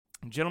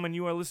Gentlemen,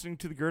 you are listening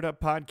to the Gird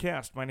Up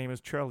Podcast. My name is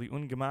Charlie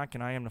Ungemak,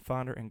 and I am the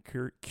founder and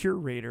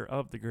curator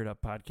of the Gird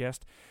Up Podcast.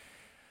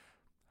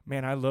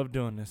 Man, I love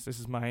doing this. This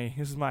is my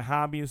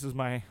hobby. This is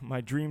my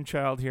dream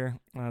child here.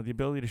 The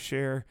ability to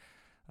share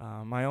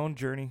my own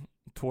journey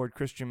toward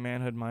Christian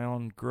manhood, my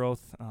own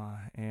growth,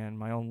 and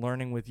my own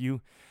learning with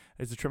you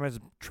is a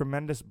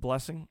tremendous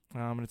blessing.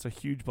 And it's a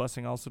huge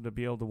blessing also to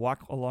be able to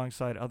walk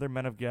alongside other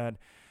men of God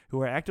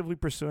who are actively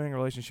pursuing a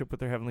relationship with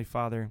their Heavenly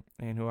Father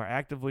and who are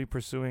actively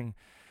pursuing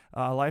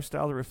a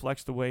lifestyle that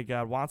reflects the way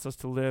God wants us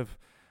to live,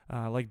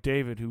 like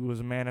David, who was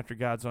a man after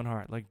God's own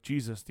heart, like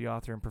Jesus, the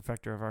author and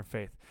perfecter of our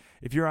faith.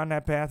 If you're on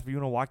that path, if you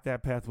want to walk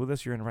that path with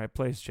us, you're in the right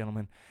place,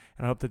 gentlemen,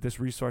 and I hope that this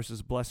resource is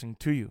a blessing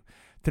to you.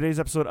 Today's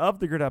episode of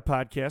the Gird Up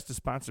Podcast is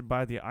sponsored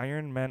by the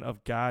Iron Men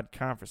of God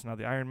Conference. Now,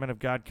 the Iron Men of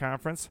God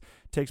Conference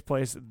takes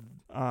place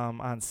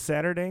on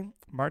Saturday,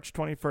 March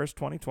 21st,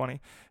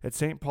 2020, at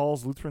St.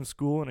 Paul's Lutheran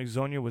School in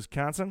Ixonia,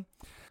 Wisconsin.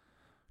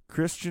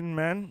 Christian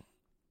men,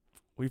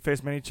 we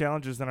face many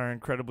challenges in our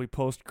incredibly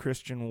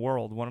post-Christian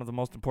world. One of the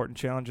most important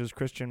challenges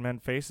Christian men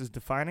face is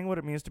defining what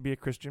it means to be a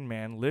Christian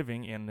man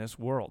living in this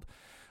world.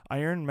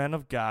 Iron Men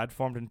of God,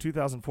 formed in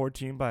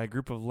 2014 by a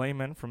group of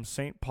laymen from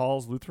St.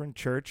 Paul's Lutheran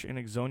Church in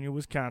Ixonia,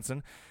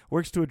 Wisconsin,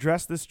 works to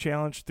address this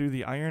challenge through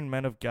the Iron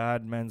Men of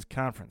God Men's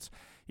Conference.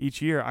 Each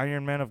year,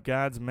 Iron Men of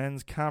God's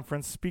Men's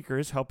Conference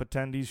speakers help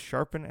attendees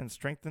sharpen and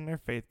strengthen their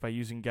faith by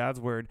using God's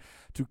Word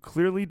to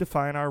clearly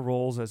define our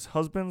roles as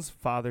husbands,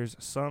 fathers,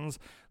 sons,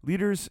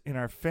 leaders in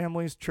our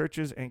families,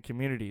 churches, and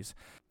communities.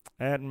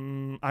 At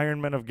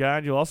Iron Men of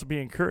God, you'll also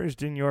be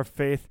encouraged in your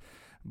faith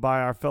by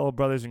our fellow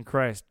brothers in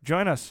Christ.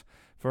 Join us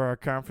for our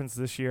conference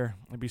this year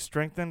and be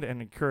strengthened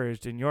and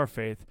encouraged in your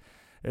faith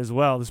as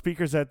well. The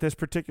speakers at this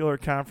particular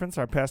conference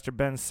are Pastor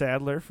Ben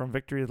Sadler from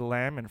Victory of the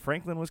Lamb in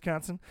Franklin,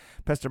 Wisconsin,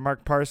 Pastor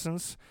Mark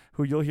Parsons,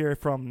 who you'll hear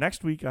from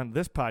next week on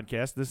this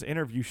podcast, this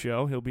interview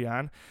show he'll be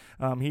on.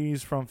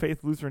 He's from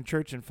Faith Lutheran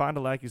Church in Fond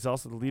du Lac. He's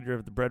also the leader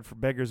of the Bread for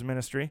Beggars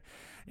ministry.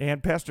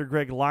 And Pastor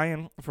Greg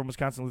Lyon from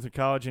Wisconsin Lutheran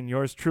College, and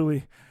yours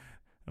truly,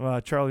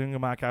 Charlie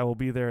Ungemak, I will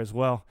be there as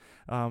well,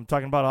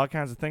 talking about all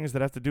kinds of things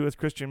that have to do with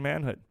Christian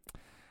manhood.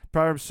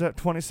 Proverbs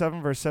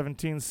 27, verse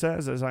 17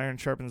 says, as iron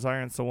sharpens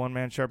iron, so one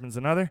man sharpens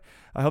another.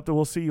 I hope that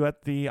we'll see you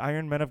at the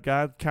Iron Men of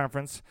God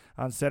Conference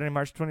on Saturday,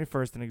 March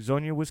 21st in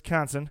Ixonia,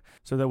 Wisconsin,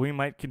 so that we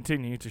might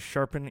continue to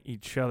sharpen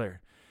each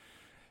other.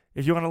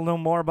 If you want to know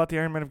more about the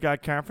Iron Men of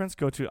God Conference,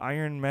 go to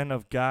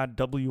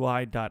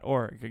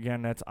ironmenofgodwi.org.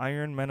 Again, that's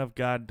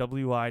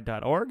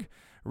ironmenofgodwi.org.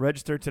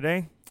 Register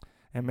today,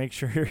 and make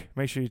sure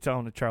you tell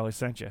them that Charlie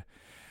sent you.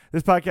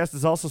 This podcast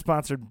is also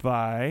sponsored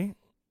by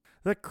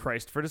the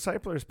Christ for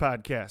Disciplers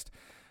podcast.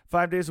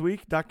 5 days a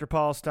week, Dr.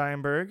 Paul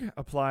Steinberg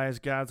applies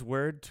God's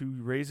Word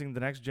to raising the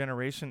next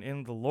generation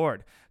in the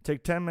Lord.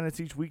 Take 10 minutes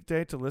each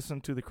weekday to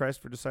listen to the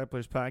Christ for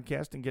Disciplers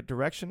podcast and get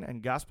direction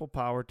and gospel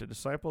power to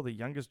disciple the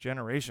youngest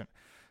generation.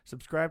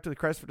 Subscribe to the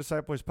Christ for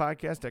Disciplers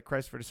podcast at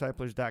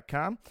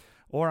christfordisciplers.com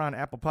or on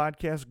Apple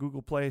Podcasts,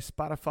 Google Play,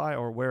 Spotify,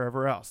 or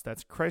wherever else.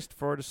 That's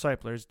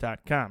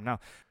christfordisciplers.com. Now,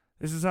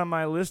 this is on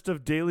my list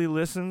of daily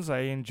listens. I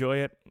enjoy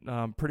it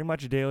pretty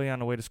much daily on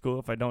the way to school.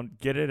 If I don't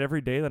get it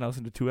every day, then I'll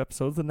listen to 2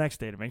 episodes the next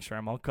day to make sure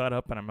I'm all caught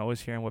up and I'm always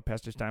hearing what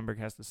Pastor Steinberg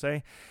has to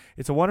say.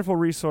 It's a wonderful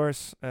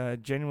resource.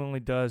 Genuinely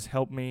does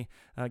help me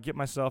get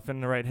myself in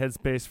the right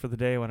headspace for the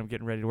day when I'm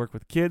getting ready to work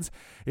with kids.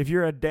 If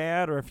you're a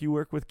dad or if you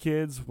work with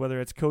kids,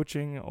 whether it's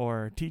coaching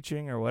or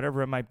teaching or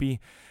whatever it might be,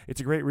 it's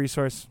a great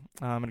resource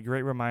and a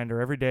great reminder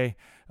every day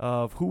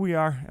of who we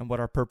are and what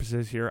our purpose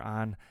is here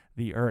on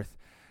the earth.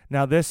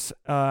 Now, this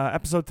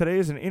episode today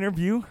is an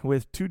interview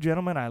with 2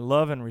 gentlemen I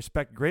love and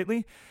respect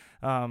greatly.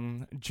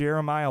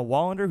 Jeremiah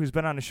Wallander, who's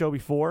been on the show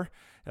before,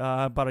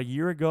 about a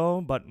year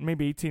ago, but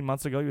maybe 18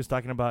 months ago. He was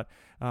talking about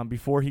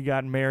before he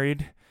got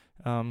married.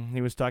 He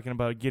was talking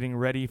about getting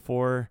ready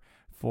for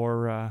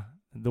the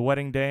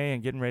wedding day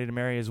and getting ready to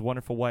marry his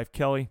wonderful wife,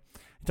 Kelly.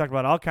 He talked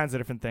about all kinds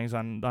of different things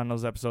on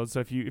those episodes. So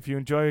if you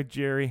enjoy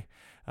Jerry,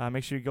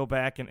 make sure you go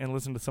back and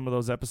listen to some of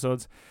those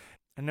episodes.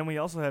 And then we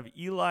also have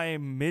Eli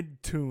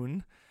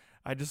Midtune.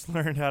 I just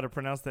learned how to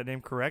pronounce that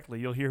name correctly.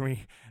 You'll hear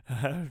me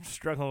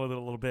struggling with it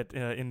a little bit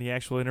in the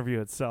actual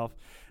interview itself.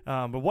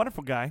 But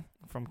wonderful guy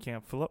from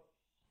Camp Philip.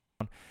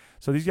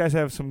 So these guys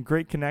have some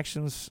great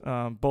connections,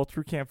 both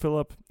through Camp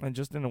Philip and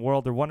just in the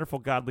world. They're wonderful,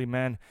 godly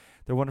men.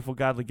 They're wonderful,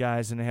 godly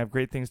guys, and they have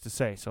great things to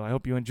say. So I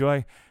hope you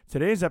enjoy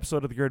today's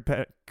episode of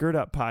the Gird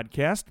Up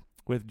Podcast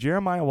with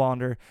Jeremiah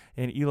Wallander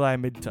and Eli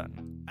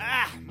Midtune.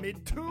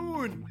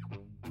 Midtune!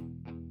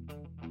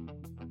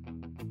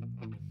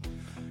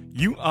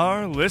 You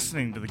are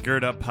listening to the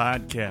Gird Up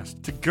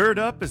Podcast. To gird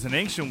up is an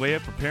ancient way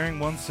of preparing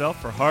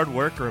oneself for hard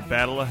work or a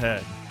battle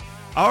ahead.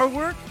 Our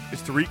work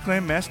is to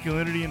reclaim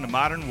masculinity in the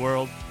modern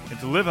world and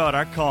to live out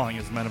our calling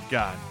as men of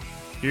God.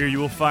 Here you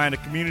will find a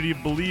community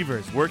of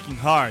believers working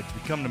hard to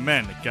become the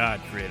men that God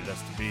created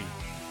us to be.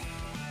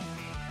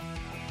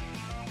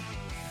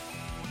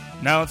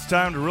 Now it's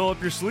time to roll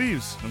up your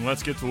sleeves and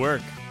let's get to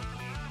work.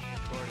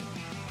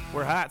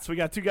 We're hot, so we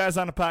got 2 guys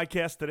on the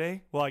podcast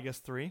today. Well, I guess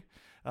 3.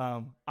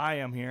 I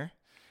am here,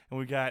 and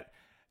we got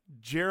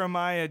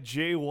Jeremiah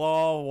J.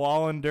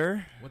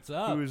 Wallander. What's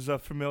up? Who's a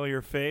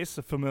familiar face,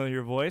 a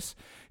familiar voice.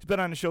 He's been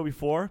on the show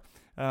before.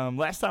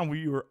 Last time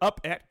we were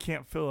up at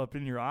Camp Phillip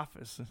in your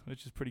office,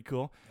 which is pretty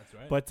cool. That's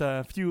right. But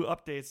a few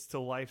updates to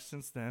life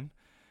since then.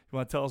 You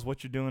want to tell us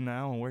what you're doing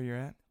now and where you're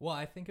at? Well,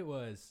 I think it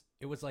was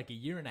like a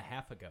year and a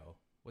half ago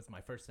was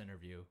my first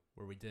interview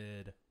where we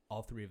did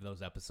all 3 of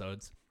those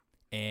episodes.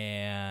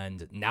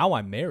 And now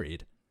I'm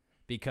married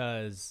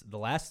because the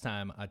last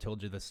time I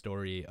told you the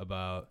story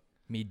about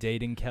me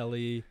dating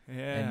Kelly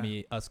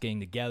and us getting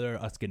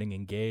together, us getting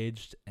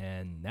engaged,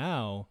 and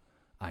now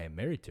I am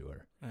married to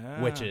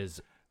her, which is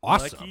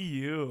awesome. Lucky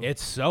you.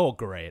 It's so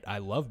great. I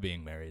love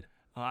being married.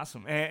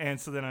 Awesome. And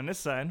so then on this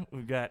side,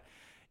 we've got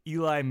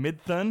Eli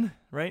Midthun,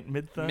 right?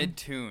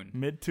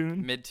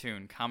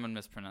 Midtune. Common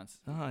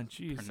mispronounce. Oh,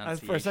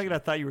 jeez. For a second, I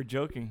thought you were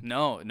joking.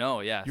 No,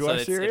 yeah. You are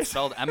serious? It's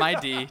spelled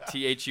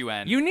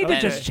Midthun. You need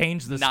to just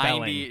change the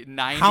spelling.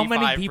 95% How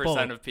many people?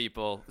 of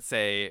people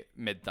say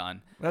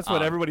Midthun. That's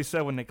what everybody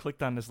said when they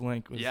clicked on this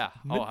link. Was yeah.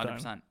 Midthun.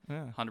 100%.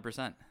 Yeah.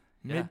 100%.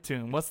 Yeah.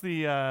 Midtune.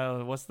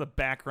 What's the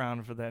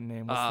background for that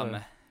name?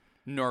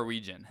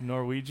 Norwegian.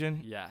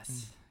 Norwegian?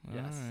 Yes.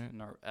 Yes.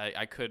 Right.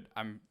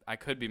 I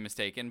could be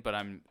mistaken, but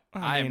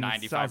I am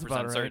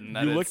 95% certain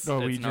that it's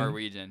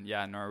Norwegian.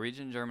 Yeah,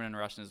 Norwegian, German, and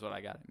Russian is what I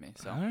got in me.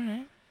 So. All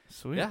right.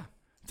 Sweet. Yeah.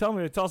 Tell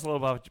us a little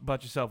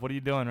about yourself. What are you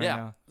doing right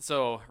now?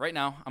 So right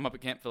now I'm up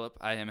at Camp Phillip.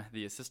 I am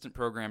the assistant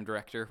program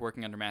director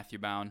working under Matthew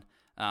Bound.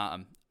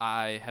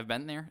 I have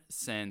been there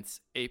since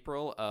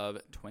April of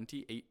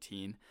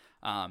 2018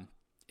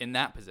 in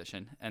that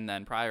position. And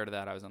then prior to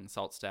that, I was on the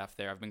SALT staff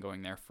there. I've been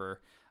going there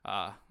for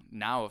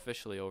now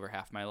officially over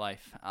half my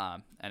life.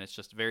 And it's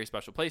just a very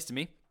special place to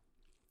me.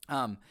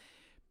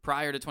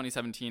 Prior to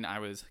 2017, I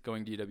was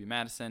going to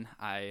UW-Madison.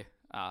 I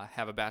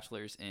have a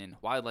bachelor's in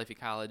wildlife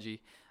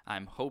ecology.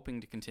 I'm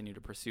hoping to continue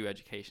to pursue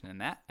education in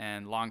that.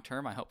 And long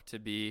term, I hope to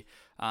be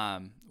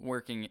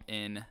working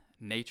in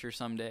nature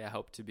someday. I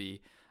hope to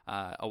be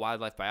a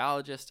wildlife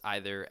biologist,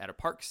 either at a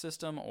park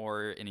system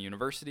or in a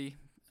university,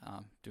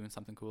 doing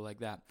something cool like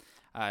that.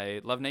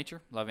 I love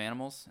nature, love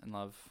animals, and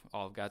love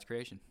all of God's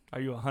creation. Are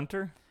you a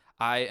hunter?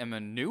 I am a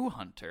new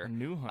hunter.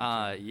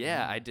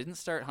 Yeah, I didn't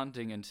start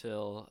hunting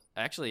until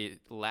actually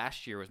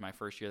last year was my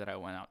first year that I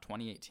went out.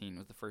 2018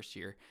 was the first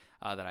year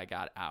that I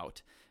got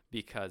out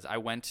because I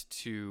went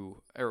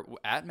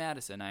at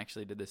Madison. I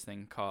actually did this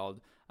thing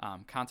called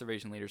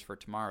Conservation Leaders for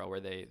Tomorrow, where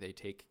they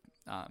take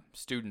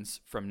students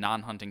from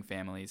non-hunting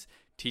families,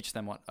 teach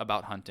them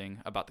about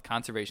hunting, about the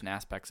conservation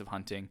aspects of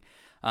hunting,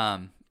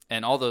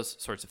 and all those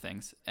sorts of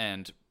things,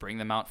 and bring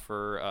them out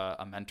for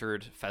a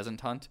mentored pheasant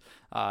hunt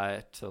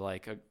to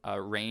like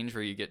a range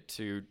where you get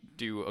to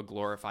do a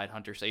glorified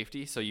hunter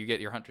safety. So you get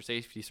your hunter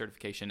safety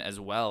certification as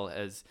well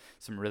as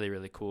some really,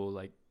 really cool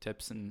like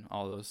tips and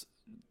all those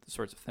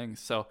sorts of things.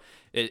 So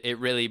it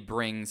really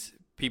brings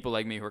people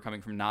like me who are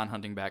coming from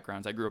non-hunting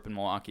backgrounds. I grew up in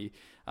Milwaukee,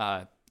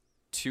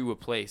 to a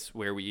place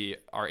where we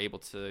are able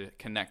to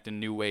connect in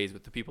new ways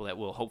with the people that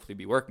we'll hopefully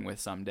be working with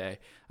someday,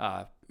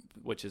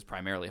 which is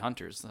primarily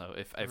hunters. So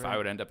if I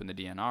would end up in the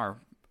DNR,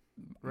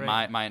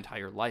 my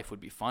entire life would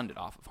be funded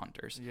off of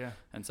hunters. Yeah.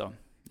 And so,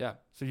 yeah.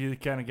 So you're the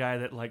kind of guy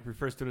that like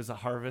refers to it as a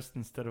harvest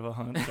instead of a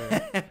hunt?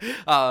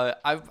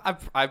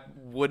 I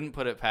wouldn't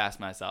put it past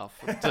myself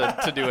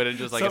to do it in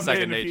just like a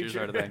second nature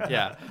sort of thing.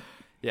 Yeah.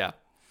 Yeah.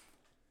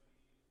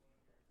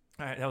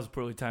 All right, that was a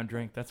poorly timed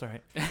drink. That's all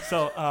right.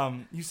 So,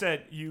 you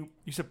said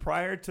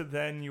prior to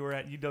then you were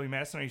at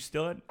UW-Madison. Are you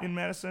still in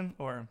Madison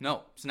or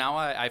no? So now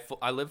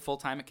I live full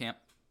time at camp.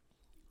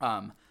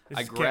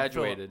 I graduated, Camp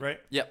Phillip, right?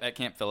 Yep, at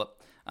Camp Phillip.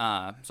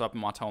 So up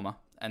in Wautoma,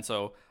 and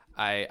so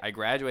I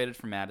graduated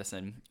from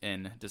Madison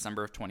in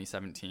December of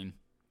 2017.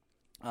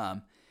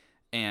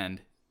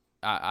 And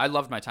I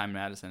loved my time in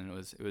Madison.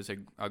 It was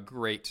a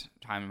great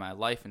time in my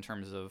life in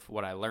terms of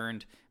what I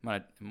learned,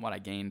 what I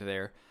gained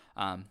there.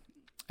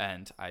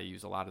 And I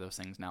use a lot of those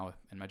things now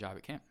in my job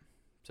at camp.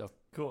 So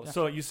cool. Yeah.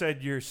 So you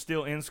said you're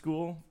still in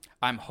school?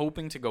 I'm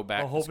hoping to go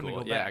back to school. To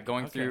go yeah, back.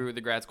 Going through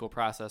the grad school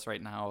process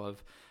right now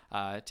of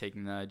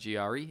taking the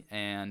GRE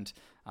and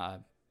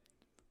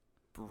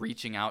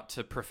reaching out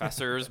to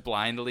professors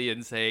blindly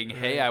and saying,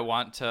 hey, I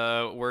want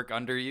to work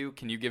under you.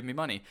 Can you give me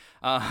money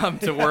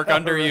to work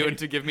under you and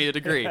to give me a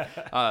degree?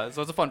 So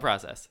it's a fun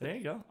process. There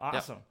you go.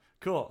 Awesome. Yep.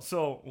 Cool.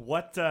 So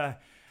what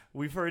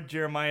we've heard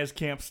Jeremiah's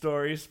camp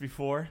stories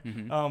before,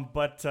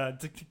 but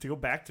to go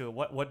back to it,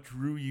 what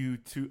drew you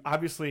to,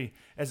 obviously,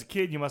 as a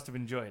kid, you must have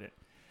enjoyed it.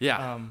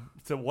 Yeah.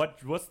 So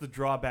what's the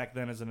drawback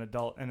then as an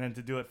adult and then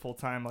to do it full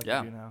time like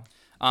you do now?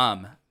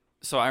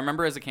 So I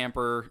remember as a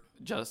camper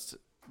just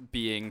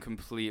being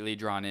completely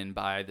drawn in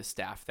by the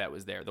staff that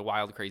was there, the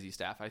wild, crazy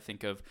staff. I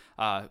think of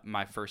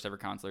my first ever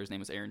counselor. His name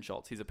was Aaron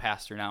Schultz. He's a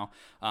pastor now.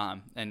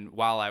 And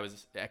while I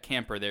was a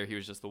camper there, he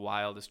was just the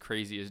wildest,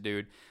 craziest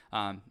dude.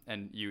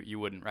 And you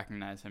wouldn't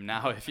recognize him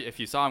now if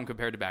you saw him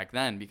compared to back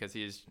then, because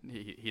he's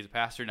a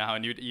pastor now,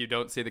 and you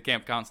don't see the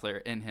camp counselor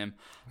in him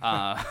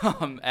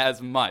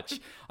as much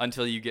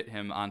until you get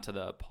him onto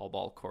the Paul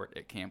ball court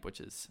at camp,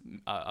 which is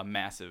a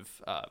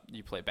massive.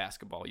 You play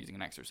basketball using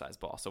an exercise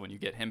ball. So when you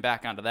get him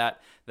back onto that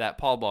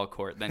Paul ball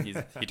court, then he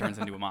turns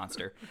into a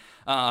monster.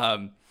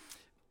 But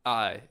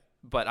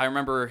I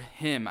remember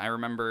him. I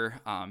remember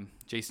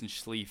Jason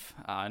Schlief,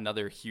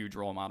 another huge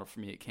role model for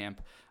me at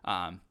camp.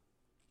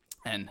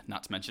 And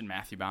not to mention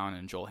Matthew Bowen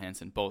and Joel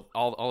Hansen.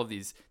 All of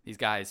these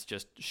guys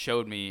just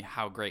showed me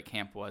how great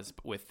camp was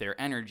with their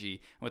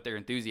energy, with their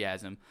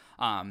enthusiasm.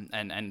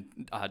 And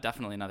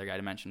definitely another guy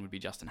to mention would be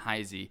Justin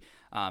Heisey.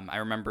 I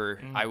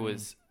remember I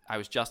was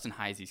Justin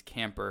Heisey's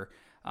camper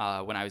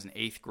when I was in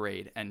 8th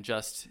grade, and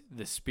just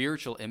the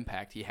spiritual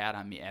impact he had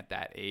on me at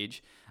that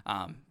age,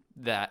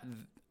 that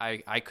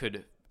I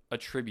could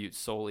attribute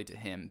solely to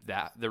him.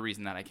 That the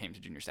reason that I came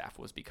to junior staff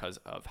was because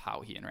of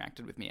how he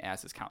interacted with me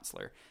as his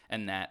counselor,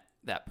 and that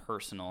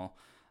personal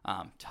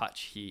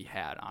touch he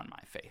had on my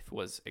faith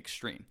was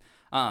extreme.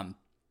 So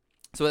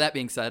with that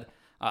being said,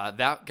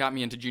 that got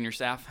me into junior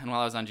staff, and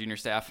while I was on junior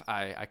staff,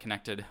 I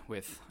connected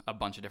with a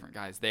bunch of different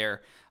guys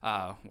there,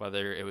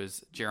 whether it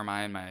was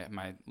Jeremiah in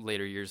my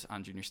later years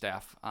on junior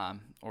staff,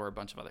 or a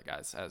bunch of other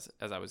guys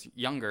as I was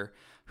younger,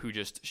 who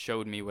just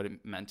showed me what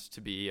it meant to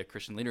be a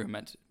Christian leader,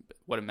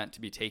 what it meant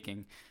to be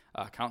taking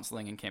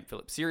counseling in Camp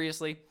Phillips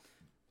seriously.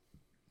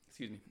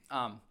 Excuse me.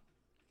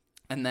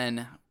 And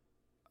then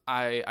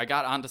I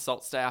got onto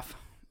SALT staff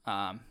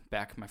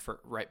back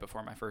right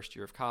before my first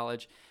year of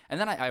college, and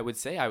then I would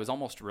say I was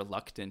almost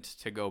reluctant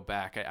to go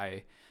back.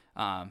 I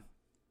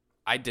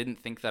didn't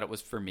think that it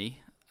was for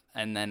me,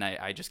 and then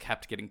I just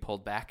kept getting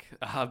pulled back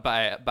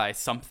by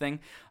something.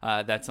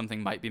 That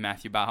something might be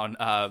Matthew Bowen,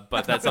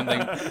 but that something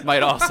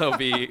might also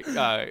be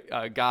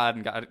God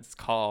and God's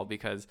call,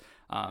 because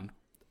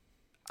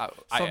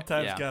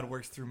sometimes God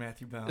works through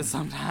Matthew Bowen.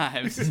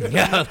 Sometimes.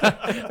 Yeah,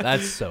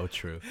 that's so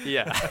true.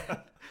 Yeah.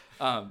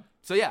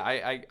 So yeah,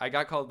 I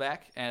got called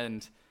back,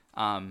 and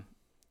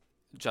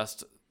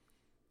just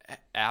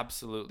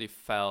absolutely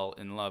fell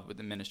in love with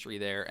the ministry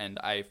there, and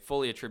I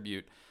fully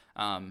attribute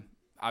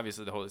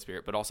obviously the Holy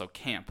Spirit, but also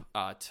camp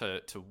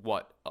to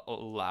what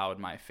allowed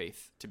my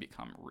faith to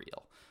become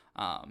real,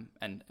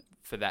 and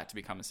for that to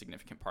become a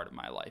significant part of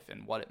my life,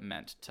 and what it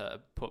meant to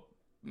put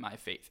my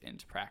faith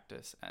into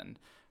practice, and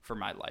for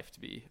my life to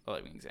be a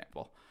living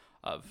example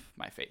of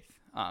my faith.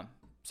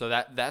 So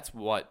that's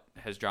what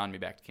has drawn me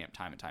back to camp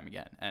time and time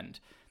again. And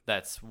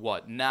that's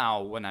what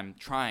now, when I'm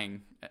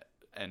trying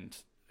and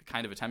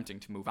kind of attempting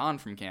to move on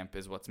from camp,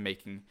 is what's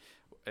making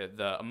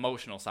the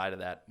emotional side of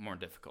that more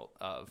difficult.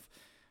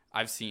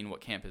 I've seen what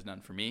camp has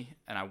done for me,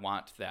 and I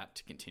want that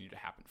to continue to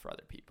happen for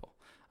other people.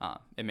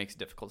 It makes it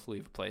difficult to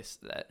leave a place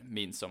that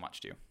means so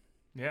much to you.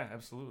 Yeah,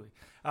 absolutely.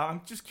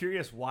 I'm just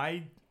curious,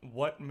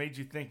 what made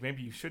you think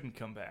maybe you shouldn't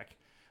come back?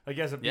 I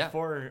guess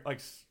before, like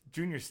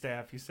junior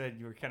staff, you said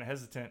you were kind of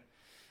hesitant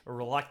or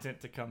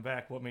reluctant to come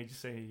back. What made you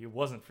say it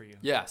wasn't for you?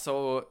 Yeah,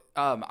 so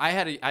I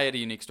had a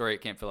unique story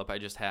at Camp Phillip. I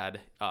just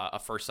had a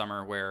first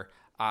summer where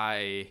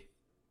I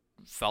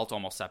felt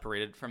almost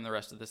separated from the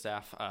rest of the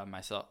staff.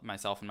 Myself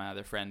and my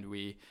other friend,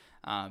 we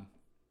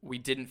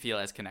didn't feel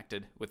as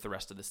connected with the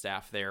rest of the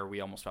staff there.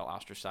 We almost felt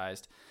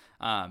ostracized,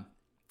 and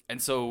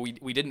so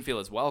we didn't feel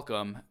as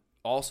welcome.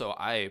 Also,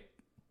 I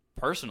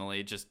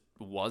personally just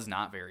was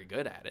not very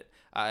good at it.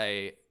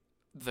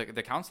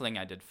 The counseling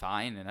I did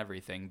fine and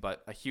everything,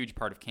 but a huge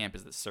part of camp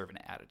is the servant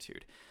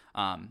attitude,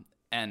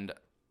 and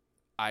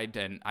I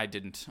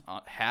didn't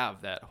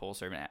have that whole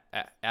servant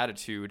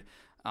attitude.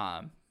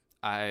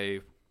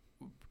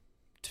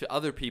 To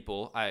other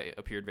people, I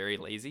appeared very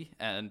lazy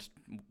and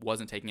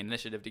wasn't taking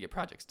initiative to get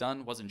projects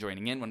done, wasn't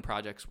joining in when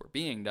projects were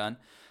being done,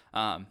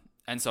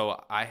 and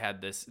so I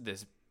had this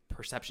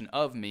perception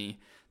of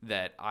me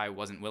that I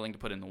wasn't willing to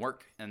put in the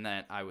work, and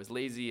that I was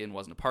lazy and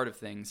wasn't a part of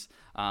things.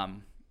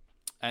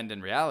 And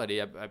in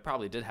reality, I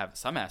probably did have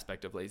some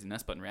aspect of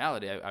laziness, but in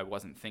reality, I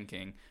wasn't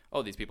thinking,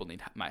 oh, these people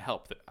need my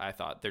help. I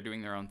thought they're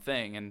doing their own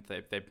thing, and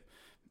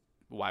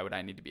why would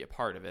I need to be a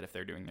part of it if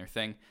they're doing their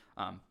thing?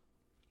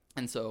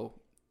 And so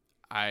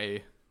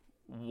I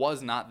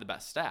was not the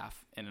best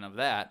staff in and of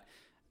that,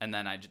 and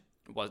then I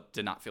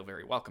did not feel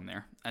very welcome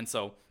there. And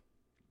so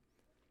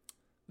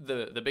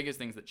the biggest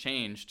things that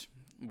changed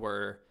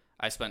were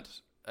I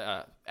spent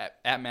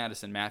at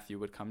Madison. Matthew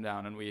would come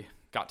down, and we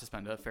got to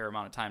spend a fair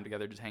amount of time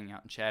together just hanging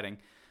out and chatting.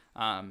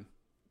 And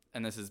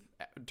this is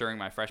during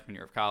my freshman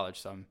year of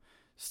college, so I'm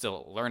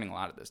still learning a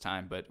lot at this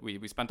time. But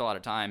we spent a lot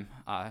of time,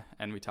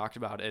 and we talked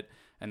about it,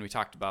 and we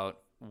talked about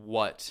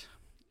what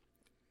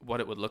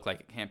it would look like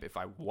at camp if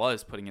I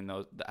was putting in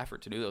the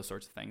effort to do those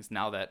sorts of things,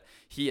 now that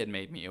he had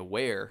made me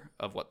aware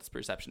of what this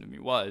perception of me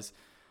was.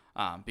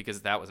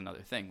 Because that was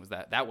another thing, was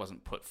that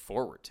wasn't put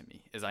forward to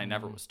me, is I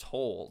never was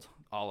told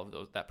all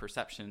of that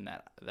perception,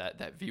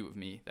 that view of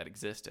me that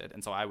existed.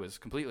 And so I was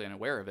completely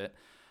unaware of it.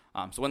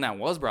 So when that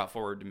was brought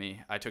forward to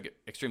me, I took it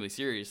extremely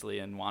seriously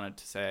and wanted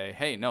to say,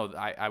 hey, no,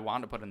 I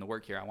want to put in the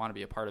work here. I want to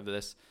be a part of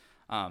this.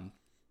 And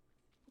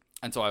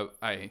so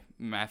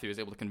Matthew was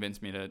able to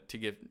convince me to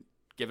give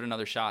it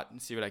another shot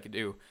and see what I could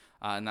do.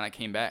 And then I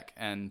came back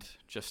and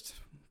just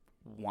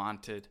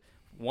wanted,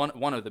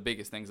 one of the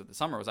biggest things of the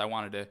summer was I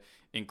wanted to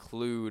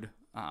include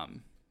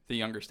the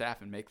younger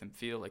staff and make them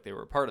feel like they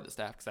were a part of the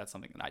staff, because that's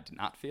something that I did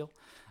not feel.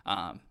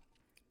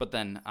 But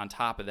then on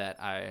top of that,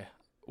 I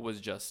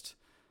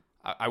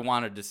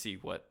wanted to see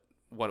what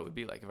it would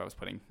be like if I was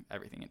putting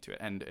everything into it,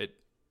 and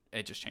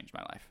it just changed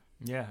my life.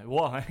 Yeah,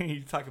 well,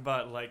 you talk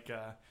about what do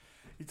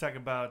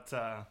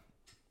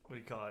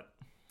you call it?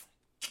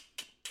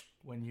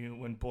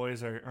 When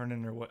boys are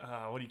earning their what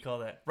do you call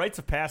that? Rites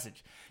of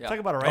passage. Yeah. Talk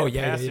about a rite of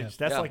passage.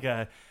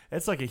 Yeah.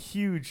 That's like a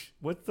huge.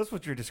 That's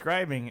what you're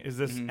describing is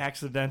this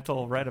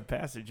accidental rite of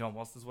passage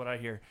almost is what I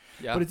hear.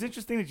 Yeah. But it's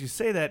interesting that you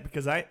say that,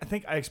 because I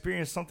think I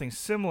experienced something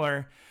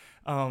similar.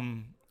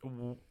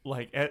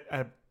 Like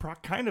at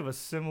kind of a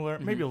similar,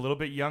 maybe a little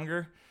bit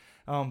younger,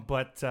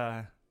 but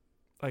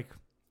like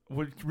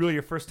really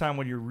your first time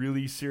when you're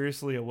really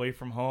seriously away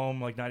from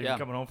home, like not even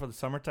coming home for the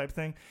summer type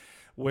thing,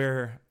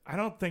 where I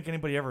don't think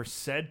anybody ever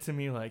said to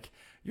me like,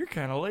 you're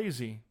kind of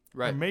lazy.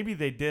 Right. Or maybe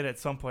they did at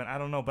some point. I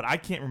don't know, but I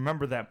can't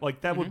remember that.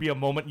 Like that would be a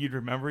moment you'd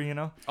remember, you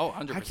know? Oh,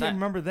 100%. I can't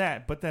remember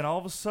that. But then all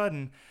of a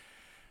sudden,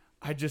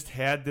 I just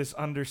had this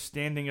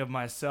understanding of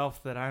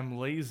myself that I'm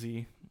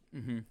lazy,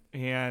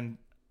 and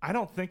I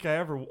don't think I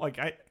ever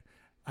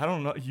I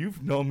don't know.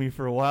 You've known me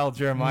for a while,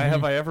 Jeremiah.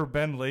 Have I ever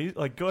been lazy?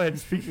 Like, go ahead and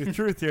speak the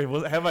truth here.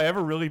 Have I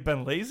ever really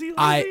been lazy?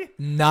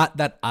 Not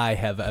that I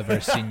have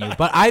ever seen you,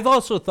 but I've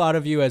also thought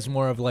of you as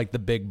more of like the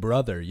big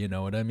brother. You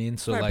know what I mean?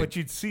 So right, like, but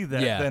you'd see that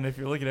then if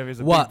you're looking at me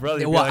as a well, big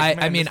brother. Well,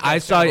 like, I mean, I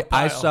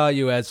saw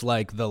you as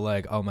like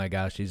oh my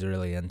gosh, he's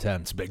really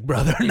intense, big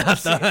brother. Not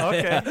the,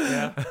 okay,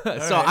 yeah.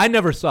 So right. I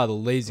never saw the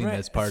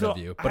laziness part So of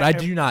you, but I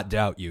do not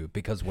doubt you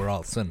because we're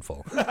all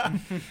sinful.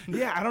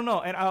 Yeah, I don't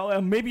know, and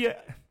I'll maybe.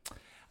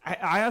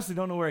 I honestly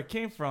don't know where it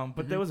came from,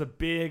 but there was a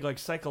big like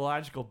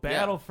psychological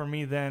battle for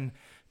me then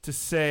to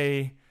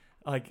say,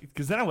 like,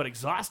 because then I would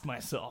exhaust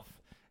myself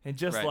and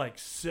just like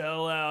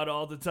sell out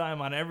all the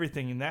time on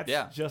everything, and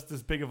that's just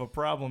as big of a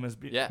problem as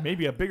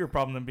maybe a bigger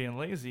problem than being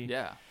lazy.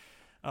 Yeah.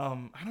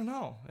 I don't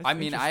know. It's I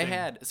mean,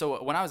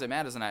 so when I was at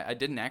Madison, I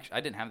didn't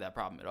have that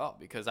problem at all,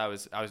 because I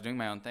was doing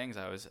my own things.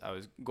 I was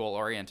goal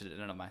oriented in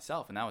and of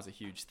myself, and that was a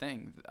huge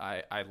thing.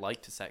 I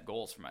like to set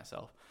goals for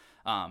myself.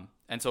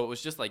 And so it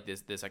was just like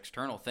this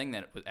external thing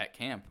that was at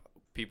camp.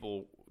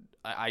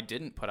 I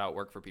didn't put out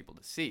work for people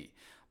to see,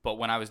 but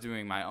when I was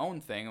doing my own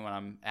thing and when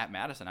I'm at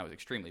Madison, I was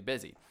extremely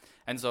busy.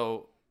 And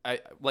so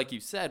like you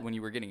said, when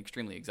you were getting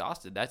extremely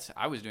exhausted,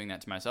 I was doing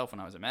that to myself when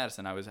I was at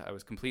Madison. I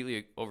was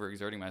completely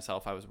overexerting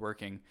myself. I was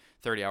working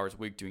 30 hours a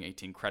week, doing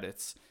 18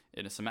 credits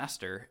in a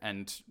semester,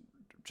 and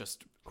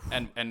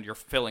and you're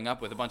filling up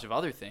with a bunch of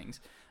other things.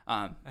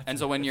 And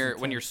so when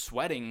you're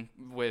sweating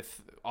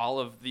with all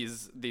of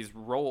these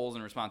roles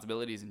and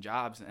responsibilities and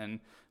jobs and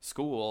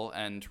school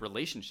and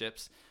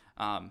relationships,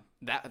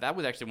 that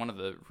was actually one of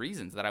the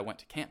reasons that I went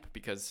to camp,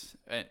 because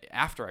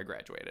after I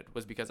graduated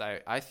was because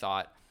I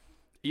thought,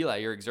 Eli,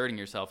 you're exerting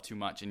yourself too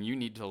much, and you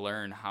need to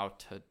learn how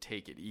to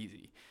take it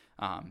easy,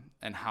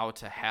 and how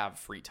to have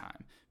free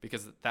time,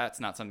 because that's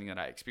not something that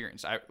I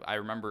experienced. I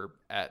remember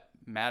at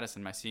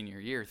Madison my senior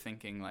year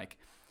thinking like,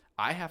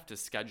 I have to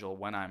schedule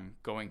when I'm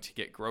going to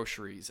get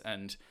groceries,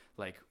 and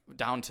like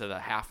down to the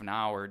half an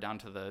hour, down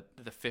to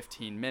the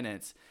 15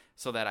 minutes,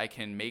 so that I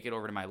can make it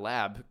over to my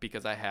lab,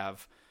 because I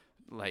have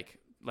like,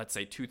 let's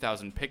say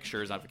 2,000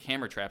 pictures of a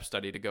camera trap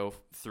study to go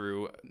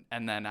through.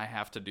 And then I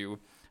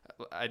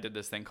did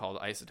this thing called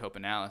isotope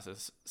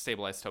analysis,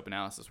 stable isotope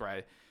analysis,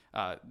 where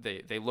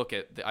they look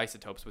at the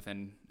isotopes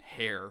within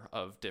hair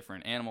of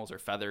different animals or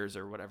feathers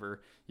or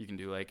whatever. You can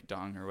do like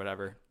dung or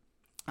whatever.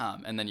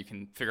 And then you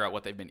can figure out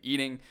what they've been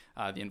eating,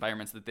 the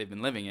environments that they've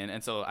been living in.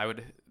 And so I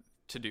would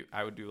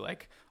do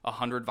like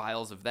 100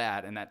 vials of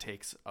that, and that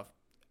takes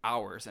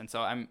hours. And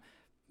so I'm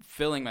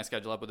filling my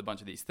schedule up with a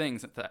bunch of these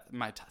things.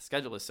 My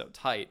schedule is so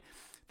tight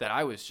that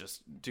I was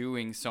just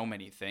doing so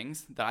many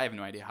things that I have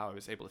no idea how I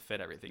was able to fit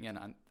everything in,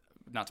 on,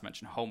 not to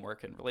mention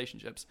homework and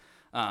relationships.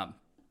 And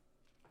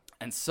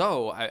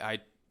so I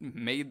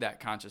made that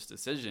conscious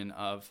decision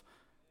of,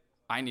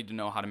 I need to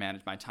know how to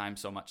manage my time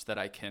so much that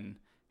I can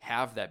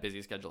have that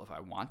busy schedule if I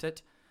want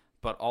it,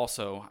 but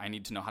also I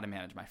need to know how to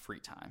manage my free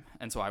time.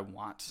 And so I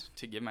want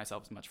to give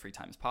myself as much free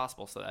time as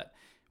possible, so that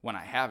when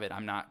I have it,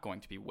 I'm not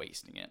going to be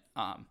wasting it.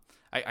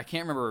 I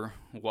can't remember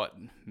what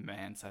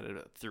man said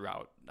it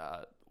throughout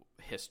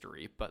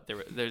history, but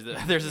there's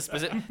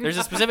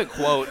a specific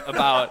quote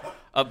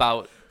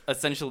about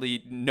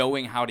essentially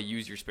knowing how to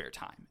use your spare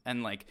time,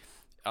 and like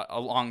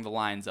along the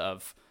lines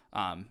of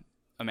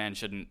a man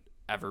shouldn't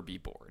ever be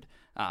bored,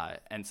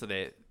 and so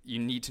that you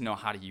need to know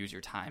how to use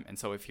your time. And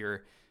so if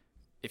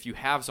you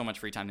have so much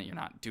free time that you're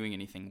not doing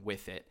anything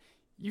with it,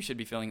 you should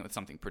be filling it with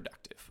something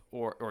productive.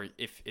 Or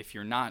if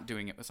you're not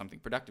doing it with something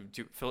productive,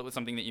 to fill it with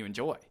something that you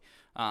enjoy.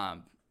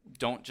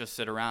 Don't just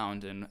sit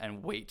around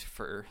and wait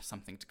for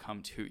something to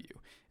come to you.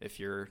 If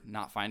you're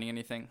not finding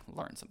anything,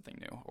 learn something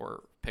new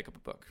or pick up a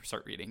book or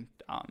start reading.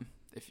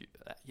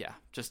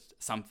 Just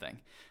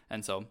something.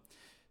 And so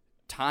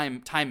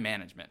time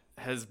management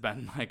has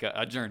been like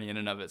a journey in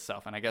and of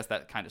itself. And I guess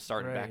that kind of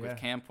started back with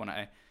camp when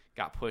I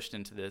got pushed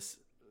into this,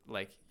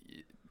 like,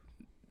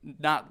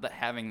 not that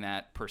having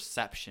that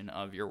perception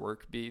of your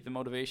work be the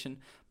motivation,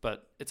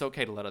 but it's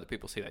okay to let other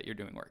people see that you're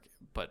doing work.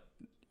 But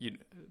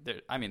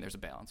there's a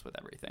balance with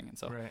everything. And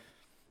so,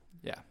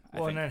 yeah.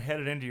 And then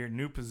headed into your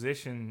new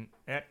position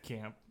at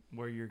camp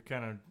where you're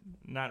kind of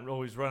not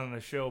always running the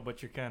show,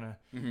 but you're kind of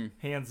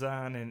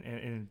hands-on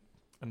and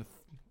I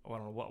don't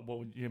know, what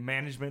would you,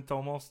 management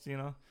almost, you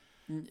know?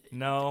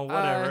 No,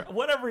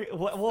 whatever.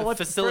 What's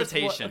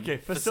facilitation.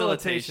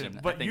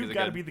 Facilitation. But you've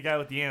got to be the guy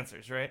with the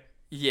answers, right?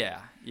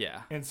 Yeah.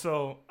 And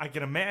so I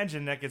can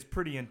imagine that gets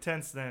pretty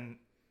intense then,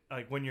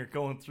 like when you're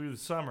going through the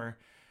summer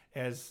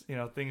as,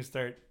 things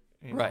start...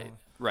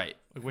 Right.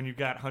 Like when you've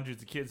got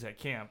hundreds of kids at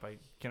camp, I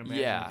can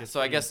imagine. Yeah,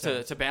 so I guess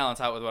to balance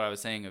out with what I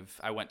was saying,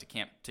 I went to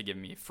camp to give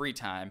me free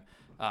time.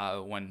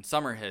 When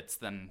summer hits,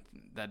 then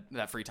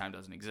that free time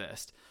doesn't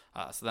exist.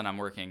 So then I'm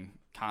working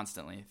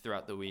constantly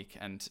throughout the week,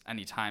 and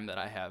any time that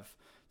I have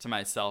to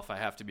myself, I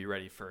have to be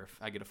ready for if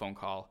I get a phone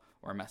call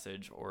or a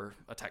message or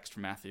a text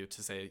from Matthew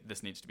to say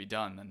this needs to be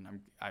done,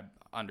 then I'm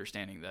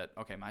understanding that,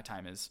 okay, my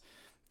time is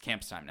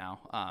camp's time now.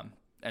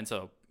 And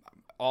so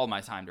all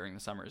my time during the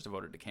summer is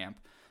devoted to camp.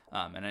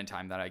 And any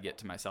time that I get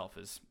to myself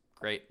is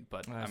great,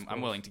 but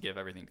I'm willing to give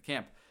everything to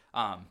camp.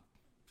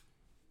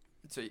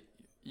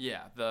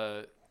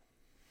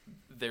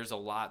 There's a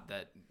lot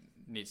that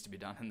needs to be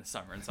done in the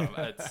summer, and so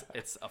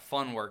it's a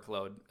fun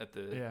workload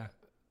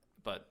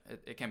but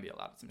it can be a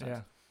lot sometimes.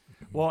 Yeah.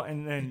 Well,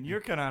 and then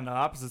you're kind of on the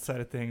opposite side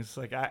of things.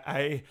 Like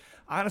I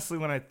honestly,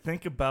 when I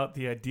think about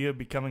the idea of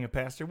becoming a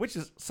pastor, which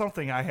is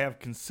something I have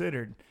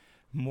considered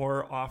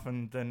more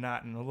often than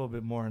not, and a little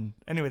bit more. And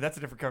anyway, that's a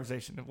different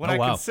conversation. When I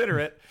consider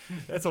it,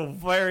 that's a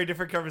very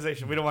different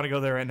conversation. We don't want to go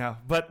there right now.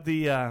 But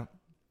I'm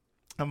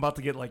about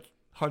to get like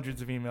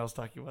hundreds of emails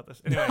talking about this.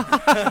 Anyway,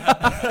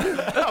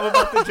 I'm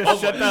about to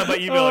just shut down my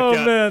email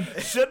account. Man.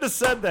 Shouldn't have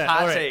said that.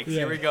 Hot takes.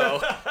 Here we go.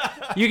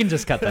 You can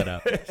just cut that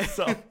out.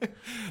 So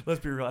let's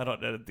be real. I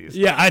don't edit these.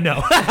 Yeah, I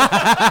know.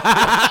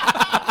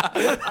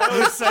 I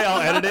always say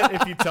I'll edit it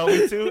if you tell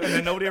me to, and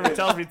then nobody ever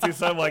tells me to.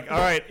 So I'm like, all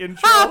right,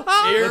 intro.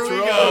 Here we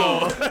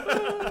go.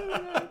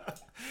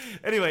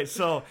 Anyway,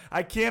 so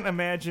I can't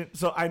imagine.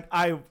 So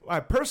I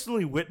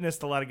personally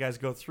witnessed a lot of guys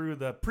go through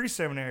the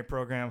pre-seminary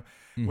program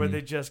where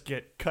they just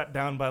get cut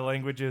down by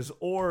languages,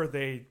 or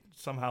they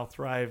somehow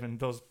thrive, and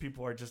those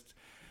people are just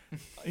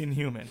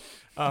inhuman.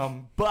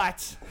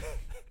 But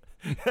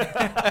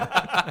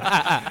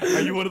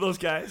are you one of those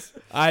guys?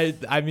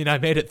 I mean, I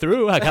made it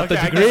through. I got the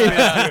degree.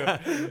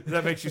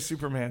 That makes you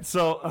Superman.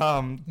 So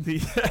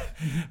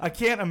I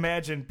can't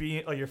imagine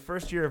being your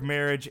first year of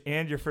marriage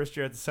and your first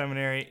year at the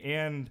seminary,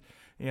 and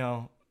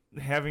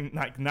having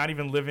not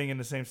even living in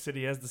the same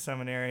city as the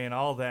seminary and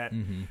all that.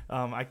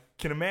 I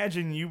can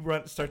imagine you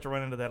start to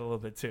run into that a little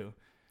bit too.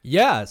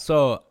 Yeah.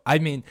 So I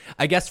mean,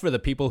 I guess for the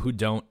people who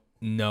don't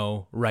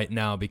know right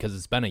now, because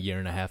it's been a year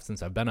and a half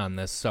since I've been on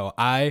this, so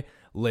I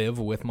live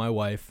with my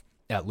wife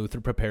at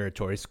Luther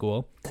Preparatory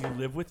School. You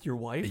live with your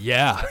wife?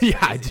 Yeah,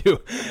 I do.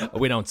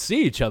 We don't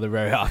see each other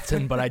very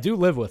often, but I do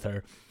live with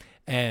her.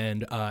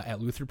 And at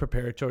Luther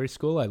Preparatory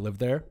School, I live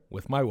there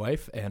with my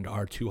wife and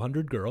our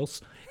 200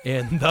 girls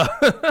in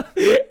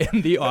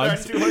the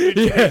odds. 200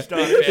 yeah.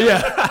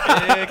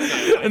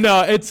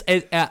 No,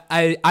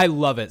 I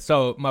love it.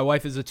 So my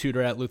wife is a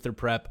tutor at Luther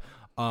Prep,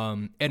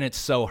 and it's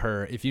so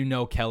her. If you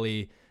know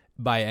Kelly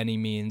by any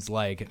means,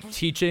 like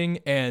teaching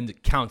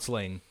and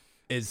counseling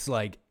is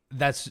like,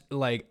 that's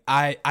like,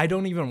 I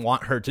don't even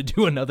want her to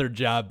do another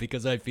job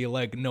because I feel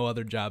like no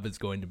other job is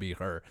going to be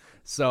her.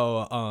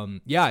 So,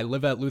 I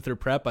live at Luther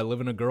Prep. I live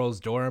in a girls'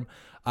 dorm.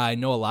 I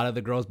know a lot of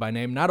the girls by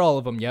name, not all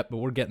of them yet, but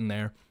we're getting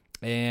there.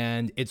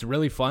 And it's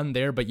really fun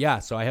there. But yeah,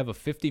 so I have a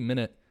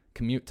 50-minute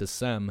commute to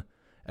SEM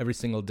every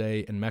single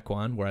day in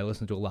Mequon, where I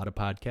listen to a lot of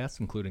podcasts,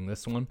 including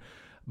this one.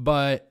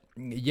 But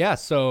yeah,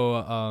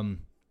 so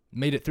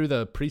made it through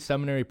the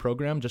pre-seminary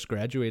program, just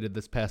graduated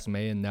this past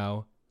May, and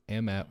now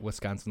am at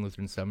Wisconsin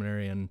Lutheran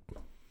Seminary. And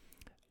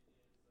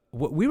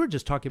what we were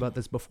just talking about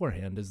this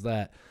beforehand is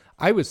that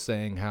I was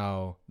saying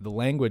how the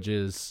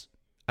languages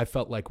I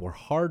felt like were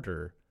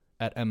harder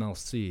at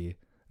MLC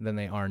than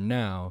they are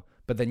now.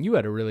 But then you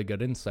had a really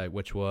good insight,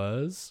 which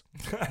was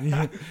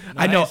nice.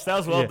 I know that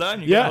was well done.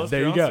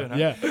 There you go. Soon,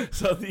 huh?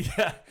 So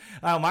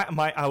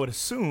I would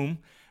assume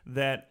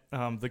that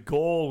the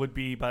goal would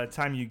be by the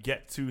time you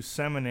get to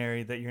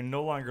seminary that you're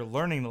no longer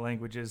learning the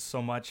languages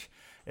so much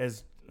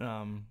as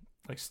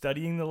like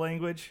studying the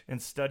language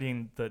and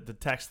studying the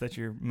text that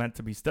you're meant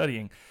to be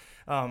studying.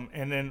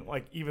 And then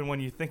like even when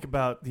you think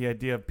about the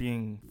idea of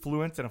being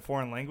fluent in a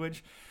foreign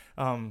language,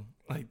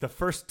 like the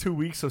first 2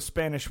 weeks of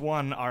Spanish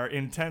 1 are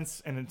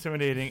intense and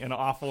intimidating and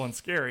awful and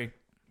scary.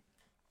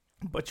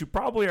 But you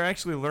probably are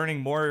actually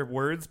learning more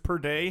words per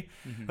day.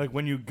 Like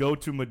when you go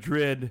to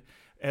Madrid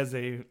as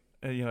a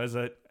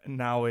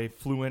now a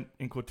fluent,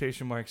 in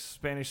quotation marks,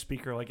 Spanish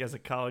speaker, like as a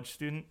college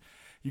student,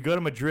 you go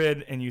to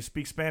Madrid and you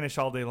speak Spanish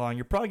all day long.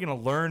 You're probably going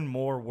to learn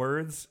more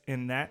words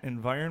in that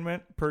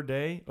environment per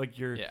day. Like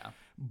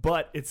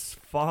but it's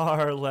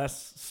far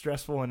less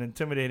stressful and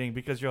intimidating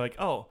because you're like,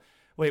 oh,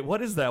 wait,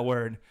 what is that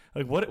word?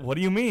 Like, what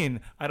do you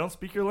mean? I don't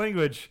speak your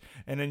language.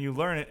 And then you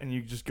learn it and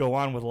you just go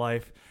on with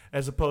life,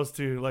 as opposed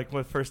to like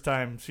when the first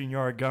time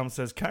Senora Gum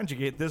says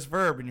conjugate this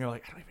verb, and you're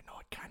like, I don't even know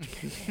what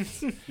conjugate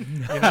means.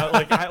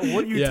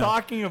 What are you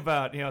talking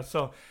about?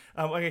 So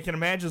like I can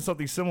imagine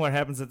something similar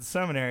happens at the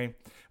seminary,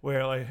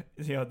 where like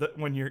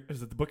when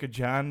is it the Book of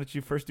John that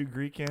you first do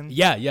Greek in?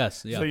 Yeah.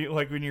 So you,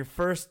 like when you're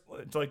first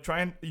like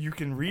you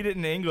can read it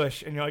in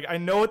English and you're like, I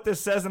know what this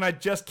says and I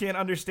just can't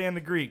understand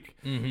the Greek,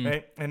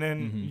 right? And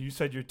then you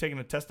said you're taking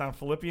a test on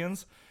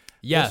Philippians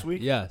this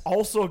week. Yes.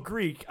 Also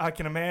Greek. I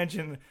can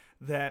imagine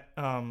that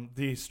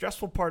the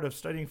stressful part of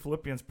studying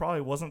Philippians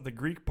probably wasn't the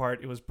Greek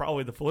part; it was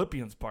probably the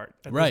Philippians part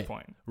at this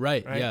point.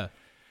 Right. Yeah.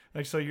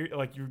 Like so,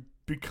 you're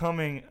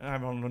becoming, I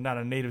don't know, not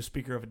a native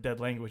speaker of a dead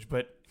language,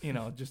 but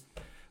just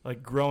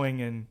like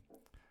growing and.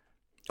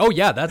 Oh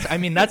yeah,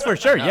 that's for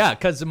sure. Yeah,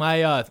 because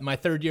my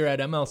third year at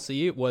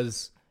MLC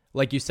was,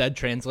 like you said,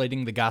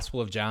 translating the Gospel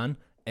of John,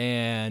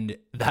 and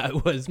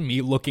that was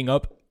me looking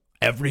up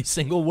every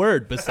single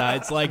word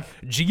besides like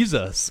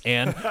Jesus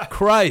and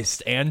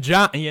Christ and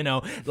John.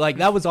 Like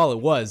that was all it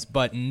was.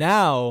 But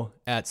now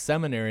at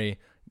seminary,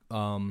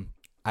 I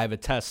have a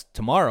test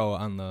tomorrow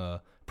on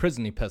the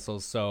prison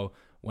epistles. So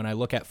when I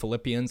look at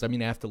Philippians, I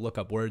have to look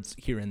up words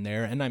here and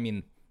there, and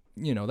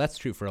that's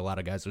true for a lot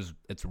of guys.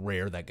 It's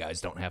rare that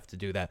guys don't have to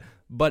do that.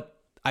 But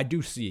I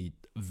do see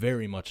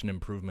very much an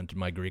improvement in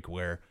my Greek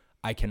where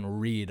I can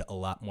read a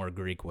lot more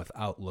Greek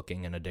without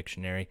looking in a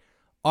dictionary.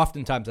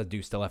 Oftentimes I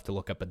do still have to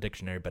look up a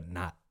dictionary, but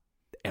not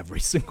every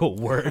single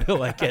word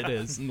like it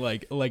is,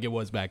 like it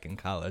was back in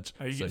college.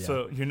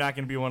 So you're not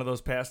going to be one of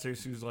those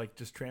pastors who's like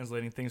just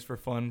translating things for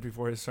fun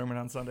before his sermon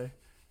on Sunday?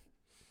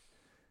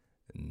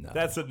 No.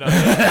 That's a no. You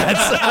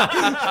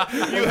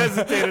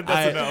hesitated.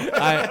 That's a no.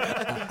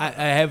 I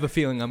have a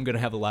feeling I'm going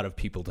to have a lot of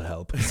people to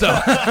help, so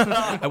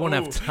I won't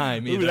have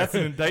time either. Ooh, that's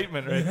an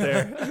indictment right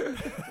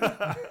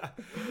there.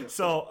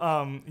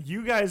 So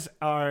you guys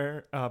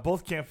are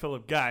both Camp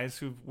Phillip guys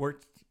who've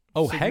worked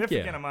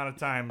significant amount of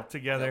time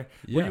together.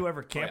 Yeah. Were you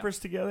ever campers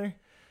together?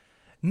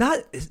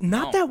 Not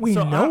that we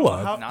know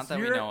of. Not that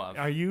we know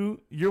of.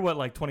 You're what,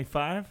 like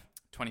 25?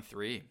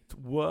 23.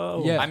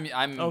 Whoa. Yeah.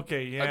 I'm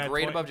okay. Yeah. a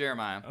grade above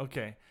Jeremiah.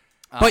 Okay.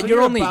 But so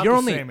you're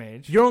the same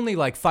age. You're only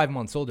like 5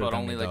 months older. But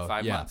than only me, like though.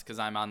 5 months because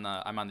I'm on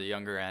the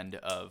younger end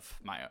of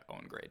my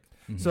own grade.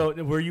 Mm-hmm. So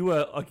were you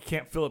a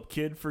Camp Phillip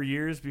kid for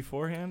years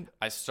beforehand?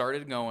 I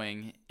started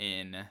going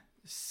in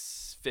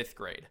 5th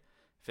grade.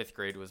 5th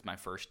grade was my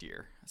first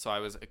year. So I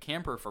was a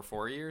camper for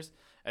 4 years.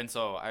 And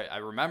so I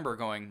remember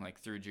going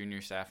like through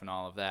junior staff and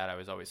all of that. I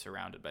was always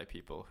surrounded by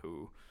people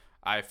who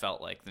I felt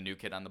like the new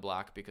kid on the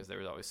block because there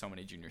was always so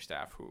many junior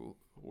staff who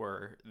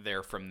were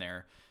there from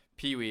their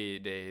Pee-wee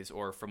days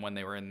or from when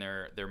they were in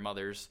their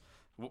mother's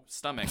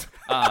stomach.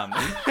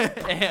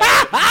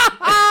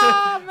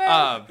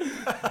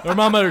 Their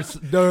mama's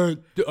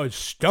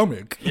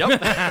stomach.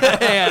 Yep.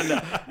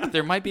 And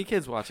there might be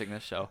kids watching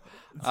this show.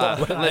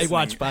 They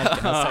watch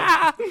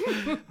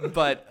podcasts.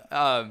 But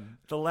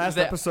the last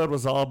episode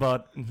was all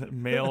about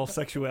male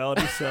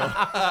sexuality,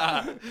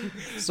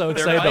 so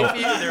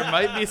excited. There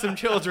might be some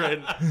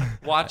children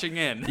watching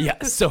in.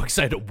 Yeah, so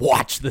excited to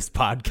watch this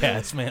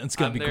podcast, man. It's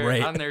gonna be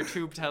great on their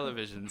tube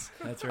televisions.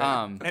 That's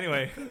right.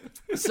 Anyway,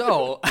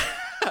 so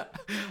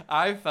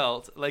I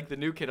felt like the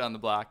new kid on the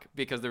block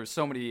because there were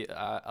so many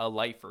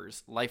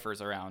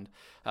lifers around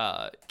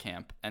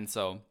camp, and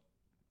so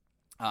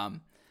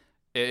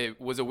it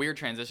was a weird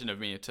transition of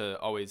me to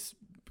always,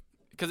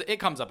 because it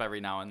comes up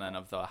every now and then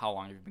of the how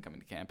long have you been coming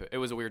to camp. It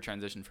was a weird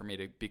transition for me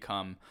to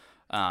become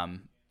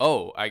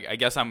I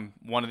guess I'm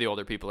one of the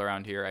older people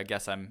around here. I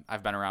guess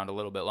I've been around a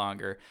little bit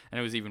longer, and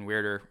it was even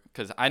weirder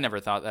because I never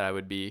thought that I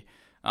would be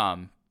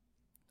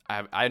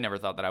I never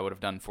thought that I would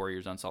have done 4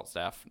 years on SALT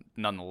staff,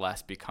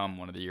 nonetheless become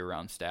one of the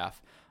year-round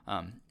staff.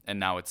 And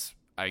now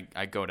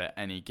I go to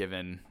any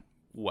given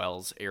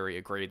Wells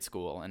area grade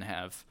school and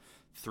have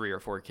 3 or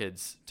 4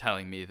 kids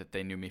telling me that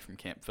they knew me from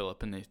Camp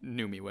Phillip and they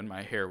knew me when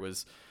my hair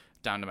was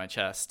down to my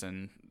chest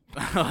and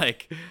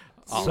like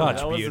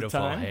such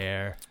beautiful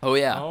hair. Oh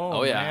yeah.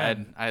 Oh yeah.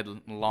 Man. I had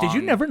long. Did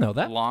you never know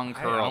that? Long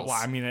curls.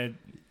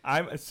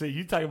 I so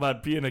you talk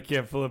about being a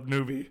Camp Phillip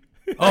newbie.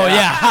 Oh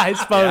yeah, I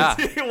suppose.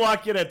 Yeah. You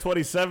walk in at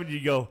 27, you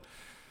go,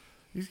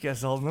 these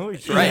guys all know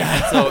each other. Right.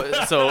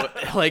 And so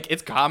like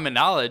it's common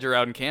knowledge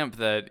around camp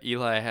that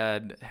Eli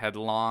had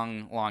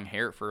long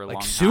hair for a long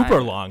time.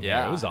 Super long hair.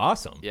 Yeah. It was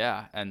awesome.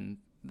 Yeah. And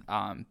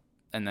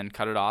and then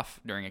cut it off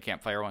during a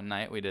campfire one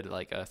night. We did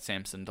like a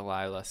Samson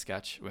Delilah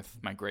sketch with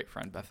my great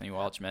friend Bethany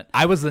Waldschmidt.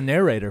 I was the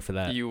narrator for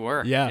that. You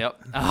were. Yeah.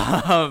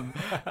 Yep.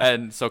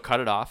 And so cut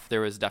it off.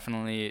 There was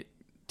definitely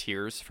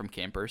tears from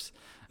campers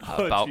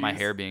about my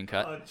hair being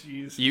cut. Oh,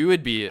 jeez. You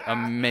would be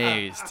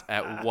amazed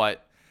at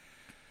what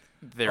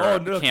their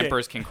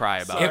campers can cry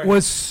about. It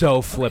was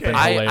so flippin'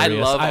 hilarious. I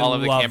love all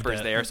of the loved campers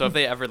it. there. So if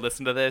they ever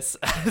listen to this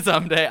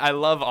someday, I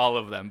love all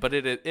of them. But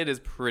it is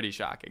pretty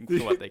shocking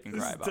what they can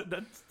cry about.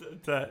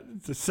 It's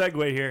a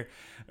segue here,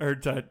 or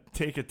to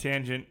take a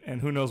tangent, and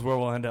who knows where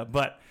we'll end up.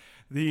 But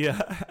the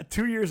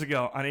 2 years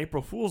ago on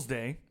April Fool's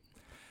Day,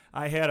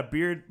 I had a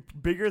beard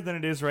bigger than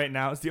it is right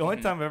now. It's the only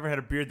time I've ever had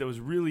a beard that was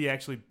really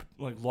actually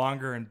like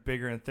longer and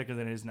bigger and thicker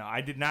than it is now.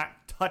 I did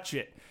not touch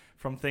it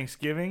from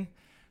Thanksgiving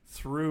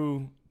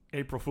through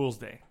April Fool's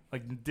Day.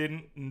 Like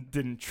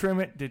didn't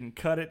trim it, didn't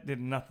cut it, did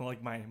nothing.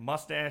 Like my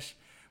mustache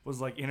was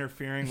like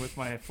interfering with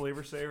my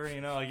flavor saver,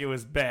 like it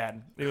was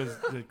bad. It was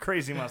a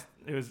crazy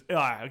it was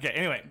okay.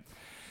 Anyway,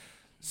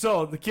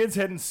 so the kids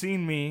hadn't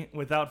seen me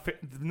without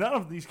none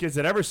of these kids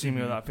had ever seen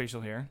me without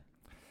facial hair.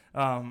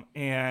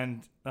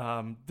 And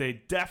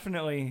they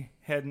definitely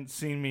hadn't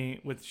seen me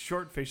with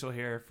short facial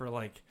hair for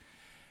like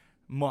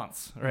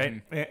months,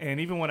 right? And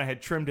even when I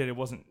had trimmed it, it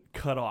wasn't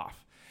cut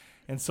off.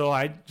 And so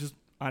I just,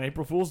 on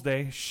April Fool's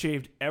Day,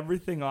 shaved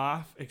everything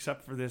off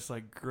except for this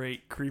like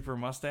great creeper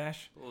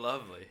mustache.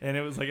 Lovely. And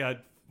it was like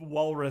a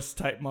walrus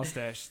type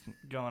mustache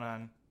going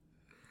on.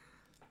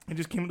 I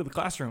just came into the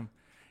classroom.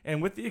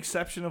 And with the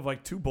exception of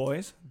like 2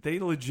 boys, they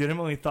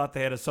legitimately thought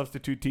they had a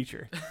substitute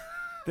teacher.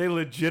 They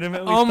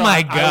legitimately thought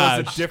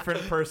I was a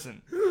different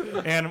person.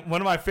 And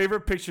one of my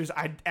favorite pictures,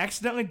 I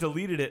accidentally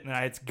deleted it and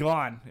it's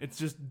gone. It's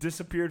just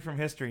disappeared from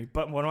history.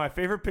 But one of my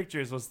favorite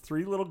pictures was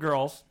 3 little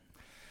girls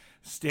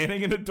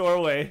standing in a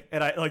doorway,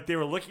 and they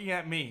were looking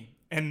at me,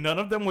 and none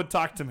of them would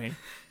talk to me.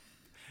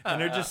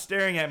 And they're just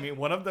staring at me.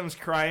 One of them's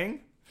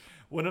crying.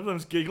 One of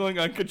them's giggling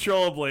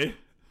uncontrollably.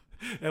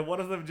 And one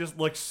of them just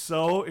looked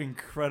so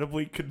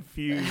incredibly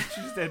confused.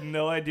 She just had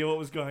no idea what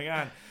was going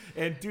on.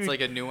 And dude, it's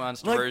like a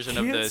nuanced version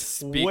of the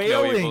speak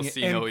no evil,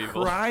 see no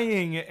evil.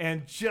 Crying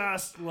and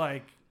just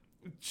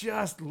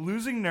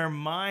losing their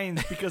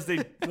minds because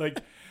they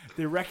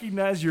they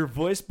recognize your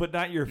voice but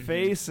not your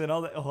face and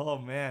all that. Oh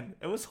man,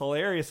 it was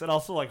hilarious and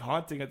also like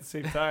haunting at the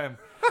same time.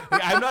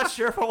 I'm not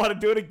sure if I want to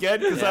do it again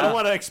because I don't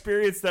want to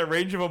experience that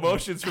range of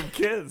emotions from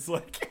kids.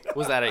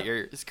 Was that at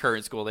your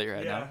current school that you're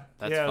at now?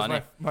 That's funny. It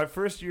was my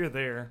first year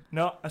there.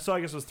 No, so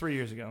I guess it was 3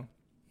 years ago.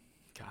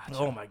 Gotcha.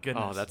 Oh my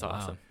goodness. Oh, that's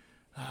awesome.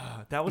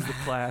 That was the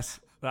class.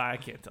 I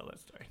can't tell that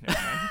story. Never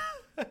mind.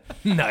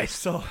 Nice.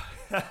 So,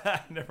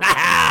 never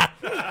mind.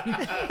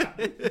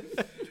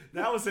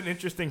 That was an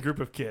interesting group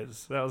of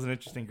kids. Nice.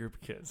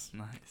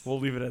 We'll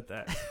leave it at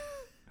that.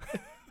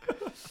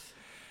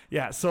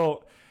 Yeah.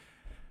 So,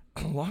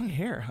 long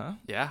hair, huh?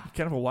 Yeah.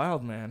 Kind of a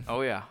wild man.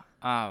 Oh yeah.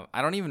 I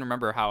don't even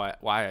remember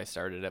why I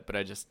started it, but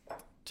I just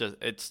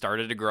it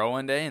started to grow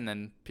one day, and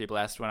then people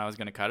asked when I was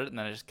going to cut it, and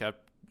then I just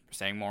kept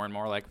saying more and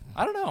more like,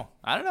 I don't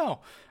know.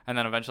 And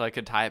then eventually I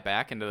could tie it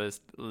back into this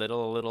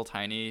little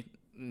tiny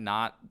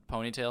knot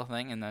ponytail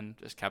thing, and then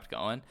just kept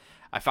going.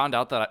 I found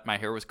out that my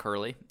hair was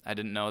curly. I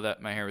didn't know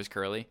that my hair was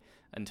curly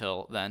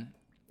until then.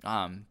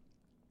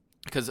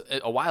 Because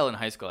a while in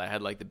high school I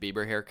had like the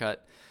Bieber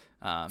haircut.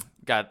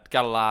 Got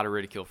a lot of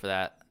ridicule for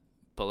that.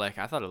 But like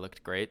I thought it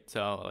looked great,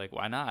 so like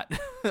why not?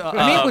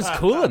 I mean, it was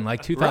cool in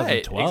like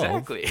 2012. Right,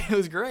 exactly. It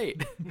was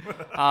great.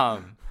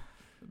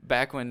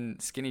 Back when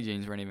skinny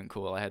jeans weren't even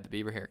cool, I had the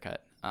Bieber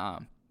haircut.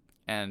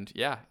 And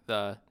yeah,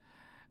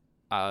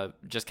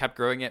 just kept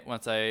growing it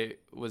once I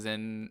was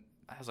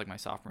like my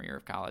sophomore year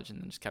of college, and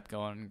then just kept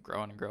going,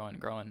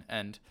 growing.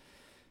 And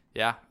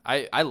yeah,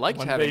 I liked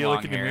One having day you long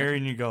look in the hair. mirror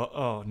and you go,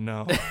 "Oh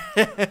no,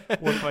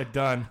 what have I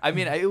done?" I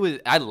mean,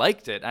 I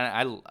liked it,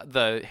 and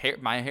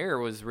my hair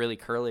was really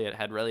curly. It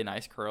had really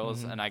nice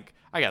curls, and I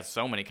got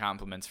so many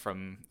compliments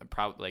from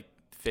probably like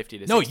 50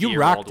 to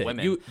 60-year-old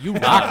women. You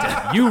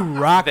rocked it. You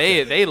rocked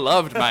it. They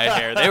loved my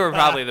hair. They were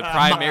probably the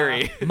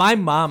primary. My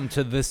mom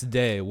to this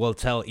day will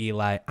tell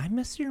Eli, "I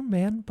miss your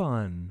man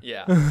bun."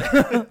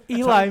 Yeah.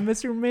 Eli, I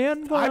miss your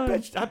man bun.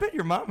 I bet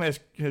your mom has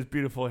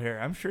beautiful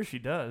hair. I'm sure she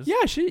does.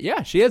 Yeah,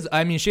 she has.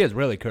 I mean, she has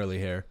really curly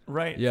hair.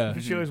 Right. Yeah.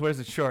 But she always wears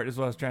it short, is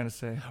what I was trying to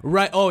say.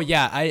 Right. Oh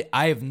yeah.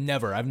 I've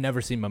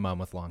never seen my mom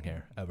with long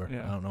hair ever.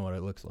 Yeah. I don't know what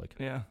it looks like.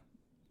 Yeah.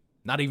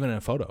 Not even in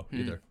a photo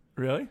either.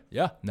 Really?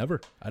 Yeah,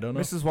 never. I don't know.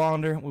 Mrs.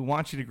 Wallander, we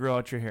want you to grow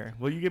out your hair.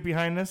 Will you get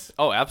behind this?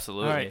 Oh,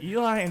 absolutely. All right,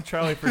 Eli and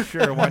Charlie for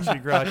sure want you to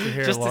grow out your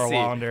hair, Just to Laura see.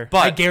 Wallander.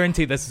 But I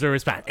guarantee this is a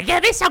response. It's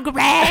gonna be so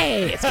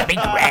great. It's gonna be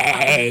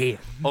great.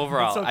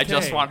 overall, It's I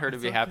just okay. want her to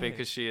It's be happy okay.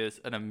 because she is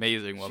an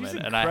amazing woman,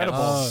 She's and I have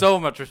incredible. so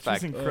much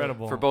respect She's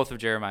incredible. for both of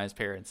Jeremiah's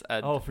parents.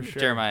 Oh, for sure.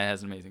 Jeremiah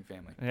has an amazing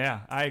family.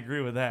 Yeah, I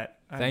agree with that.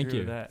 I Thank agree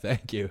you. with that.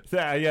 Thank you.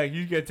 Yeah,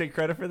 you gotta take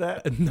credit for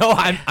that. No,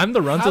 I'm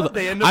the runt How of did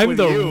they the end up I'm with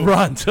the you?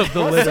 runt of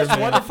the What litter, such man.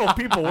 wonderful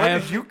people. Where I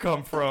did you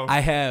come from? I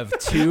have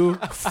two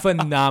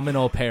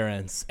phenomenal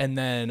parents, and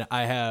then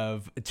I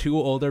have two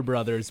older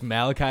brothers,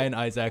 Malachi and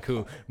Isaac.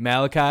 Who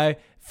Malachi,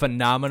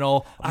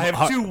 phenomenal. I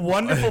have two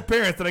wonderful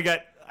parents, and I got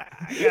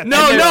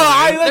No,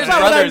 that's there's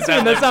not what I was brothers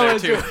doing. that That's not what I live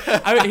was there,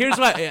 doing. I mean, here's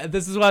what.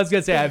 This is what I was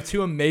gonna say. I have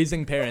two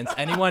amazing parents.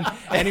 Anyone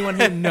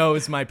who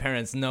knows my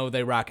parents know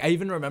they rock. I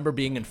even remember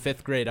being in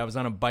 5th grade. I was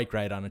on a bike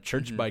ride, on a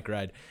church bike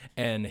ride,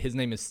 and his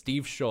name is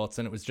Steve Schultz,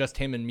 and it was just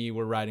him and me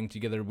were riding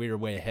together. We were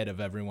way ahead of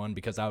everyone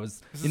because I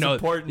was, This is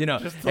important.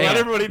 Just to hey, let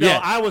everybody know,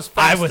 yeah, I was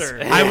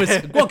faster. I was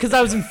well because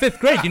I was in 5th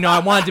grade. I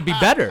wanted to be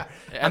better.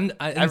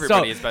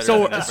 Everybody is better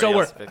than everybody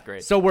else in 5th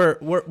grade. So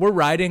we're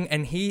riding,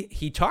 and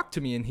he talked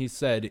to me, and he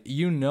said,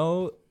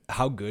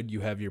 how good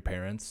you have your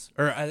parents,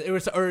 or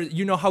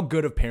how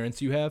good of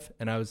parents you have,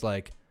 and I was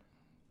like,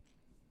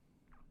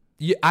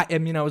 yeah, I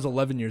mean, I was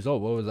 11 years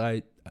old. What was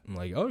I? I'm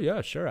like, oh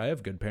yeah, sure, I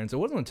have good parents. It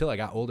wasn't until I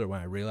got older when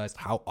I realized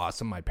how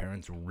awesome my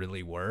parents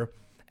really were.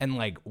 And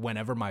like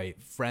whenever my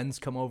friends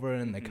come over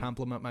and they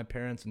compliment my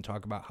parents and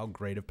talk about how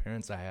great of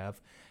parents I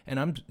have, and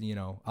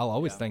I'll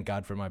always thank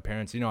God for my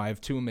parents. I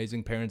have two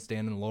amazing parents,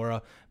 Dan and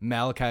Laura.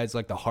 Malachi is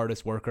like the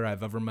hardest worker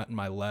I've ever met in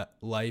my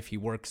life. He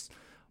works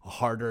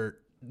harder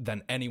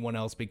than anyone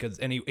else because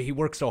he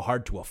works so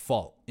hard to a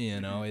fault. He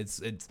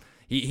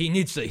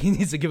needs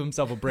to give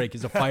himself a break.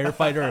 He's a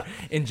firefighter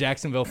in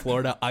Jacksonville,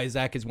 Florida.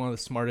 Isaac is one of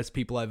the smartest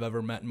people I've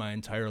ever met in my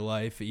entire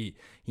life. He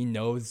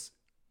knows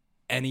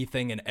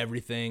anything and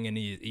everything, and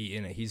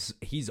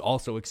he's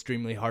also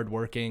extremely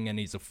hardworking, and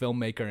he's a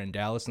filmmaker in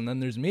Dallas. And then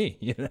there's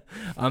me.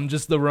 I'm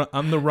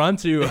the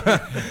runt who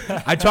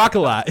I talk a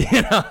lot.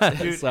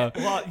 Dude, So,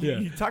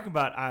 you talk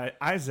about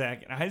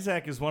Isaac, and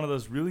Isaac is one of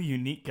those really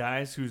unique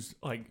guys who's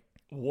like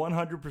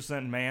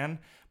 100% man,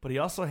 but he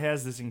also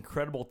has this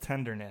incredible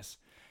tenderness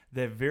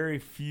that very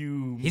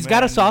few he's men,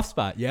 got a soft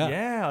spot.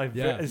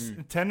 it's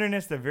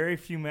tenderness that very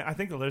few men, I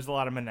think that there's a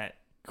lot of men that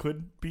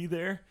could be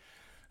there.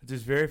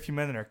 There's very few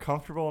men that are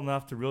comfortable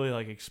enough to really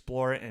like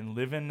explore it and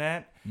live in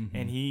that,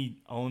 and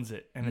he owns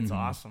it, and it's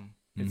awesome.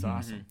 It's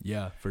awesome.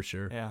 Yeah, for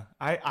sure. Yeah,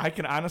 I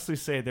can honestly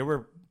say there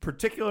were,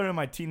 particularly in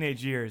my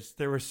teenage years,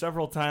 there were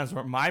several times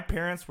where my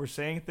parents were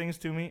saying things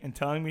to me and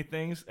telling me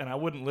things, and I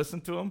wouldn't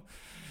listen to them.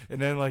 And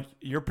then, like,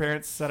 your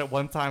parents said it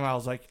one time, I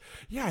was like,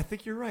 yeah, I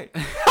think you're right.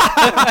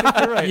 I think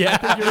you're right. Yeah. I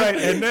think you're right.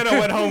 And then I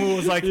went home and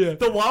was like, the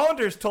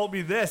Wallanders told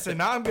me this, and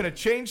now I'm going to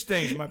change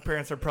things. My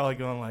parents are probably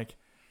going like,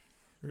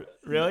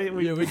 really?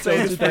 We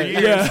say this for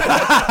years.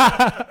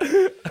 Yeah.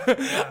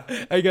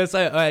 I guess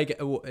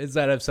does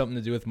that have something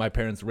to do with my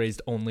parents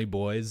raised only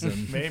boys?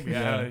 And Maybe.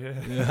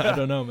 I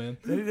don't know, man.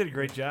 They did a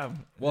great job.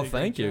 Well,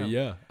 thank you.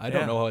 Yeah, I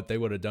don't know what they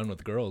would have done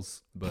with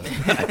girls, but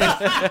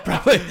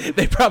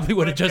they probably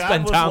would have just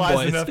been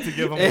tomboys. Enough to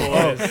give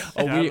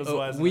them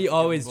boys. We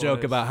always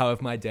joke about how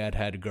if my dad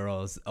had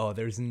girls,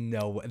 there's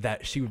no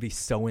that she would be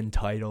so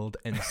entitled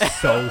and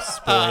so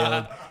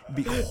spoiled. It'd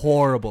be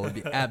horrible.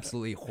 It'd be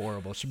absolutely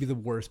horrible. She'd be the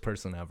worst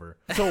person ever.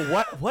 So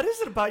what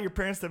is it about your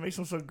parents that makes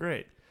them so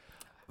great?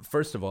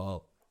 First of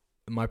all,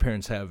 my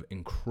parents have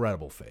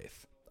incredible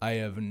faith. I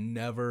have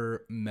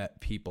never met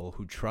people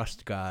who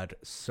trust God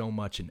so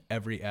much in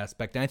every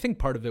aspect. And I think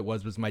part of it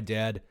was my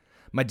dad.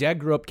 My dad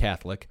grew up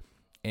Catholic,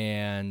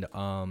 and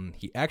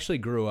he actually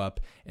grew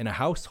up in a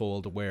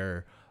household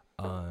where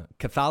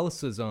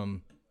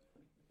Catholicism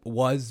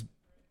was,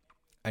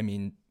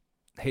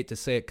 hate to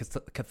say it,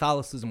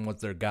 Catholicism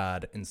was their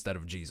God instead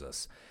of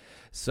Jesus.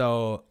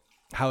 So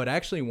how it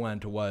actually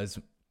went was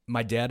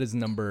my dad is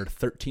number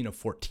 13 of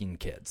 14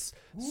 kids.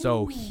 Ooh.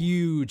 So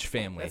huge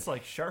family. That's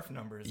like Scharf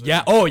numbers.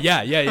 Yeah. Oh,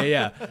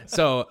 yeah.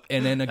 So,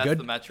 and then That's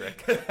the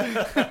metric.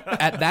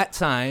 At that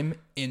time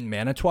in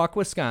Manitowoc,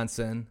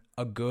 Wisconsin,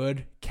 a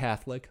good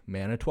Catholic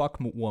Manitowoc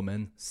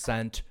woman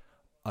sent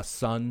a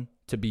son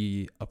to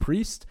be a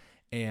priest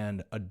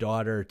and a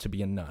daughter to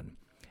be a nun.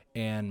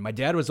 And my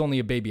dad was only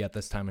a baby at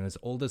this time, and his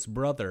oldest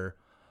brother,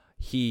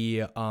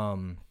 he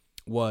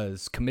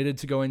was committed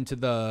to going to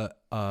the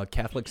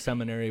Catholic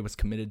seminary, was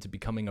committed to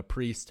becoming a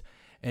priest,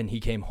 and he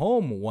came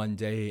home one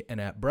day, and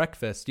at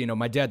breakfast,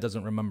 my dad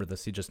doesn't remember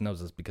this, he just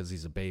knows this because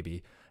he's a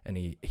baby, and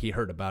he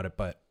heard about it,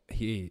 but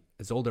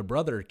his oldest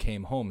brother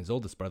came home,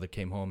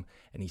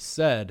 and he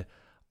said,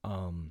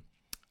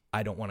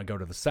 I don't want to go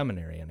to the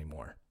seminary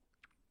anymore.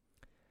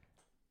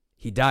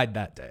 He died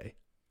that day.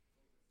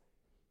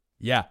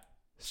 Yeah.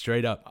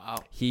 Straight up. Wow.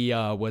 He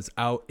was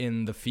out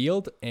in the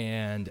field,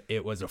 and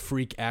it was a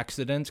freak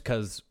accident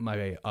because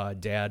my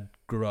dad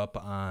grew up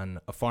on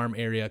a farm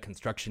area,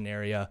 construction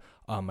area.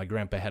 My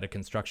grandpa had a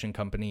construction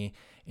company,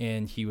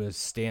 and he was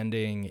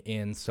standing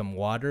in some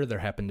water. There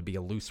happened to be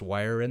a loose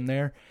wire in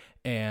there,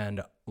 and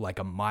like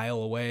a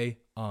mile away,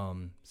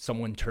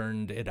 someone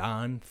turned it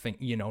on.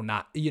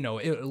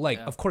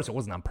 Of course it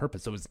wasn't on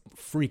purpose. It was a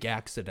freak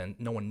accident.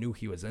 No one knew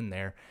he was in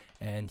there,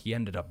 and he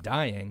ended up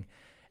dying.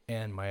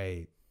 And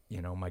my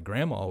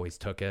grandma always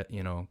took it,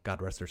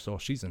 God rest her soul,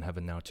 she's in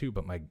heaven now too,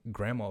 but my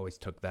grandma always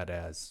took that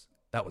as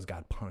that was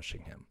God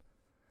punishing him.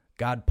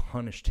 God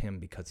punished him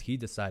because he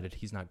decided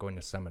he's not going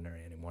to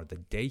seminary anymore. The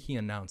day he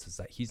announces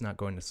that he's not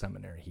going to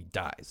seminary, he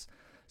dies.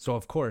 So,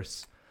 of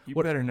course... You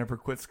better never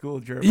quit school,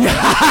 Jeremiah.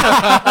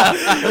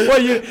 Yeah.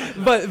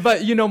 Well,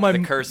 but you know, the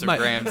curse of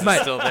Grams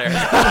is still there.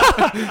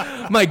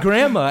 My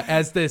grandma,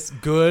 as this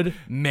good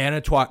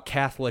Manitowoc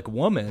Catholic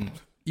woman,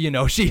 you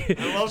know, she.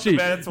 I love she, the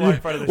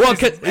Manitowoc part of this.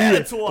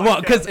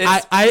 Well, because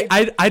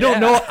I don't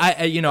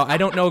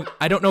know,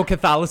 I don't know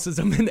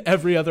Catholicism in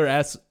every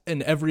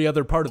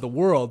other part of the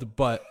world,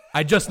 but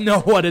I just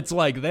know what it's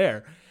like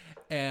there.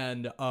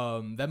 And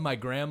then my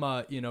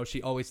grandma, you know,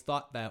 she always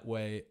thought that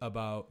way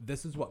about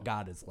this is what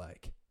God is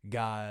like.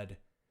 God,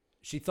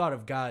 she thought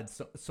of God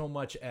so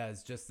much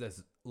as just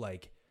this,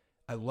 like,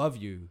 I love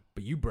you,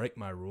 but you break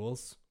my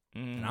rules,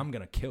 and I'm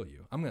going to kill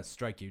you. I'm going to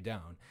strike you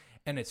down.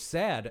 And it's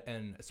sad.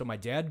 And so my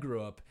dad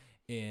grew up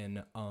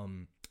in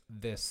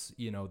this,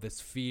 you know,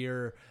 this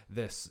fear,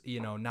 this, you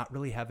know, not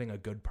really having a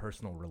good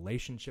personal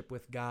relationship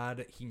with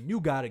God. He knew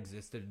God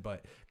existed,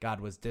 but God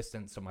was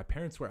distant. So my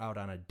parents were out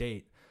on a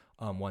date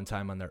one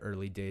time on their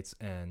early dates,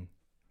 and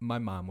my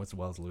mom was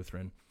Wells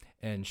Lutheran,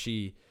 and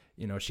she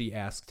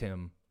asked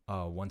him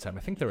one time,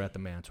 I think they were at the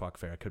Manitowoc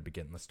Fair, I could be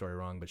getting the story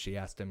wrong, but she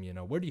asked him, you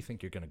know, where do you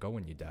think you're going to go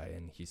when you die?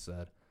 And he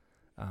said,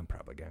 I'm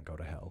probably going to go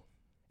to hell.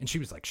 And she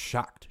was like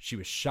shocked. She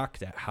was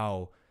shocked at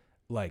how,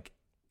 like,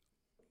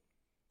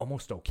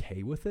 almost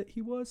okay with it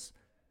he was.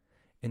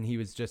 And he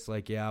was just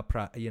like, yeah,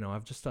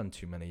 I've just done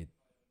too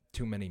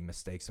many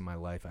mistakes in my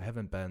life. I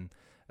haven't been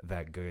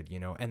that good, you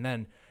know. And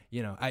then,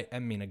 you know, I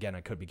mean, again,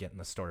 I could be getting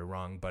the story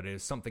wrong, but it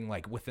was something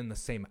like within the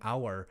same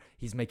hour,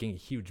 he's making a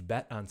huge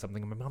bet on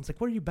something. And my mom's like,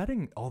 what are you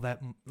betting all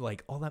that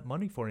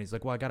money for? And he's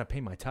like, well, I got to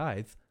pay my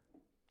tithe.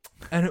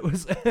 And it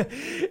was,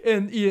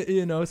 and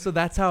you know, so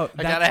that's how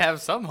I gotta have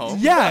some hope.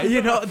 Yeah,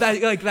 you know,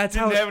 that's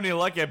how. Didn't have any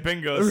luck at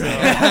bingo.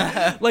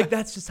 So. Like,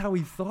 that's just how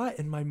he thought.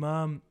 And my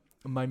mom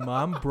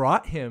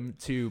brought him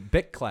to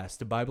BIC class,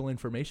 to Bible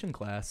information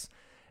class,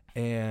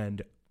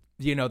 and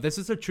you know, this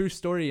is a true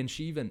story. And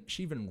she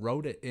even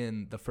wrote it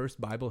in the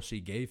first Bible she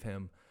gave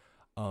him.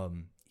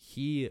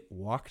 He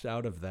walked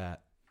out of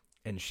that,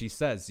 and she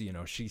says,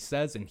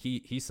 and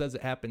he says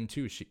it happened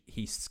too.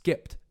 He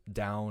skipped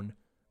down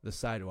the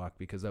sidewalk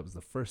because that was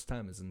the first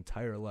time in his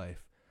entire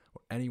life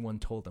where anyone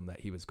told him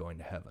that he was going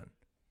to heaven.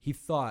 He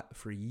thought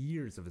for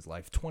years of his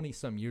life,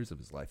 20-some years of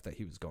his life, that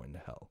he was going to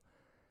hell.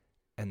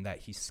 And that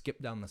he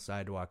skipped down the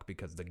sidewalk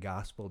because the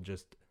gospel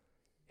just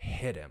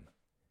hit him.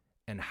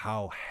 And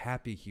how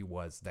happy he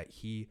was that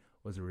he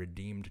was a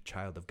redeemed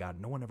child of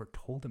God. No one ever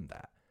told him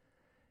that.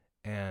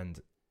 And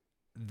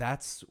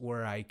that's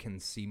where I can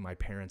see my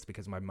parents,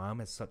 because my mom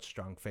has such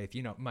strong faith.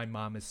 You know, my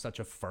mom is such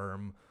a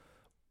firm,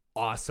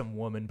 awesome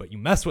woman, but you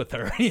mess with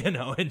her, you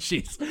know, and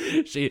she's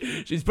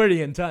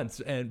pretty intense.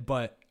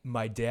 But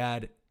my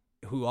dad,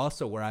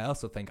 where I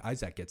also think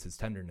Isaac gets his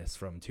tenderness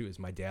from too, is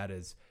my dad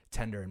is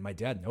tender, and my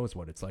dad knows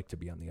what it's like to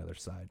be on the other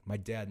side. My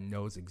dad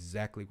knows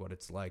exactly what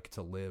it's like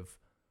to live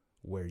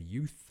where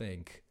you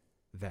think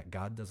that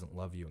God doesn't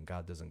love you and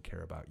God doesn't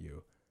care about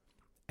you,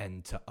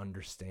 and to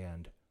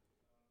understand,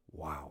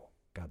 wow,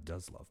 God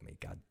does love me,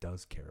 God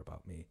does care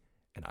about me,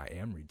 and I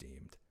am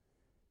redeemed,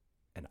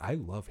 and I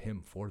love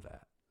him for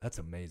that. That's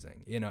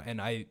amazing, you know.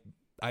 And I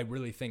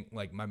really think,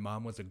 like, my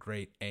mom was a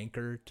great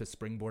anchor to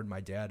springboard my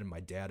dad, and my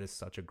dad is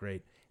such a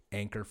great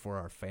anchor for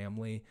our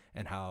family,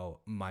 and how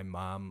my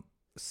mom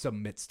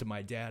submits to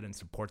my dad and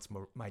supports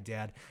my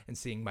dad, and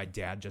seeing my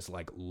dad just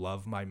like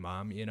love my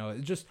mom, you know,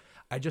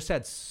 I just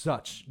had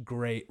such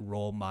great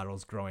role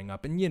models growing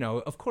up. And, you know,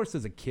 of course,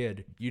 as a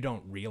kid, you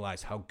don't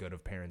realize how good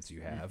of parents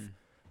you have. Mm-hmm.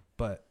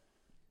 But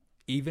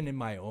even in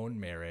my own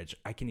marriage,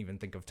 I can even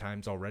think of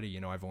times already, you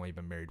know, I've only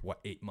been married,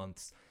 8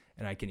 months.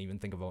 And I can even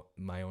think of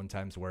my own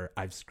times where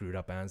I've screwed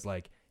up, and I was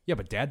like, yeah,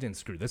 but dad didn't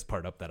screw this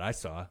part up that I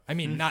saw. I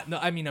mean,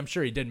 I'm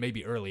sure he did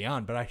maybe early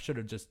on, but I should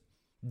have just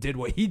did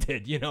what he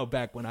did, you know,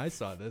 back when I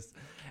saw this.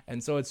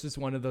 And so it's just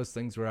one of those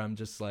things where I'm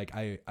just like,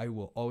 I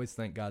will always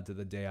thank God to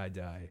the day I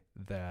die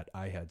that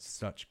I had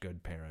such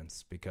good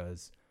parents,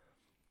 because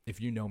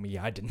if you know me,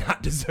 I did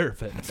not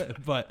deserve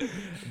it. But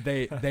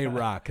they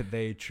rock.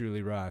 They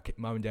truly rock.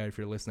 Mom and Dad, if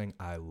you're listening,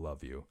 I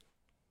love you.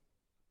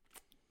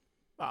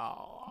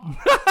 Oh.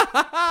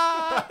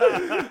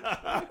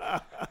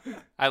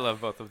 I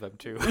love both of them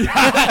too.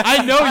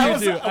 I know you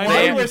do.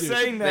 While you were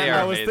saying that,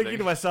 I was amazing. thinking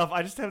to myself,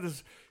 I just have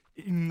this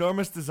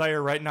enormous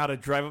desire right now to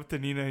drive up to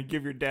Nina and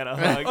give your dad a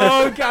hug.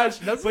 Oh gosh,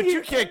 but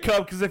you can't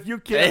come, because if you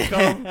can't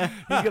come,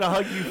 he's gonna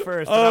hug you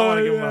first. And I want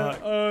to give him a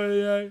hug.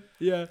 Oh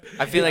yeah.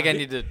 I feel like I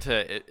need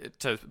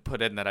to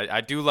put in that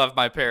I do love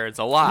my parents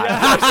a lot. Yeah,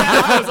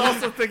 I was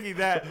also thinking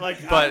that. Like,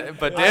 but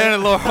Dan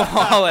and Laurel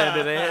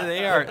Holland,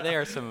 they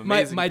are some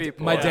amazing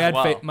people.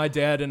 My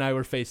dad and I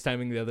were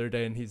FaceTiming the other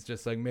day, and he's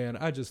just like, man,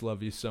 I just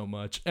love you so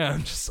much. And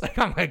I'm just like,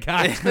 oh my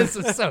gosh, this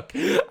is so.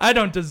 I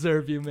don't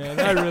deserve you, man.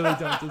 I really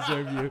don't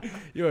deserve you.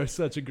 You are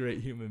such a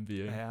great human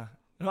being. Yeah.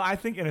 No, I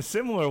think in a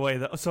similar way,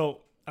 though. So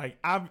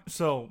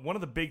one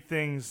of the big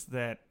things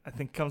that I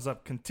think comes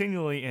up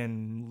continually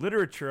in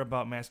literature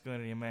about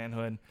masculinity and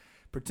manhood,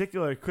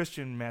 particularly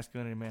Christian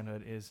masculinity and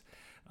manhood, is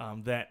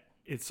that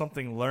it's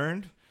something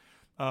learned.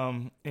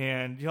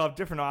 And you'll have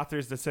different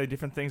authors that say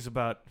different things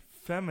about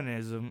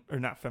feminism, or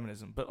not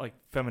feminism, but like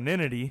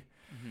femininity.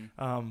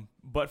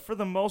 But for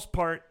the most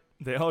part,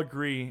 they all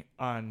agree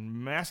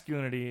on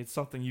masculinity. It's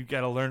something you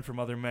got to learn from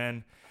other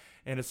men,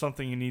 and it's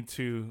something you need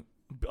to,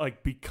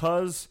 like,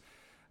 because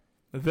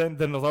then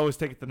they'll always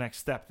take it the next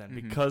step then.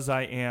 Because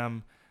I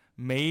am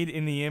made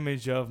in the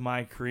image of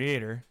my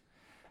creator,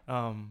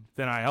 then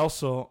I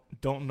also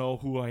don't know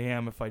who I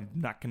am if I'm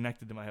not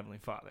connected to my Heavenly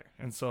Father.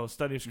 And so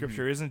study of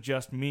Scripture isn't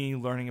just me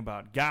learning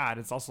about God.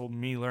 It's also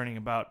me learning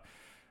about,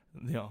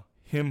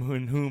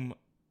 Him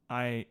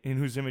in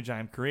whose image I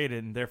am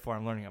created, and therefore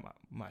I'm learning about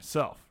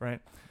myself,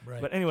 right?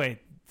 But anyway,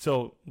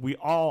 so we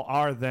all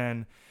are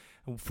then,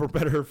 for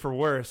better or for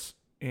worse,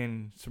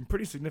 in some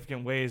pretty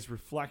significant ways,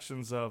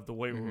 reflections of the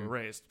way we were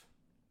raised.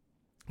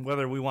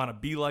 Whether we want to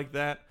be like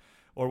that,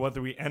 or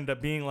whether we end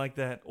up being like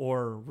that,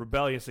 or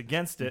rebellious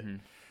against it.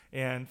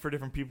 And for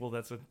different people,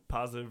 that's a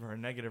positive or a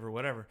negative or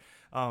whatever.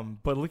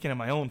 But looking at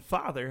my own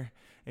father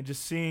and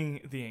just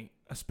seeing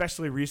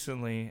especially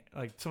recently,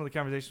 like some of the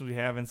conversations we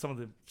have and some of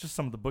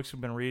the books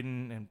we've been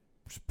reading and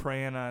just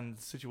praying on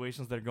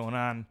situations that are going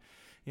on,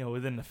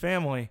 within the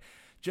family,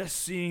 just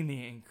seeing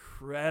the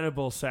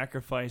incredible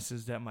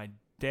sacrifices that my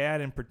dad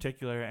in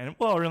particular, and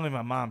really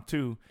my mom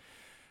too,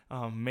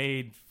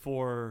 made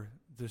for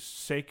the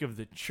sake of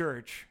the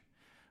church,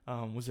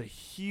 was a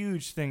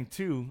huge thing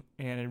too,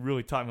 and it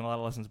really taught me a lot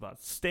of lessons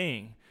about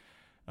staying,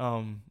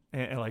 and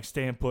like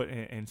staying put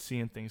and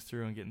seeing things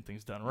through and getting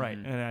things done right.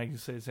 And I can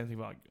say the same thing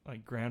about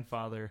like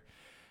grandfather,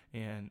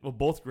 and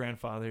both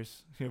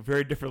grandfathers,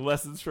 very different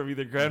lessons from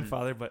either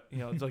grandfather, but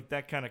it's like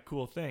that kind of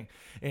cool thing,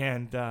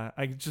 and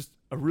just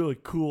a really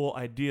cool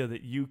idea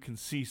that you can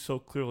see so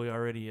clearly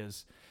already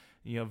as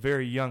a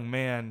very young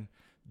man,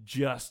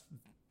 just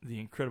the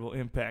incredible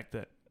impact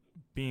that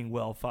being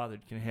well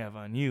fathered can have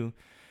on you.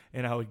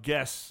 And I would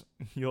guess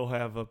you'll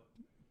have a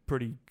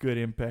pretty good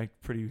impact.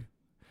 The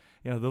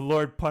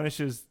Lord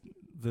punishes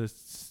the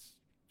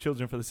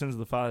children for the sins of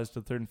the fathers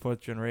to the third and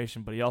fourth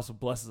generation, but He also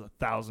blesses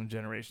 1,000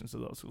 generations of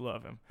those who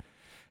love Him.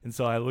 And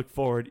so I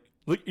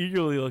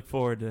eagerly look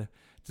forward to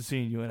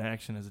seeing you in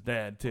action as a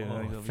dad too. I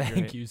think that'll be thank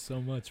great. you so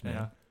much,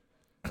 man.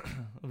 Yeah.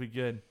 It'll be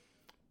good.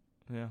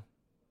 Yeah.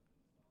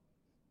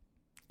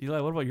 Eli,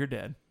 what about your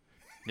dad?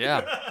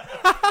 Yeah.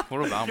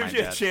 What about my Gives you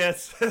a dad?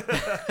 chance.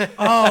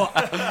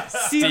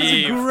 Steve's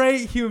a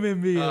great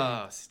human being.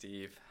 Oh,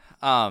 Steve.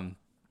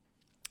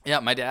 Yeah,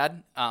 my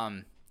dad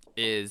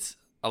is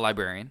a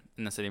librarian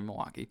in the city of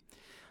Milwaukee.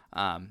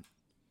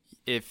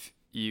 If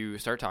you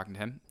start talking to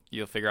him,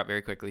 you'll figure out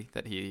very quickly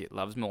that he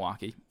loves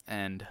Milwaukee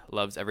and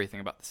loves everything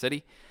about the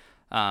city,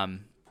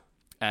 and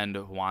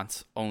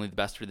wants only the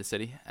best for the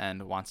city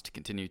and wants to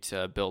continue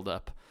to build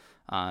up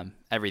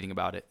everything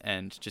about it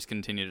and just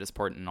continue to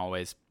support it in all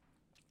ways.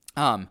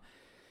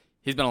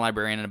 He's been a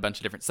librarian in a bunch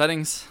of different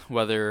settings,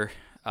 whether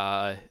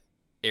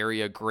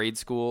area grade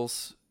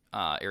schools,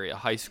 area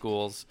high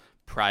schools,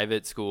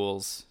 private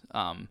schools,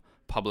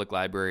 public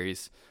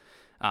libraries.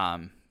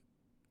 So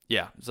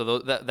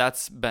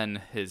that's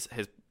been his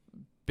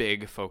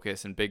big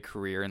focus and big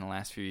career in the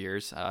last few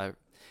years.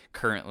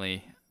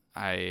 Currently,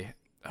 I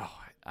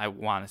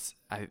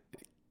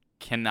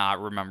cannot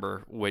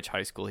remember which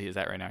high school he is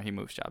at right now. He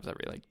moves jobs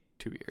every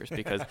 2 years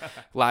because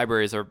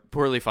libraries are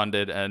poorly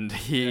funded, and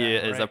he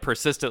is a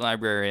persistent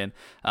librarian.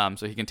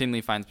 So he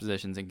continually finds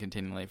positions and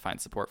continually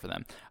finds support for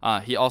them.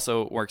 He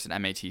also works at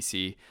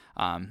MATC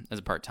as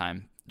a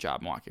part-time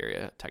job, Milwaukee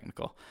area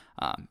technical,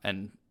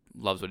 and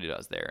loves what he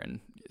does there.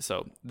 And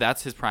so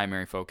that's his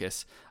primary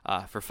focus.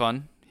 For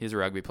fun, he's a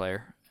rugby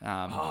player.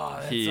 That's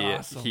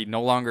awesome. He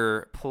no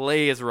longer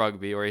plays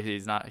rugby, or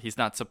he's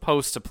not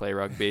supposed to play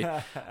rugby,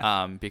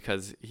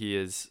 because he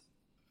is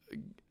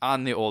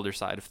on the older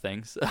side of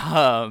things,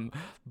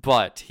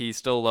 but he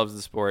still loves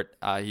the sport.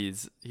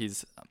 He's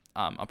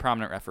a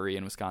prominent referee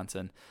in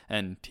Wisconsin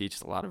and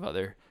teaches a lot of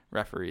other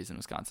referees in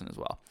Wisconsin as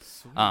well.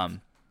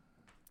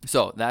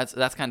 So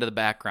that's kind of the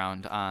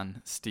background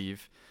on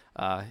Steve.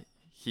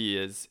 He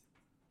is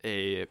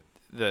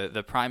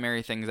the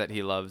primary things that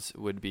he loves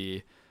would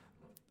be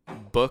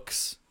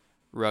books,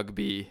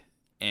 rugby,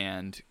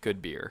 and good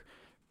beer,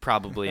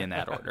 probably in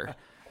that order.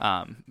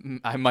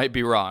 I might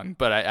be wrong,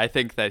 but I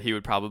think that he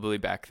would probably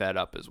back that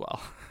up as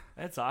well.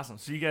 That's awesome.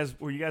 So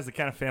were you guys the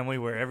kind of family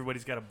where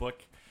everybody's got a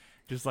book,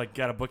 just like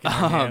got a book in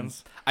their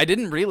hands? I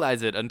didn't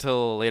realize it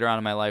until later on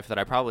in my life that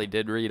I probably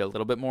did read a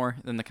little bit more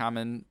than the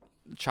common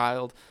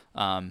child,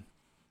 and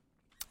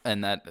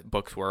that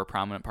books were a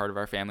prominent part of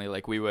our family.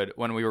 Like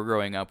when we were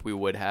growing up, we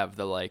would have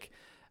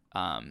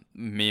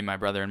me, my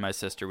brother, and my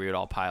sister, we would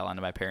all pile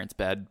onto my parents'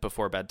 bed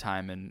before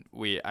bedtime, and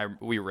we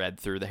read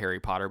through the Harry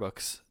Potter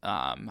books,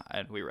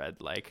 and we read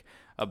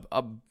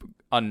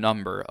a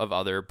number of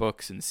other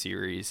books and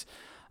series,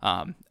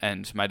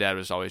 and my dad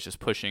was always just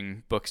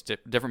pushing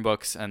different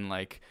books, and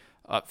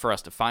for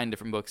us to find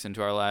different books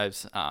into our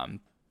lives.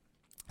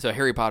 So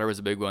Harry Potter was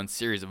a big one.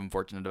 Series of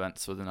Unfortunate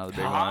Events was another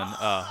big one.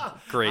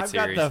 Great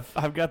series.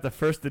 I've got the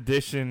first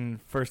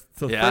edition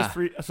so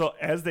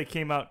as they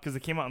came out, because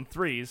they came out in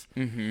threes,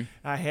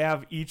 I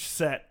have each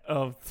set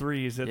of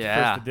threes at the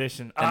first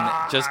edition. And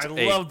I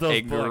love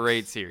those books.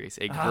 Great series.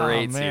 A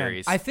great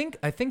series. I think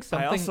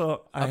something.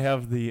 I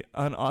have the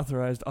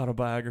unauthorized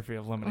autobiography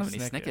of Lemony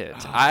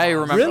Snicket. I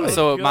remember. Really?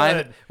 So Good.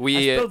 I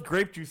spilled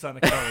grape juice on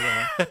the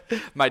cover.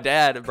 my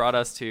dad brought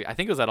us to, I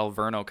think it was at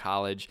Alverno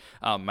College.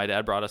 My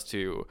dad brought us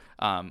to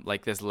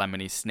like this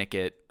Lemony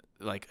Snicket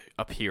like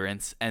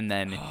appearance, and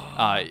then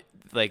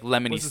like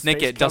Lemony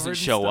Snicket doesn't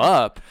show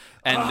up,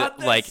 and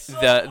like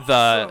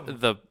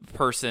the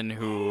person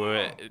who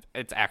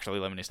it's actually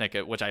Lemony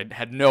Snicket, which I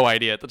had no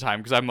idea at the time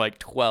because I'm like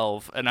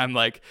 12 and I'm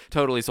like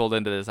totally sold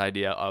into this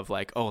idea of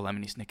like, oh,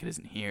 Lemony Snicket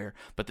isn't here,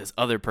 but this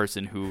other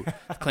person who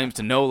claims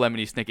to know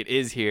Lemony Snicket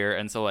is here,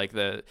 and so like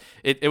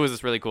it was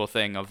this really cool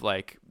thing of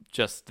like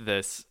just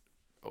this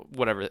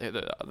whatever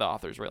the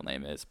author's real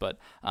name is, but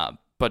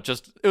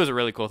just it was a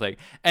really cool thing.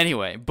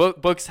 Anyway,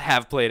 books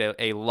have played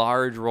a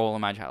large role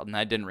in my childhood, and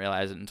I didn't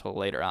realize it until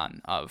later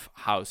on of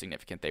how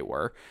significant they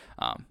were.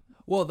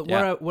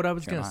 What I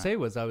was gonna say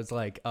was I was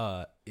like,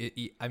 I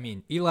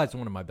mean, Eli's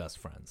one of my best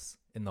friends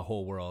in the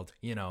whole world.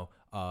 You know,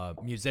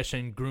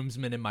 musician,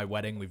 groomsman in my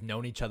wedding. We've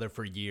known each other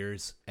for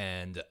years,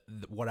 and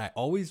what I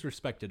always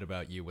respected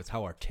about you was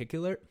how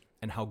articulate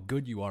and how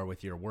good you are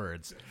with your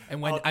words.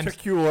 And when how good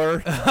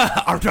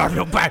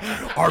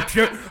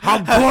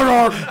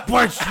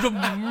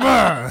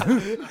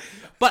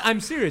But I'm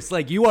serious,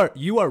 like you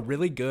are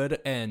really good,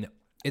 and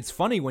it's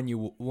funny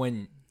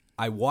when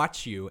I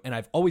watch you, and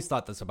I've always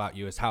thought this about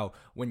you, is how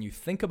when you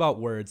think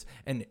about words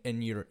and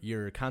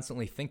you're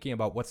constantly thinking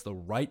about what's the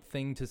right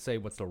thing to say,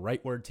 what's the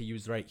right word to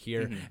use right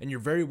here, and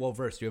you're very well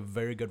versed. You have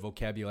very good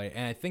vocabulary,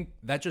 and I think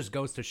that just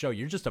goes to show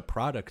you're just a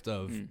product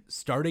of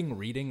starting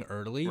reading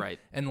early, right?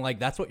 And like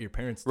that's what your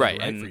parents did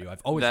right for you.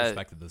 I've always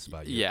respected this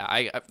about you. Yeah,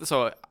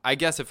 I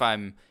guess if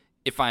I'm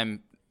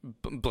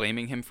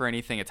blaming him for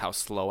anything, it's how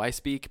slow I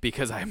speak,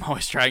 because I'm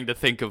always trying to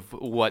think of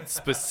what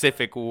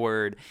specific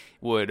word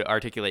would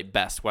articulate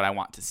best what I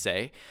want to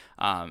say,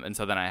 and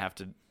so then I have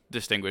to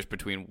distinguish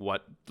between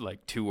what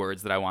like two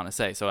words that I want to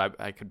say. So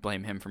I could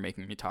blame him for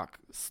making me talk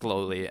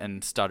slowly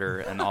and stutter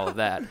and all of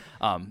that,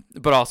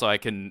 but also I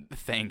can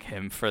thank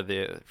him for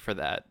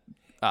that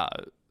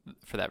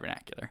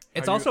vernacular.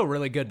 It's also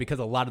really good because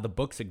a lot of the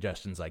book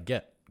suggestions I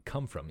get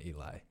come from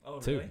Eli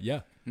too. Really? Yeah.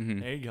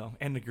 There you go.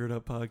 And the Gird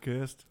Up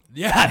podcast.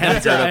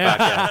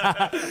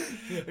 Yeah.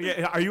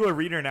 Are you a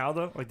reader now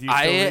though? Like, do you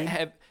still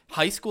read?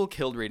 High school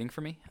killed reading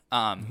for me.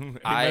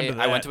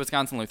 I went to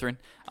Wisconsin Lutheran,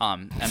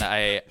 and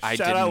I Shout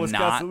did out not.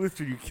 Wisconsin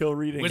Lutheran, you kill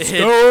reading.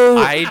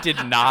 I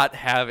did not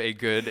have a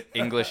good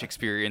English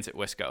experience at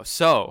Wisco.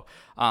 So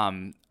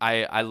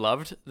I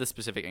loved the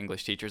specific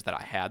English teachers that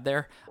I had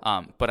there,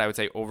 but I would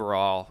say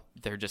overall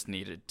there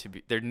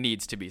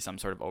needs to be some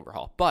sort of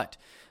overhaul. But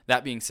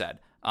that being said,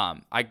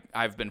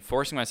 I've been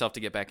forcing myself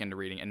to get back into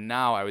reading, and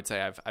now I would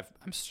say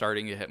I'm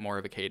starting to hit more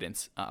of a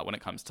cadence when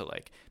it comes to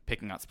like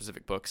picking out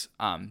specific books.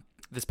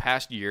 This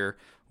past year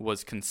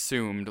was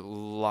consumed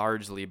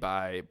largely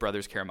by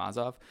Brothers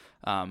Karamazov,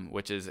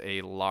 which is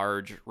a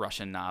large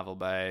Russian novel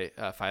by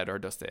Fyodor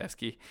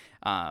Dostoevsky,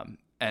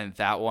 and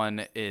that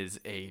one is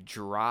a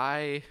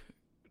dry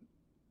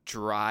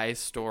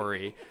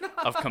story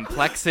of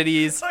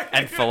complexities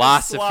and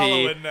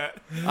philosophy.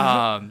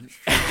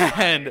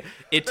 And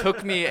it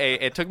took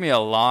me a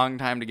long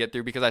time to get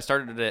through, because I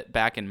started it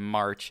back in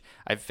March.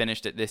 I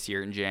finished it this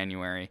year in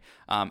January.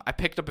 I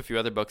picked up a few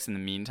other books in the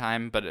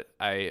meantime, but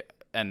I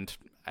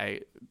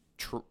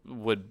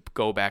would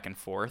go back and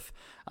forth.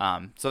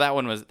 So that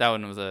one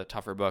was a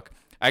tougher book.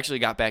 I actually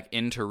got back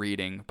into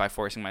reading by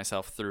forcing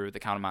myself through The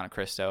Count of Monte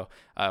Cristo,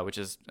 which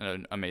is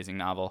an amazing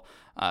novel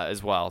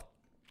as well.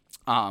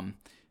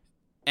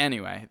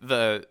 Anyway,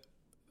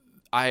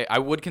 I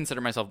would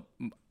consider myself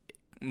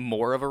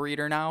more of a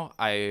reader now.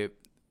 I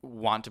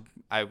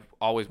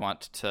always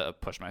want to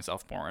push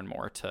myself more and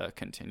more to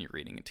continue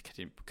reading and to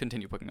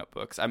continue picking up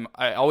books.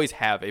 I always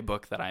have a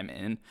book that I'm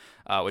in,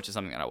 which is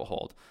something that I will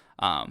hold.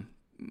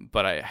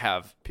 But I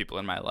have people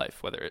in my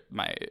life, whether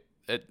my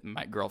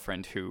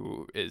girlfriend,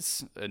 who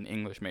is an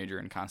English major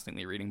and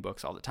constantly reading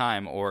books all the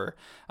time, or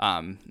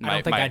I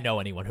don't think I know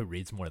anyone who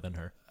reads more than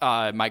her.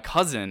 My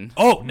cousin,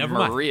 never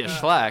mind. Maria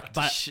Schlecht,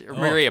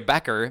 Maria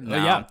Becker.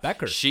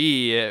 Becker.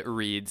 She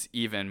reads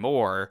even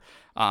more,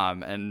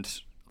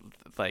 and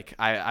like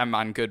I'm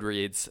on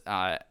Goodreads,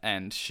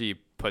 and she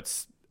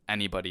puts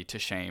anybody to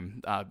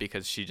shame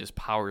because she just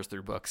powers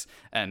through books.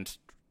 And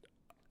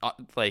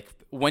like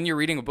when you're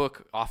reading a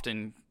book,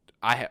 often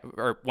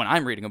when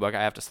I'm reading a book,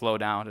 I have to slow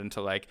down and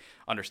to like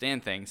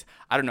understand things.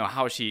 I don't know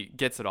how she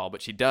gets it all,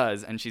 but she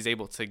does, and she's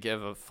able to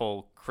give a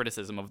full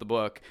criticism of the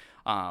book,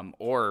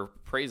 or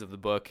praise of the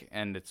book,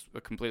 and it's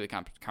a completely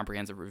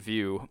comprehensive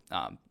review.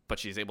 But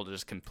she's able to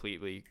just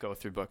completely go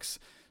through books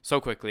so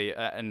quickly,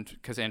 and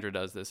Cassandra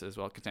does this as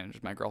well.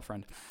 Cassandra's my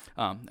girlfriend,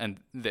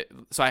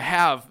 so I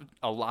have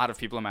a lot of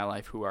people in my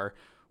life who are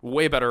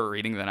way better at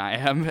reading than I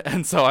am,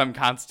 and so I'm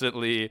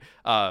constantly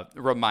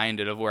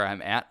reminded of where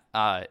I'm at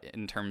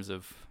in terms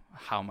of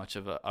how much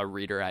of a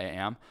reader I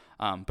am.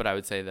 But I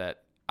would say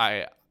that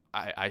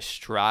I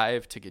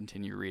strive to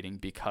continue reading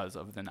because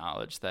of the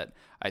knowledge that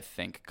I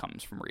think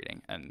comes from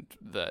reading, and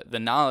the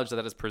knowledge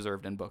that is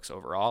preserved in books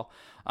overall,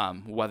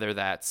 whether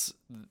that's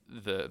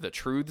the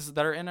truths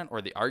that are in it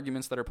or the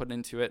arguments that are put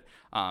into it,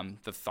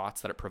 the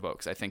thoughts that it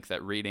provokes. I think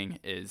that reading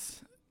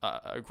is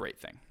a great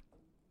thing.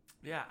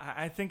 Yeah,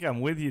 I think I'm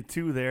with you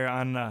too there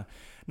on not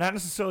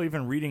necessarily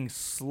even reading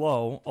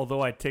slow,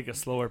 although I take a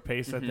slower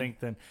pace. I think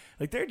than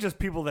like they're just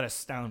people that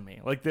astound me.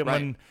 Like that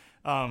when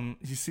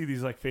you see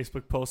these like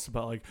Facebook posts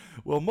about like,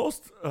 well,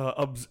 most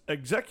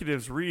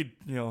executives read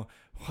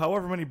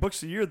however many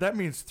books a year. That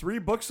means 3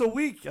 books a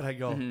week, and I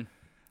go,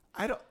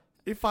 I don't.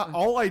 If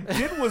all I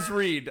did was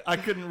read, I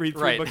couldn't read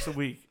 3 books a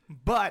week.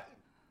 But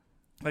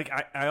like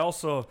I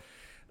also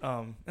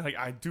like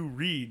I do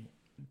read,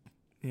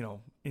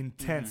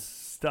 intense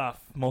stuff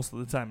most of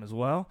the time as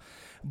well.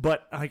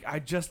 But like by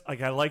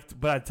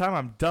the time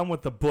I'm done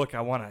with the book,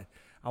 I want to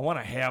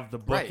have the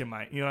book in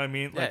my, you know what I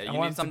mean? Like Yeah, I you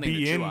want need something to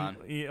be to chew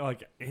in, on.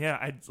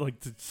 I'd like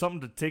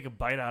something to take a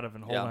bite out of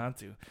and hold on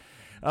to.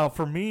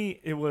 For me,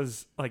 it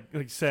was like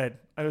you said,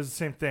 it was the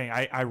same thing.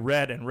 I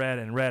read and read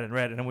and read and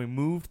read, and then we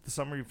moved the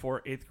summer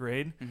before 8th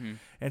grade,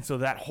 and so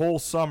that whole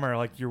summer,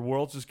 like your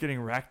world's just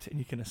getting wrecked, and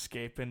you can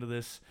escape into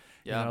this,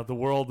 the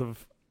world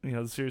of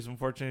the series of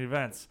unfortunate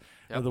events.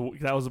 Yep.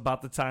 That was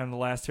about the time the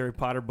last Harry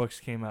Potter books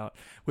came out,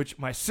 which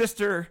my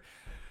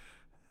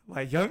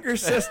younger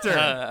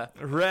sister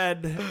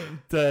read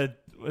the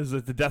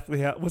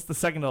Deathly Half. What's the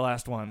second to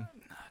last one?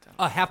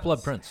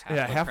 Half-Blood Prince.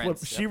 Half-Blood.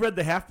 She read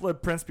the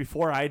Half-Blood Prince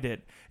before I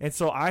did, and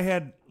so I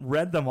had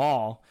read them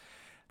all.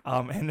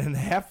 And then the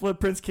Half-Blood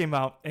Prince came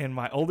out, and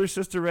my older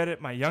sister read it.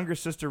 My younger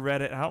sister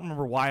read it. I don't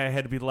remember why I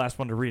had to be the last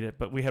one to read it,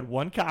 but we had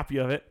one copy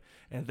of it,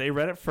 and they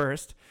read it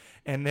first.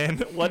 And then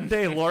one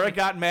day, Laura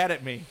got mad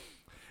at me.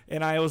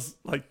 And I was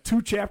like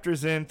 2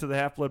 chapters into the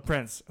Half-Blood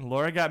Prince, and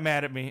Laura got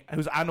mad at me. I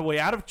was on the way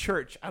out of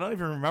church. I don't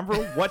even remember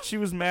what she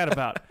was mad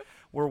about.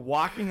 We're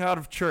walking out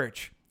of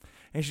church,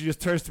 and she just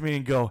turns to me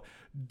and goes,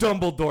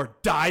 "Dumbledore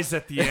dies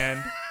at the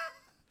end."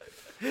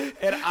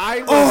 And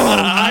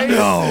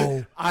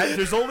I was,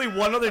 there's only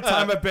one other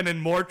time I've been in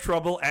more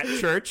trouble at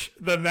church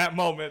than that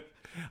moment.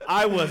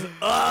 I was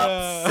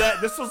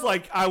upset. This was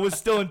like I was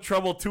still in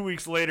trouble 2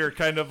 weeks later,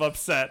 kind of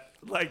upset.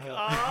 Like,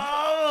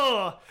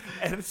 oh.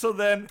 And so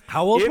then.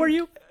 How old were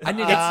you? I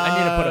need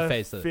to put a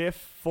face to it.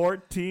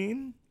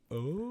 14.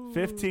 Oh.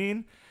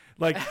 15.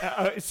 Like,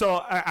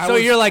 so So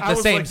you're like the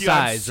was same like,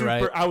 size,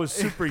 right? I was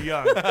super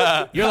young.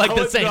 You're like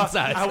the same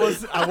size.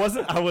 I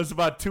was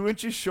about 2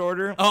 inches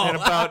shorter and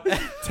about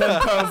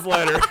 10 pounds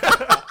lighter.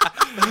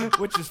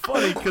 Which is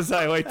funny because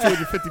I weigh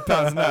 250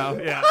 pounds now.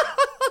 Yeah.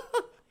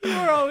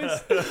 You're always.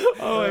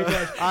 Oh my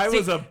gosh. I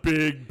was a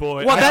big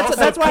boy. Well,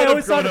 that's why I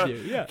always thought of you.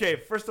 Yeah. Okay,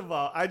 first of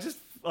all, I just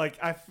like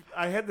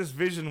I had this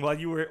vision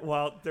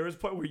while there was a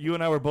point where you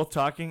and I were both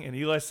talking and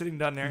Eli's sitting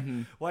down there.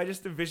 Well, I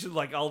just envisioned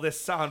like all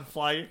this sound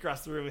flying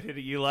across the room and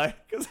hitting Eli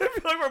because I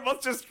feel like we're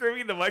both just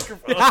screaming into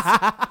microphones.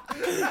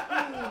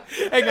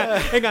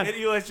 Hang on. And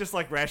Eli's just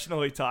like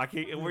rationally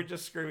talking and we're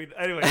just screaming.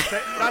 Anyway,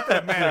 not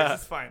that it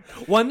matters. It's fine.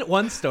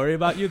 One story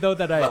about you though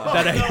that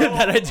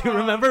I do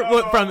remember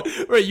from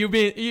where you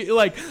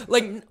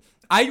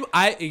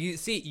you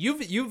see you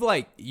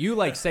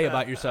say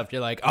about yourself, you're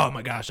like, oh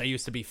my gosh, I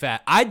used to be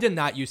fat. I did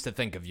not used to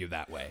think of you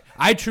that way.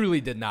 I truly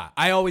did not.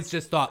 I always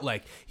just thought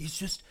like he's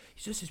just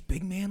this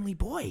big manly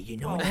boy,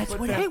 that's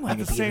what I want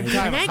to be. At the same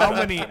time, how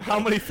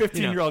many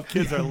 15-year-old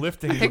kids are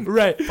lifting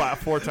right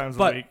 4 times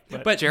a week?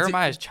 But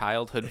Jeremiah's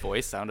childhood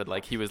voice sounded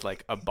like he was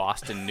like a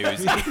Boston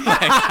newsie.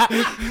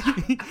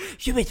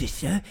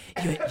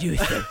 You're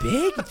so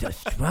big and so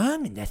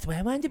strong, and that's what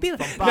I wanted to be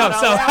like.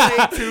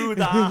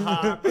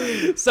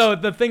 So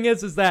the thing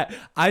is that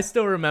I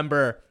still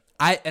remember.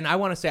 I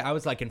want to say I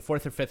was like in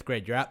 4th or 5th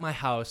grade. You're at my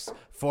house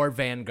for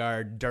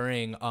Vanguard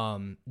during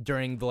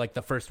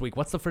the first week.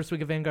 What's the first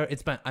week of Vanguard?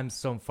 I'm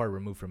so far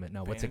removed from it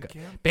now. What's it?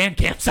 Band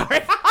camp. Sorry,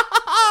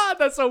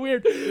 that's so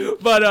weird.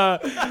 But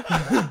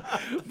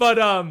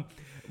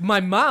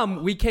my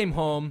mom, we came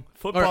home.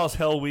 Football's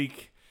Hell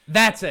Week.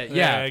 That's it.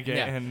 Yeah. Okay.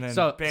 Yeah. And then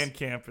so band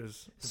camp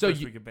is the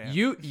first week of band.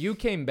 You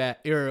came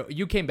back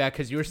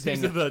because you were saying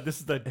this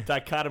is the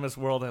dichotomous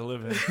world I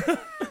live in.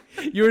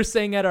 You were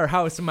staying at our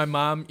house, and my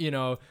mom,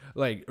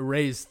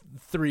 raised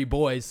 3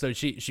 boys, so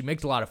she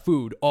makes a lot of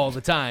food all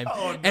the time.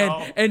 Oh,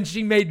 no. And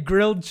she made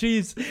grilled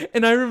cheese.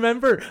 And I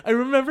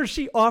remember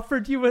she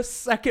offered you a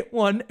second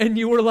one, and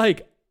you were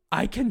like,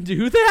 I can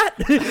do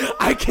that?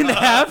 I can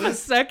have a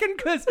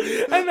second?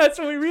 And that's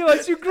when we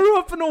realized you grew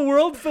up in a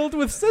world filled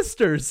with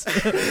sisters.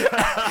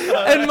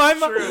 And my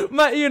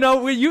mom,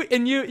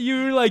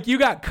 you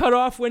got cut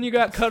off when you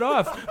got cut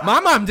off.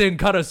 My mom didn't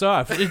cut us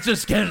off. It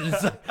just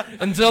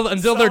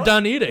until they're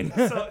done eating.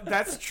 So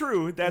that's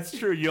true. That's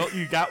true.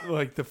 You got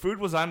the food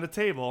was on the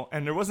table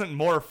and there wasn't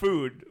more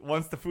food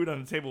once the food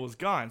on the table was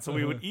gone. So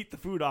we would eat the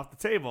food off the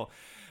table.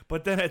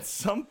 But then at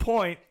some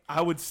point,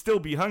 I would still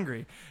be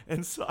hungry.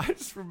 And so I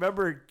just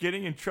remember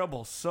getting in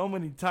trouble so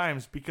many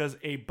times because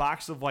a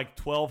box of like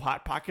 12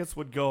 Hot Pockets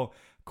would go,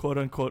 quote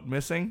unquote,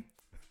 missing.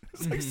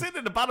 It's like sitting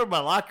in the bottom of my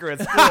locker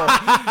at school.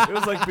 It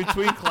was like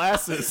between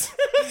classes.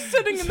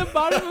 Sitting in the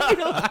bottom of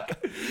your locker.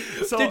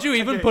 So, Did you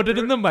even put it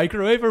in the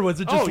microwave, or was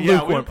it just we would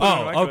lukewarm? put it in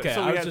the microwave. Okay.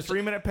 So I we was had just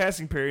 3-minute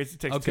passing periods. It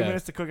takes 2 Okay.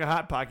 minutes to cook a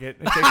Hot Pocket.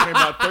 It takes me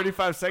about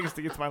 35 seconds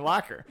to get to my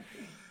locker.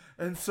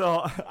 And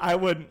so I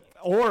would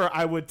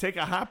take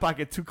a Hot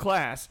Pocket to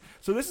class.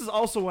 So this is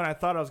also when I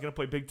thought I was going to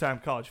play big-time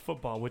college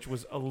football, which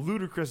was a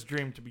ludicrous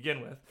dream to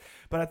begin with.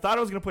 But I thought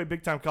I was going to play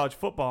big-time college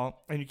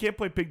football, and you can't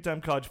play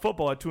big-time college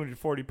football at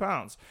 240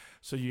 pounds.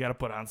 So you got to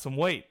put on some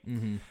weight,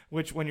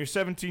 which when you're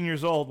 17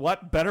 years old,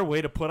 what better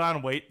way to put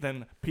on weight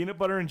than peanut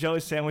butter and jelly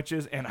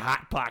sandwiches and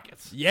Hot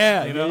Pockets?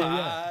 Yeah, You know?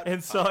 yeah.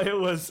 And so it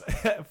was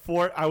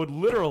I would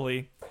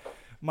literally,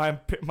 my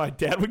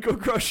dad would go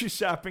grocery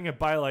shopping and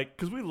buy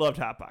because we loved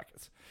Hot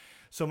Pockets.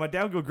 So my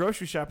dad would go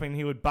grocery shopping and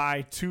he would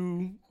buy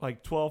 2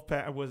 12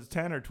 pack, was it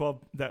 10 or 12,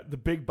 the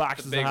big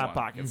boxes big of Hot one.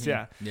 Pockets.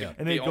 Yeah. Yeah.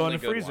 And they'd go in only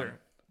the good freezer. one.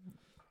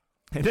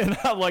 And then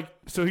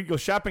so he'd go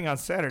shopping on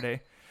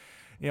Saturday.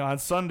 You know, on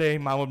Sunday,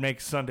 Mom would make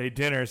Sunday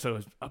dinner, so it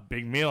was a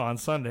big meal on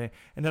Sunday.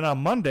 And then on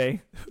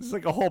Monday, it was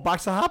like a whole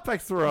box of Hot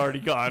Packs were already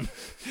gone.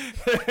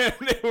 And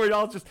they were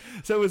all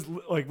so it was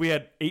like we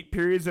had 8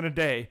 periods in a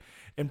day.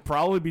 And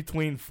probably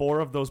between 4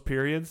 of those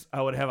periods,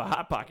 I would have a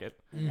Hot Pocket.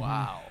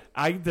 Wow.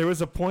 There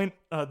was a point,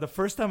 the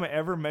first time I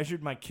ever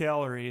measured my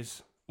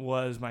calories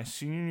was my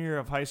senior year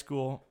of high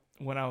school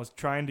when I was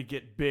trying to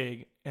get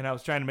big. And I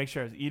was trying to make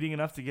sure I was eating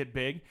enough to get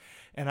big.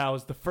 And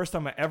the first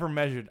time I ever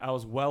measured, I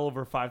was well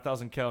over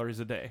 5,000 calories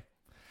a day.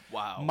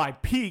 Wow. My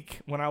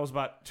peak when I was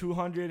about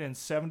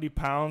 270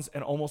 pounds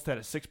and almost had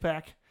a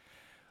 6-pack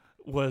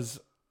was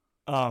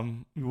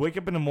you wake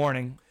up in the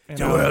morning.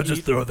 And I'll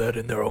just throw that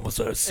in there. Almost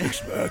at a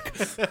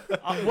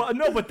 6-pack. well,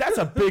 no, but that's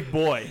a big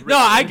boy. No,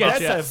 I get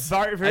That's you. a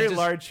very, very I just-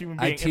 large human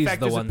I being. In tease fact,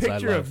 the there's a ones I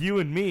picture love. of you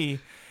and me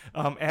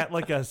at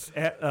like a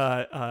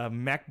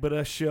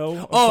MacButta show.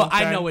 of Oh, some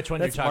I kind. know which one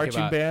you're That's talking marching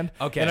about. band.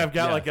 Okay, And I've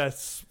got yeah.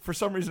 for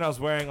some reason I was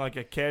wearing like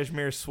a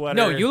cashmere sweater.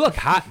 No, you look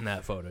hot in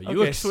that photo. You Okay,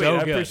 look sweet. so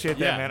I good. appreciate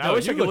that, Yeah, man. no, I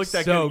wish I you could look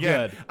that so good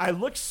again. good. I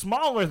look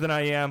smaller than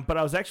I am, but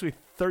I was actually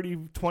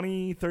 30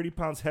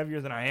 pounds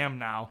heavier than I am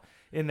now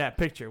in that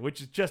picture,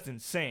 which is just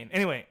insane.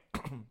 Anyway,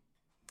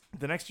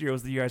 the next year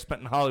was the year I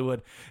spent in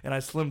Hollywood, and I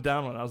slimmed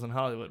down when I was in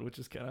Hollywood, which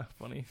is kind of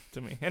funny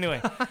to me.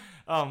 Anyway,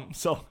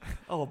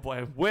 oh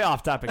boy, way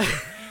off topic here.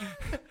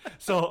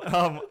 So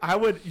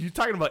you're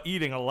talking about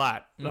eating a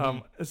lot.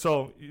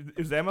 So it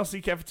was the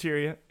MLC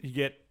cafeteria. You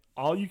get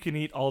all you can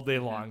eat all day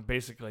long,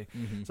 basically.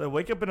 So I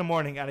wake up in the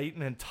morning, I'd eat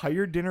an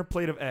entire dinner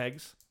plate of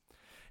eggs,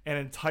 an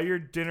entire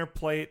dinner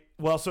plate.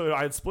 Well, so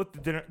I'd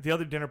split the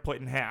other dinner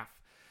plate in half.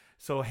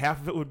 So half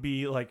of it would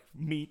be like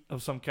meat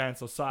of some kind,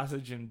 so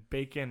sausage and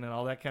bacon and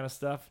all that kind of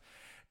stuff.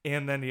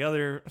 And then the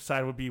other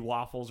side would be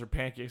waffles or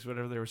pancakes,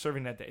 whatever they were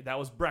serving that day. That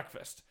was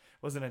breakfast.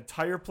 It was an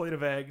entire plate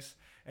of eggs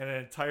and an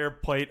entire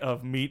plate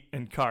of meat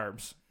and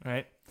carbs,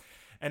 right?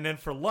 And then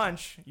for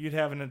lunch, you'd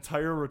have an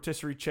entire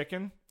rotisserie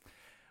chicken.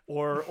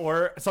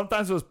 Or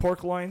sometimes it was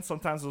pork loin,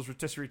 sometimes it was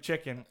rotisserie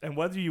chicken. And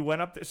whether you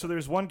went up there, so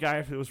there's one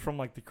guy who was from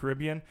like the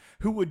Caribbean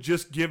who would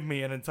just give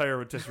me an entire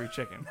rotisserie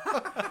chicken.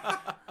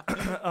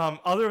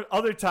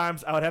 Other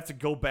times I would have to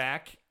go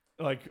back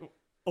like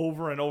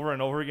over and over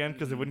and over again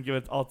because they wouldn't give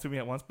it all to me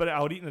at once. But I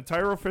would eat an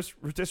entire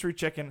rotisserie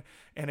chicken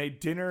and a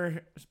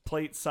dinner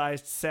plate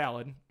sized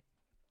salad.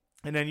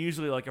 And then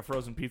usually like a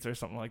frozen pizza or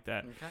something like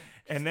that. Okay.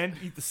 And then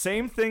eat the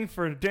same thing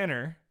for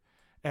dinner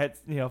at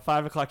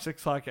 5 o'clock,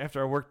 6 o'clock after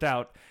I worked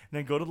out, and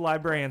then go to the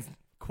library and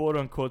quote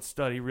unquote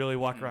study, really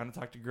walk around and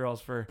talk to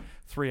girls for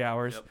 3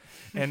 hours.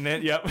 And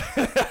then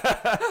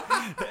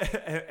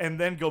and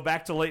then go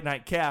back to late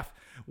night calf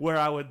where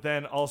I would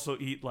then also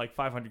eat like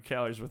 500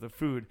 calories worth of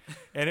food.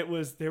 And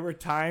there were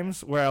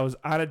times where I was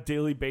on a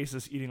daily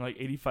basis eating like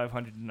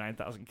 8,500 to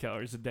 9,000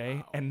 calories a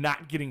day and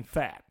not getting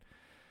fat.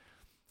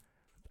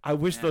 I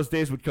wish those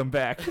days would come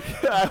back.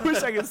 I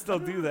wish I could still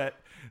do that.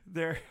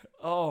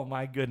 Oh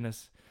my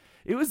goodness.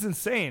 It was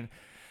insane.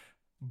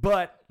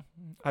 But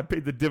I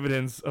paid the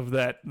dividends of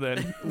that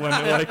then when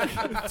I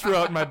threw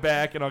out my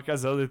back and all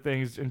kinds of other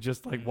things and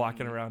just like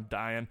walking around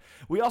dying.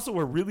 We also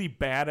were really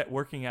bad at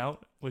working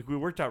out. Like we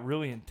worked out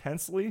really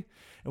intensely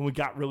and we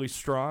got really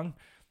strong,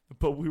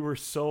 but we were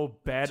so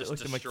bad Just at like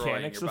the destroying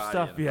mechanics your of body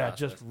stuff. in the Yeah,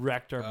 process. just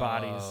wrecked our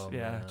bodies. Oh,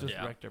 Yeah, man. just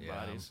Yeah. wrecked our Yeah.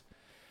 bodies.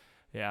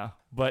 Yeah,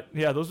 but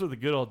yeah, those were the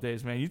good old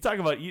days, man. You talk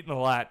about eating a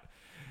lot.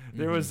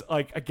 There was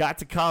like I got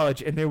to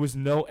college and there was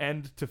no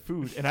end to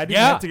food, and I didn't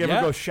have to ever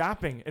go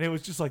shopping, and it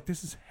was just like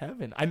this is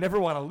heaven. I never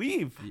want to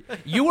leave. I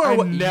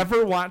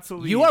Never want to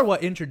leave. You are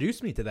what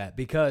introduced me to that,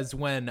 because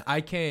when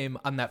I came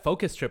on that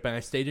focus trip and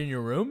I stayed in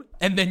your room,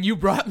 and then you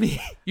brought me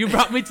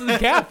to the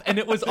calf, and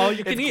it was all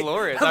you can It's eat.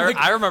 glorious. I'm like,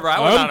 I remember I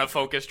went on a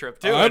focus trip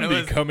too. and it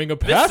was, becoming a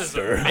this is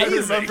pastor. I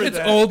remember it's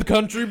that. old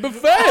country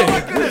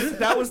buffet.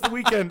 That was the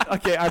weekend.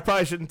 Okay, I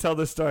probably shouldn't tell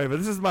this story, but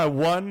this is my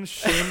one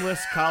shameless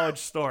college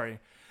story.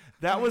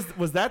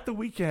 Was that the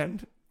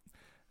weekend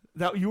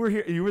that you were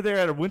here. You were there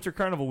at a winter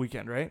carnival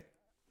weekend, right?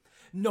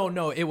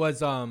 No, it was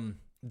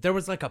there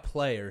was like a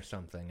play or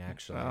something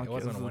actually. Oh, okay, It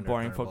wasn't this a is winter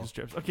boring carnival. focus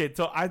trips. Okay,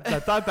 so I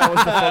thought that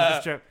was the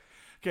focus trip.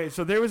 Okay,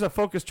 so there was a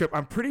focus trip.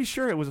 I'm pretty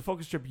sure it was a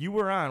focus trip you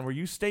were on where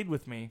you stayed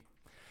with me,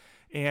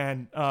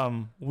 and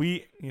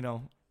we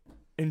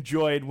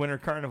enjoyed winter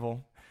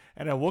carnival.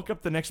 And I woke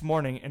up the next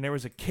morning and there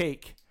was a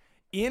cake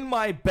in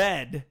my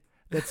bed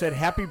that said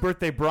 "Happy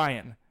Birthday,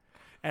 Brian,"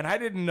 and I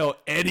didn't know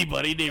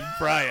anybody named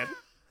Brian,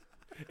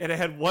 and it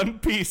had one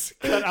piece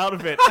cut out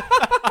of it.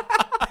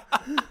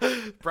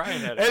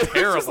 Brian had And a it was just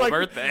terrible like,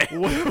 birthday.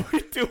 What do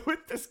we do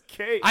with this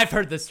cake? I've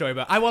heard this story,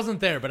 but I wasn't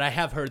there, but I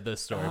have heard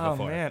this story Oh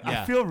before. man,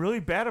 Yeah. I feel really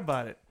bad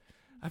about it.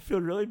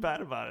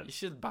 You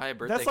should buy a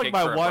birthday That's like cake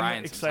my for a one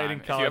Brian exciting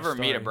sometime. If you ever college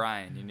meet a story.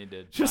 Brian, you need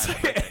to Just buy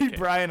him a like birthday any cake.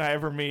 Brian I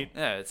ever meet.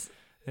 Yeah, it's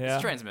Yeah.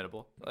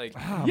 transmittable. Like,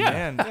 Oh Yeah.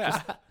 man,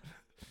 just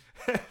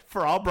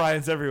for all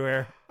Brians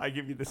everywhere, I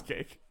give you this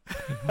cake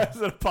as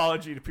an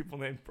apology to people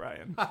named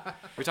Brian.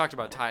 we talked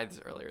about tithes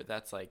earlier.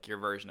 That's like your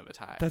version of a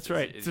tithe. That's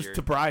right, Is just your,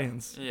 to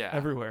Brians. Yeah.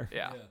 everywhere.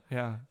 yeah.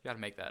 Yeah. You got to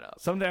make that up.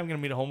 Someday I'm gonna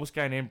meet a homeless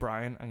guy named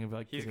Brian. I'm gonna be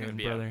like, He's get gonna in,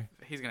 be brother.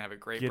 he's gonna have a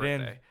great Get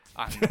in. birthday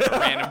on a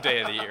random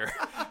day of the year.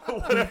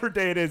 Whatever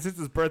day it is, it's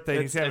his birthday.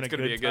 It's, he's having it's a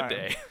gonna good be a time. good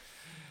day.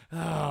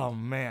 Oh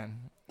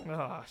man.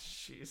 Oh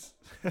jeez.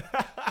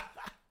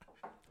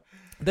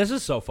 This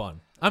is so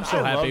fun. I'm so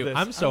I love happy. this.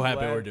 I'm so happy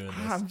glad- we're doing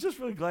this. I'm just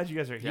really glad you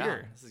guys are Yeah,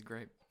 here. this is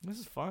great. This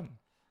is fun.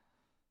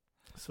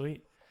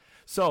 Sweet.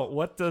 So,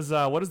 what does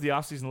the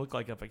off season look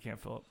like up at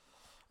Camp Phillip?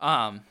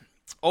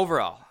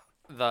 Overall,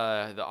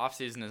 the off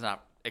season is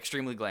not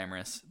extremely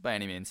glamorous by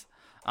any means.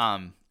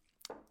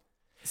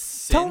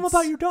 Tell them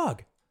about your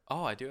dog.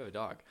 Oh, I do have a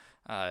dog.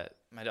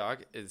 My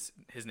dog his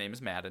name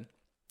is Madden.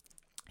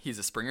 He's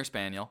a Springer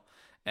Spaniel,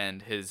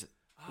 and his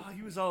Oh,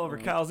 he was all over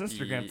Kyle's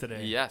Instagram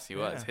today. Yes, he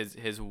was. Yeah.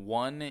 His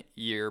 1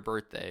 year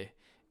birthday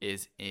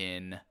is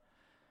in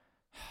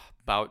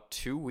about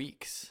 2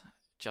 weeks,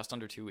 just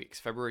under 2 weeks.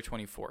 February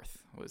 24th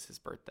was his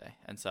birthday,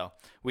 and so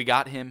we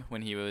got him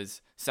when he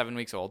was 7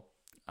 weeks old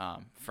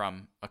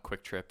from a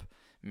Quick Trip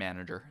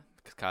manager.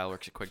 Because Kyle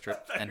works at Quick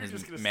Trip, and You're just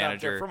his gonna stop there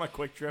manager from a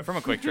Quick Trip. from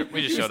a Quick Trip.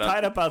 We just he was showed up.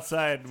 tied up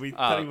outside. We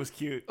thought he was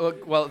cute.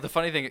 Look, well, the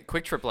funny thing,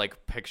 Quick Trip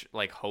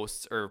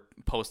hosts or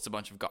posts a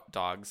bunch of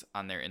dogs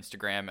on their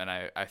Instagram, and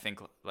I think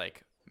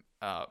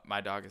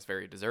my dog is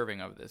very deserving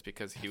of this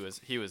because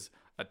he was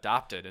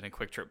adopted in a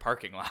Quick Trip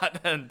parking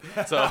lot, and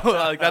so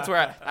that's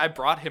where I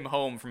brought him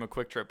home from a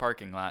Quick Trip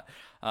parking lot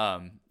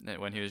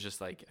when he was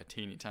just like a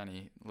teeny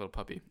tiny little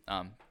puppy.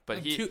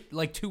 But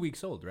like 2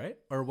 weeks old, right?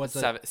 Or was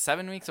it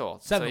 7 weeks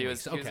old. 7 so he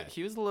weeks, was, okay.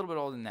 he was a little bit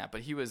older than that,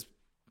 but he was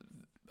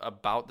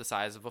about the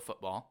size of a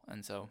football,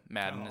 and so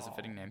Madden is a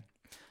fitting name.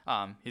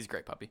 He's a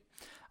great puppy.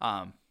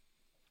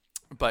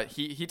 But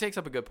he takes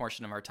up a good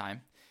portion of our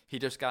time. He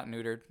just got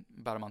neutered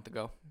about a month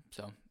ago,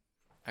 so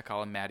I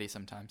call him Maddie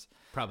sometimes.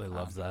 Probably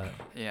loves that.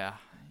 Yeah,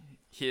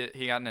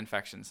 he got an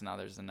infection, so now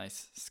there's a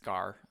nice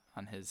scar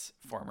on his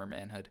former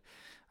manhood.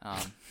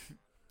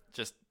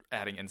 Just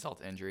adding insult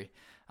to injury.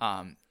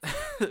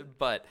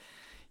 But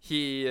so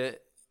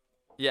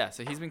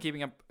he's been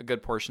keeping up a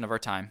good portion of our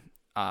time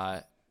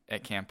at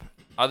camp.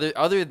 Other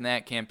than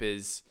that, camp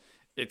is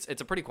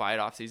it's a pretty quiet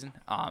off season.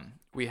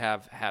 We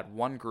have had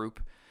one group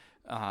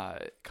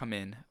come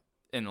in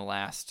the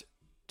last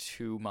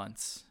 2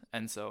 months,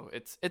 and so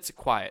it's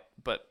quiet,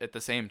 but at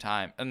the same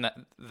time, and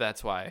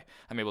that's why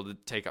I'm able to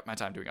take up my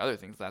time doing other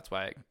things. That's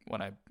why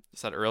when I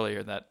said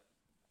earlier that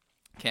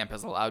camp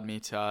has allowed me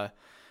to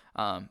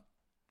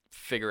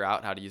figure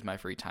out how to use my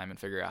free time and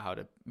figure out how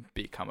to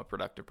become a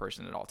productive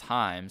person at all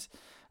times,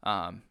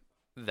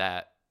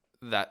 that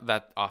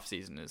off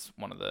season is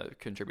one of the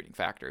contributing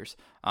factors.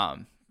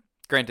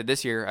 Granted,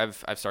 this year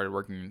I've started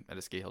working at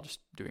a ski hill, just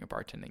doing a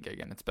bartending gig,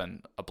 and it's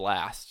been a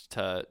blast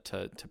to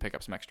pick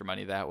up some extra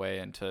money that way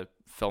and to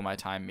fill my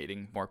time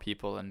meeting more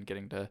people and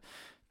getting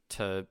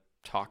to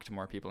talk to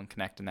more people and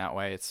connect in that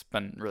way. It's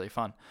been really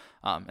fun,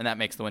 and that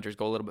makes the winters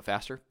go a little bit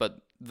faster. But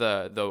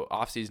the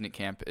off season at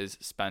camp is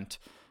spent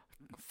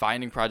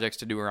finding projects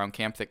to do around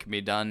camp that can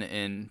be done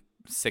in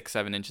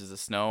 6-7 inches of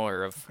snow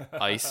or of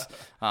ice,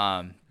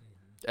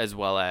 as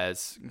well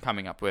as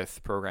coming up with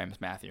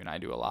programs. Matthew and I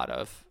do a lot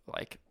of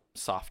like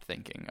soft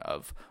thinking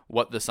of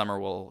what the summer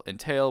will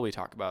entail. We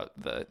talk about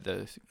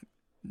the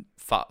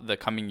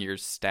coming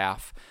year's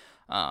staff,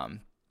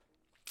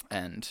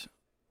 and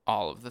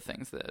all of the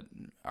things that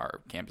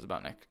our camp is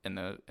about in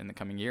the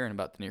coming year and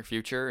about the near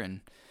future. And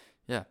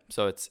yeah,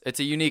 so it's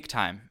a unique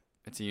time.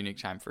 It's a unique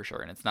time for sure,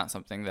 and it's not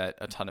something that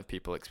a ton of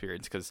people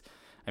experience because,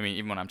 I mean,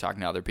 even when I'm talking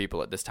to other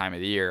people at this time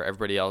of the year,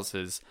 everybody else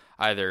is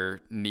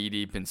either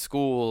knee-deep in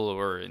school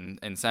or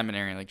in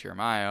seminary like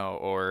Jeremiah,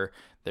 or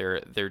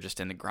they're just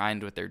in the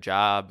grind with their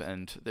job,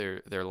 and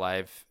their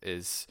life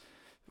is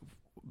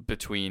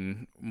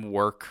between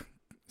work,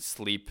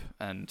 sleep,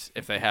 and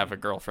if they have a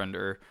girlfriend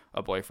or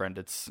a boyfriend,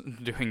 it's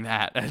doing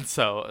that. And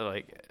so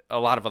like a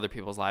lot of other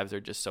people's lives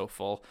are just so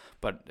full,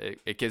 but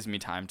it gives me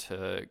time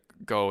to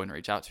go and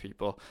reach out to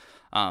people.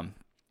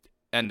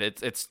 And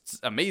it's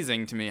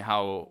amazing to me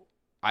how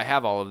I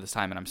have all of this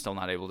time and I'm still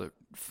not able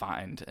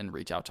find and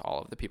reach out to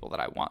all of the people that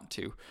I want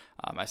to.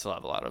 I still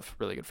have a lot of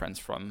really good friends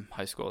from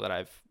high school that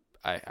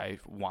I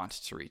want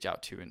to reach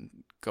out to and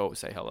go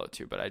say hello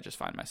to, but I just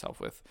find myself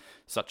with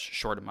such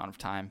short amount of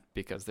time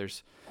because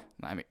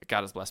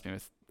God has blessed me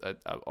with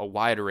a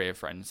wide array of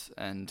friends,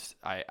 and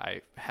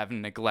I have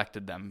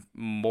neglected them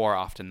more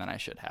often than I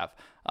should have.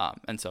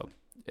 And so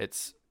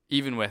it's,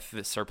 even with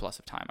this surplus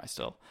of time, I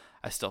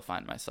still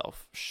find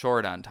myself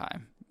short on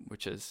time,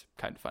 which is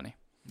kind of funny.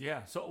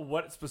 Yeah. So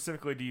what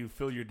specifically do you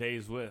fill your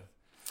days with?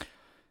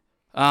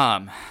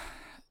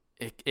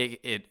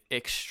 It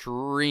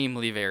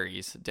extremely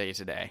varies day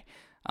to day.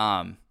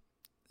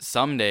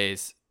 Some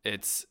days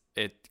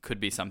it could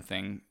be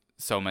something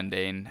so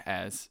mundane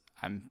as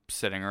I'm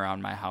sitting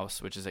around my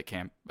house, which is at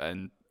camp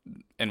in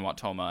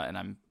Wautoma, and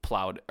I'm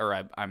plowed,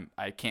 or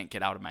I can't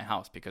get out of my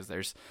house because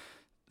there's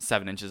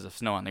 7 inches of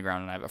snow on the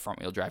ground and I have a front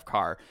wheel drive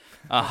car.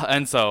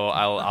 And so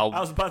I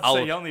was about to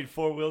say y'all need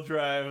 4-wheel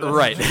drive.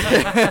 Right.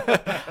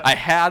 I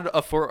had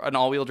an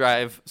all-wheel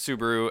drive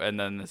Subaru, and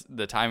then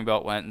the timing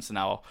belt went, and so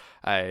now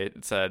I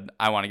said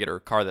I want to get a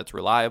car that's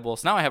reliable.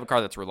 So now I have a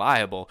car that's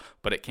reliable,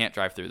 but it can't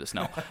drive through the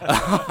snow.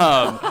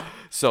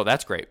 So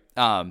that's great.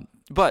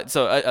 But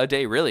so a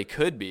day really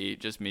could be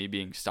just me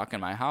being stuck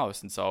in my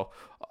house. And so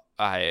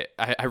I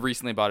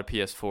recently bought a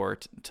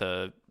PS4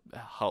 to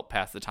help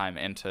pass the time,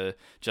 and to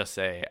just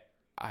say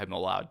I'm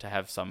allowed to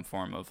have some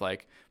form of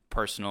like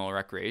personal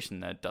recreation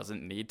that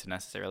doesn't need to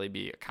necessarily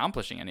be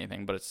accomplishing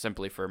anything, but it's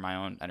simply for my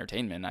own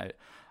entertainment.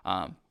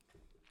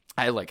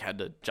 I like had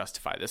to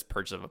justify this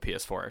purchase of a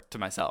PS4 to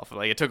myself.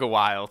 Like, it took a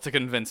while to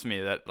convince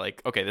me that,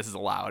 like, okay, this is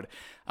allowed.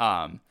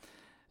 But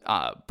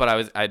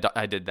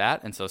I did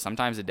that, and so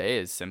sometimes a day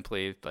is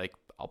simply like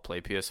I'll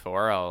play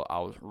PS4,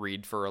 I'll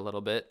read for a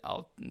little bit,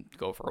 I'll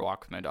go for a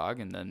walk with my dog,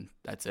 and then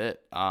that's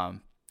it.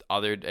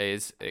 Other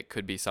days, it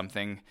could be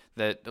something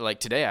that, like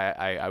today,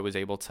 I was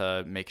able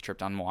to make a trip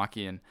down to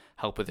Milwaukee and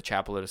help with a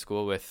chapel at a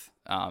school with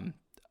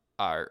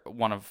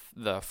one of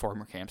the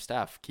former camp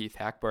staff, Keith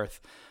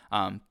Hackworth,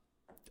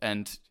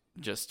 and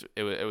just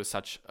it was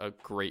such a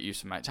great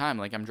use of my time.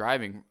 Like, I'm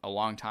driving a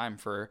long time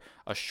for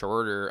a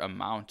shorter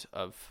amount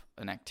of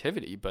an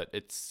activity, but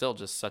it's still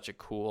just such a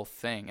cool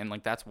thing, and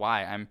like that's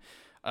why I'm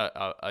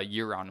a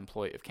year-round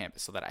employee of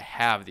campus, so that I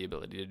have the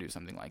ability to do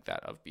something like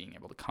that, of being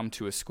able to come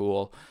to a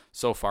school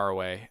so far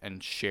away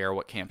and share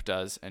what camp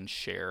does and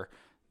share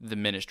the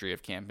ministry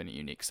of camp in a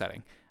unique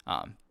setting.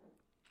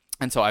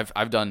 And so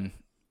I've done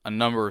a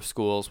number of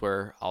schools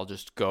where I'll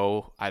just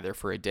go either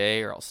for a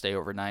day or I'll stay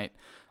overnight,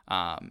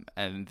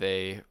 and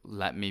they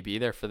let me be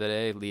there for the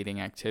day, leading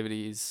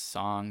activities,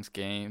 songs,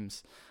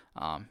 games,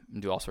 and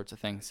do all sorts of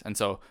things. And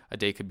so a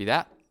day could be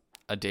that.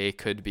 A day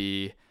could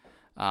be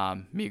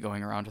me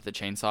going around with a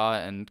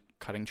chainsaw and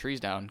cutting trees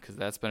down, because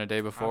that's been a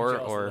day before,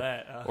 or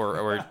a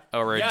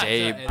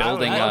day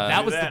building.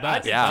 That was the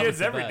best. I do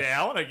kids every day.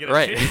 I want to get a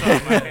chainsaw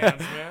in my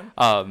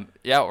hands,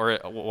 man. Or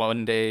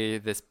one day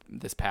this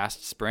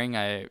past spring,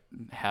 I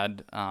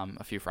had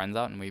a few friends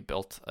out and we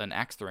built an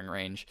axe throwing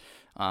range.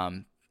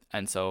 And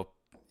so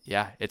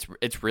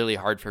it's really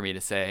hard for me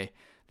to say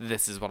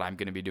this is what I'm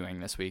going to be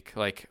doing this week.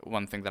 Like,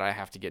 one thing that I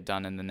have to get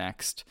done in the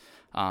next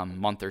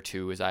month or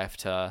two is I have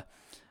to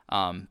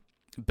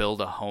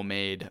build a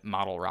homemade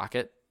model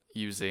rocket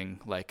using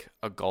like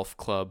a golf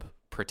club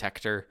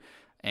protector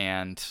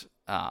and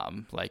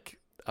like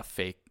a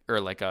fake,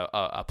 or like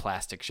a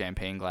plastic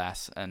champagne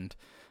glass, and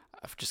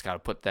I've just got to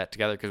put that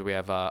together because we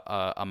have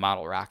a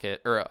model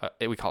rocket, or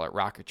we call it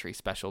rocketry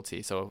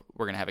specialty. So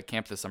we're gonna have a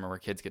camp this summer where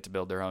kids get to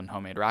build their own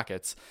homemade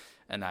rockets,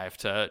 and I have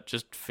to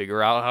just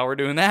figure out how we're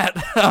doing that,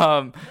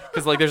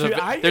 because like there's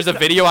a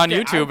video on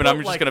YouTube, and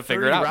I'm just gonna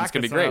figure it out. It's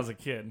gonna be great. When I was a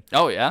kid.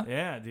 Oh yeah.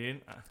 Yeah,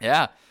 dude.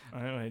 Yeah.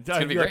 Anyway, It's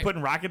gonna be great.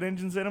 Putting rocket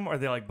engines in them, or are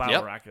they like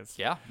bottle rockets?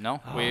 Yeah,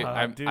 no.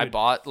 Dude. I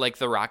bought like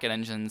the rocket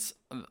engines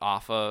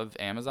off of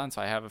Amazon,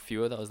 so I have a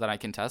few of those that I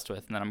can test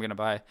with, and then I'm gonna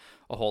buy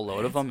a whole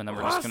load of them, and then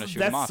we're just gonna shoot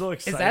them off. So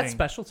Is exciting. that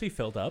specialty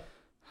filled up?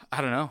 I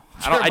don't know.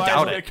 I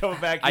doubt it.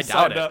 I doubt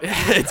signed it. up.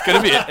 It's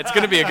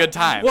gonna be a good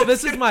time. Well,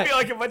 this is I feel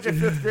like a bunch of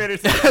fifth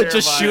graders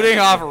just shooting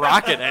off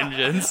rocket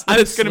engines.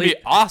 It's gonna be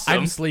awesome.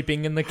 I'm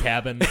sleeping in the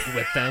cabin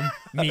with them.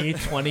 Me,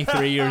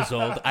 23 years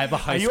old. I have a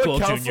high Are you a school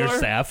junior counselor?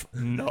 staff.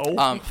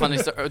 No. Funny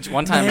story.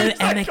 One time,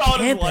 And a called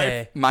his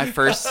camper.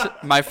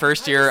 my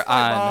first year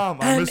on Mom,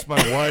 I miss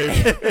my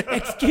wife.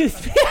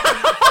 Excuse me.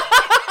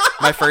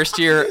 my first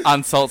year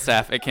on Salt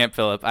staff at Camp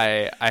Phillip,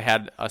 I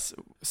had a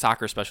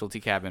soccer specialty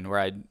cabin where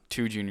I had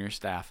 2 junior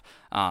staff,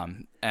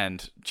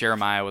 and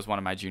Jeremiah was one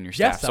of my junior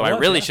staff. Yes, So I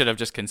really should have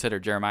just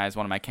considered Jeremiah as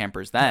one of my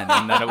campers then,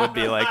 and then it would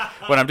be like,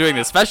 when I'm doing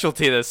the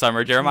specialty this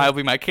summer, Jeremiah will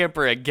be my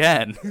camper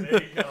again.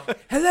 There you go.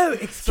 Hello,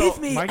 excuse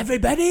me, Mike-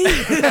 everybody.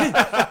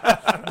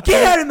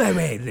 Get out of my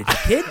way, little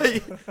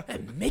kid.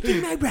 I'm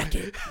making my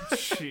bracket.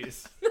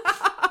 Jeez.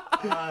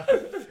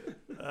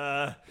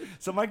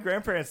 So my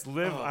grandparents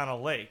live on a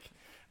lake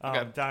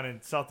down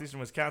in southeastern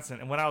Wisconsin,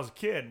 and when I was a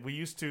kid, we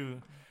used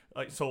to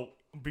so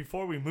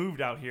before we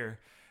moved out here,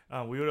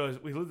 we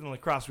lived in La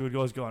Crosse. We would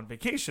always go on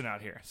vacation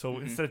out here. So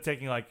instead of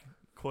taking like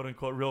quote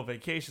unquote real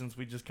vacations,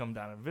 we just come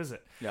down and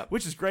visit, Yep.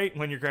 which is great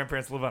when your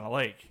grandparents live on a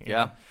lake. you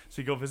Yeah. know?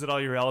 So you go visit all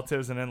your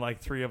relatives, and then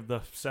like 3 of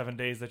the 7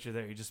 days that you're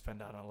there, you just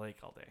spend out on a lake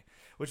all day,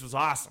 which was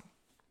awesome.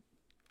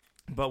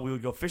 But we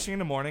would go fishing in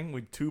the morning.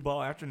 We'd tube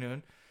all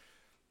afternoon,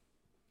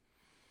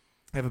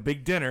 have a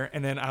big dinner,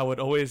 and then I would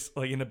always,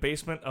 like in the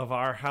basement of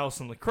our house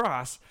in La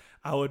Crosse,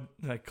 I would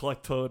like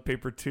collect toilet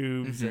paper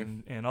tubes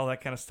and all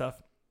that kind of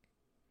stuff.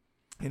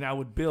 And I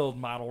would build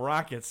model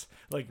rockets,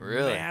 like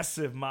Really?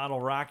 massive model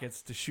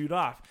rockets to shoot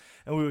off.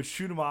 And we would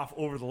shoot them off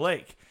over the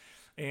lake.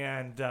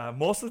 And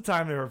most of the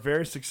time, they were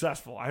very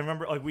successful. I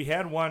remember like we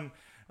had one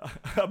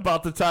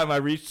about the time I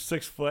reached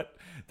 6 foot.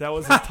 That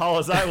was as tall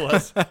as I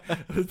was.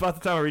 It was about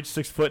the time I reached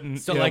 6 foot. And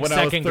So, you know, like, when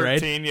I was second grade?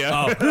 13,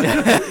 yeah.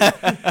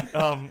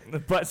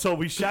 But so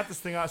we shot this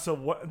thing out.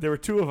 So there were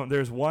 2 of them.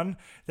 There's one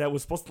that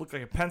was supposed to look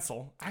like a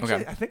pencil. Actually,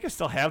 Okay. I think I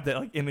still have that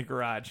like in the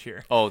garage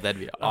here. Oh, that'd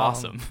be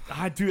awesome.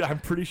 I'm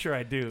pretty sure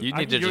I do. You I need can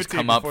to give just it you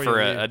come up before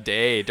for you leave. a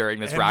day during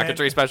this And rocketry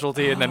then-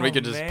 specialty, and then we Oh,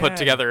 can just man. put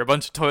together a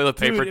bunch of toilet Dude,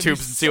 paper it'd be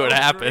tubes and see what so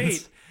happens.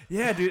 great.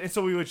 Yeah, dude. And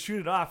so we would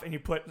shoot it off, and you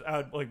put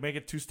like make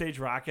it 2-stage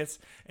rockets,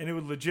 and it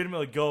would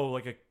legitimately go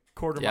like a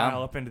quarter Yeah.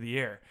 mile up into the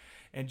air,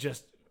 and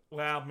just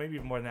maybe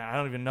even more than that. I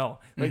don't even know.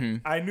 Like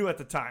Mm-hmm. I knew at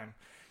the time,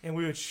 and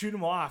we would shoot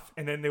them off,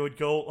 and then they would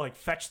go like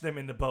fetch them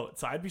in the boat.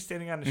 So I'd be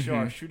standing on the Mm-hmm.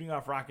 shore shooting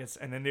off rockets,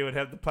 and then they would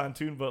have the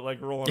pontoon boat like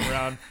rolling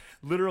around,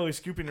 literally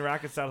scooping the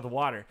rockets out of the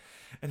water.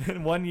 And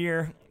then one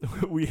year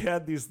we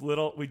had these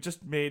little. We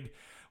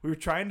were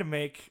trying to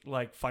make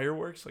like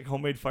fireworks, like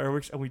homemade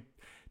fireworks, and we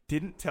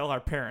didn't tell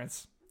our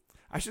parents.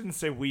 I shouldn't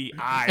say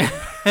I.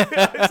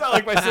 It's not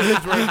like my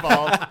siblings were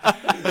involved.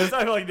 It's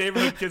not like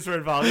neighborhood kids were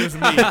involved. It was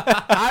me.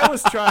 I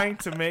was trying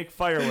to make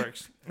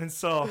fireworks. And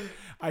so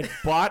I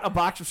bought a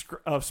box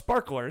of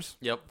sparklers,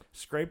 Yep.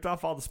 scraped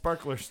off all the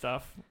sparkler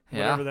stuff,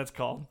 Yeah. whatever that's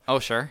called, Oh,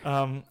 sure.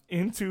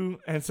 into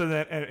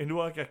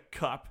like a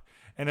cup,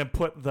 and then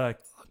put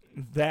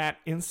that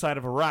inside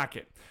of a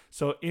rocket.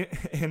 So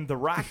and the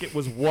rocket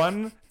was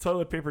 1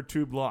 toilet paper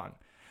tube long.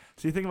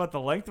 So you think about the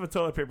length of a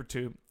toilet paper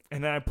tube,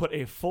 and then I put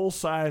a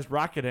full-size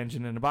rocket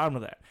engine in the bottom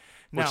of that.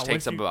 Which Now,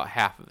 takes if up you- about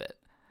half of it.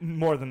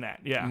 more than that,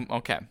 yeah.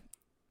 Okay.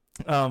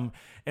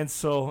 And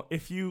so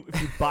if you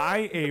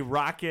buy a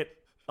rocket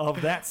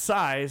of that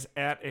size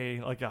at a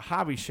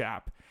hobby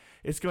shop,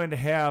 it's going to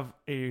have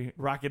a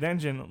rocket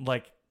engine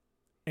like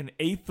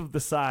 1/8 of the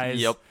size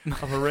Yep.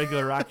 of a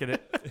regular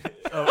rocket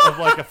of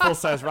like a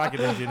full-size rocket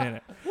engine in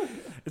it.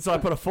 And so I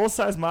put a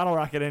full-size model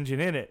rocket engine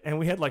in it, and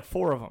we had like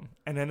 4 of them.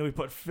 And then we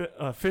put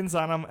fins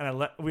on them,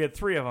 and we had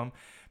 3 of them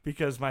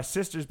because my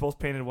sisters both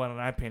painted one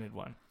and I painted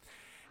one.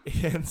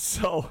 And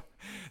so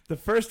the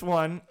first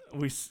one,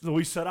 we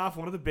set off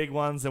one of the big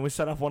ones, and we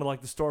set off one of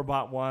like the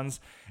store-bought ones,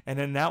 and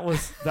then that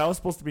was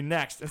supposed to be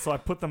next. And so I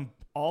put them,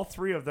 all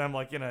 3 of them,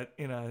 like in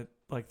a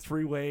like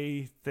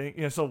 3-way thing.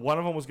 You know, so one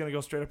of them was going to go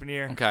straight up in the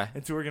air, Okay.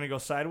 and 2 were going to go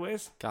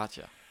sideways.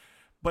 Gotcha.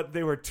 But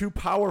they were too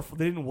powerful.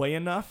 They didn't weigh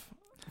enough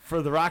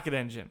for the rocket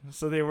engine,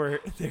 so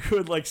they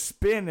could like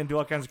spin and do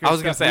all kinds of. Crazy I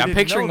was gonna stuff. say, We I'm didn't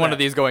picturing know one that. of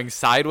these going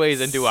sideways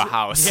into a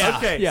house. Yeah.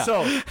 Okay, Yeah.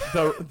 so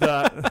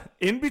the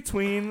in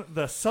between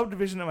the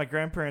subdivision that my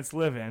grandparents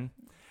live in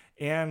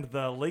and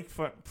the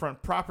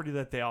lakefront property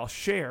that they all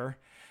share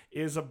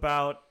is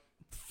about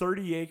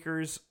 30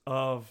 acres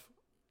of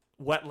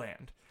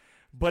wetland.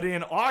 But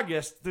in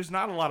August, there's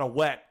not a lot of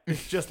wet.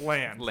 It's just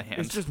land. Land.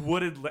 It's just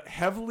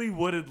heavily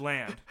wooded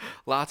land.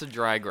 Lots of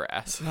dry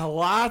grass. Now,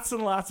 lots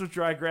and lots of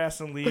dry grass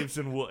and leaves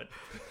and wood,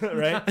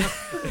 right?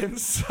 And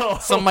so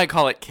Some might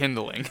call it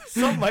kindling.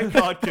 some might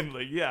call it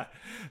kindling, yeah.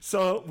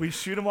 So we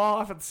shoot them all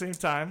off at the same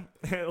time,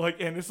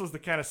 and this was the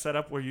kind of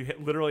setup where you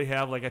literally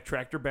have like a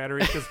tractor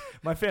battery because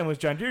my family's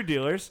John Deere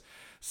dealers,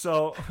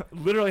 so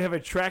literally have a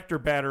tractor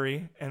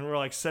battery, and we're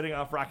like setting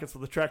off rockets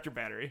with a tractor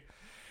battery,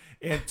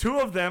 and 2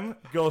 of them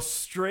go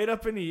straight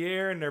up in the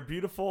air, and they're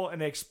beautiful,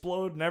 and they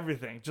explode and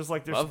everything, just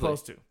like they're Lovely.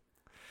 supposed to.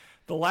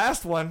 The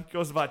last one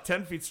goes about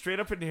 10 feet straight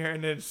up in the air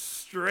and then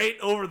straight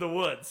over the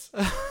woods.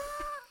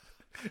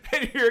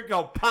 And you hear it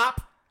go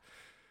pop,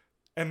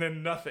 and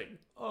then nothing.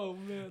 Oh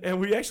man. And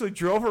we actually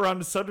drove around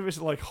the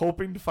subdivision like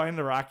hoping to find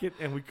the rocket,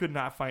 and we could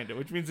not find it,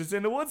 which means it's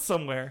in the woods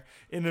somewhere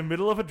in the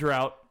middle of a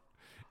drought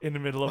in the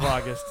middle of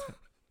August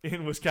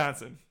in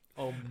Wisconsin,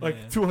 Oh man.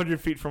 like 200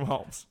 feet from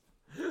homes.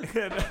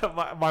 And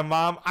my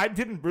mom, it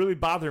didn't really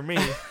bother me.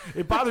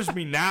 It bothers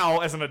me now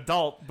as an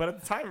adult, but at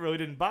the time it really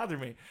didn't bother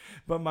me.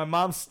 But my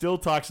mom still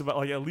talks about,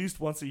 like, at least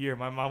once a year,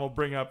 my mom will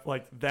bring up,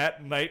 like,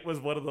 that night was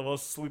one of the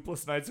most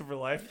sleepless nights of her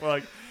life. Where,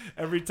 like,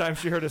 every time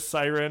she heard a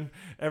siren,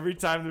 every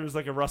time there was,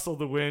 like, a rustle of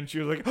the wind, she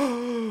was like,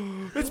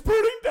 oh, it's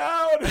burning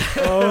down.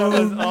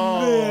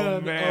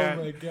 Oh, man.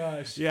 Oh my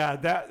gosh. Yeah,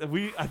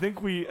 I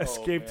think we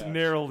escaped man.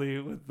 narrowly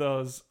with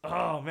those.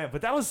 Oh, man.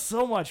 But that was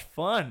so much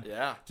fun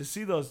Yeah. to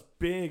see those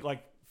big,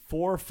 like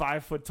 4 or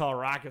 5 foot tall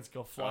rockets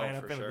go flying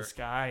up for into sure. the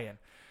sky, and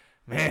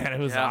man, it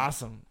was Yeah.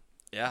 awesome.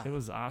 Yeah. It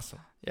was awesome.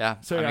 Yeah.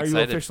 So, I'm are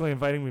excited. you officially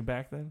inviting me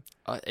back then?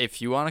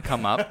 If you want to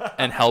come up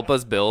and help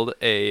us build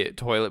a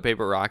toilet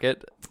paper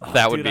rocket,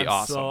 That would Dude, be I'm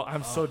awesome.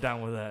 I'm so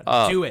down with that.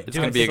 Do it. It's do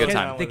gonna it. be a The good kids-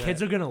 time. The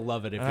kids are gonna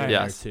love it if you're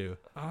Yes. there too.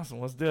 Awesome.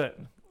 Let's do it.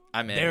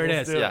 I'm in. There it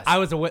Let's is. do it. Yes. I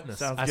was a witness.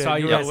 Sounds I good. saw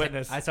You you were a guys.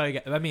 witness. I saw you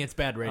guys. I mean, it's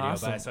bad radio,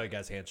 Awesome. but I saw you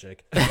guys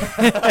handshake.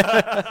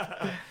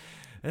 That's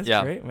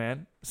Yeah. great,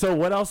 man. So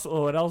what else?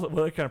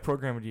 What kind of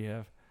program do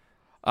you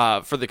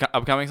have? For the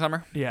upcoming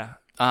summer. Yeah.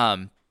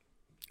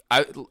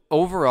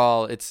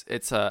 Overall, it's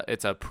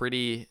a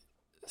pretty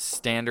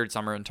standard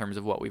summer in terms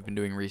of what we've been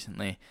doing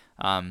recently.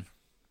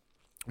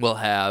 We'll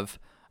have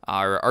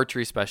our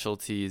archery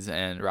specialties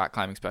and rock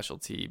climbing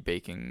specialty,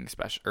 baking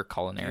special or Do you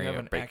culinary have or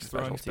an baking axe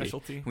throwing specialty.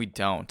 specialty? We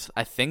don't.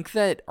 I think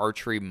that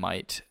archery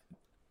might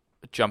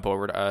jump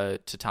over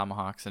to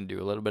tomahawks and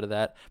do a little bit of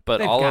that. But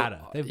They've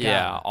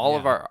gotta. all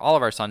of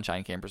our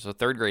sunshine campers, so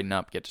 3rd grade and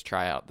up, get to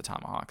try out the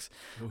tomahawks.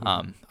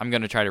 I'm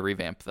going to try to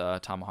revamp the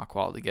tomahawk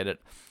wall to get it.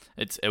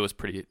 It was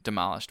pretty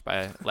demolished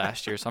by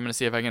last year, so I'm going to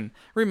see if I can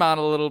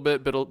remodel a little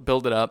bit,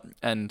 build it up,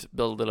 and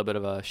build a little bit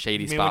of a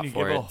shady You mean spot when you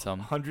for give it. So.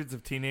 hundreds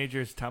of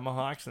teenagers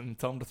tomahawks and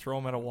tell them to throw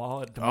them at a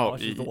wall, it Oh,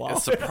 demolishes the wall.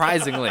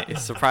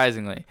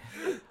 surprisingly.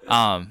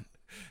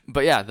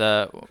 But yeah,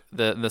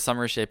 the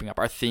summer is shaping up.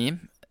 Our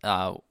theme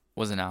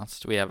was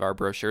announced. We have our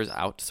brochures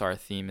out, so our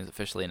theme is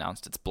officially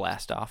announced. It's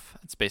Blast Off.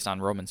 It's based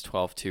on Romans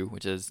 12:2,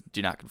 which is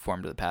do not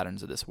conform to the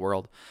patterns of this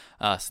world.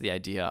 So the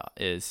idea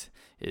is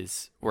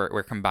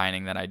we're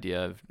combining that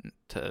idea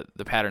to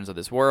the patterns of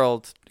this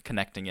world,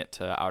 connecting it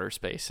to outer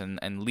space,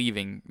 and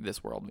leaving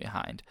this world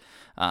behind,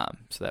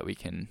 so that we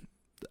can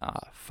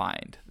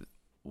find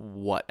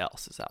what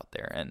else is out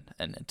there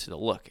and to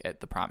look at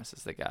the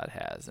promises that God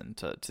has and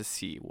to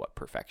see what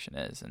perfection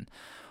is and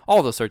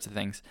all those sorts of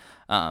things.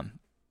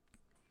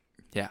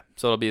 Yeah,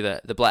 so it'll be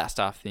the blast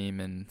off theme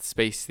and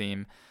space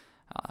theme.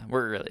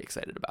 We're really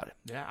excited about it.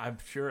 Yeah, I'm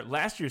sure.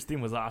 Last year's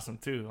theme was awesome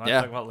too. Want to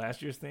Yeah. talk about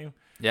last year's theme?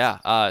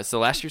 Yeah, so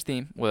last year's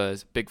theme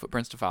was Big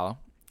Footprints to Follow,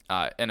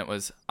 and it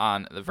was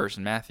on the verse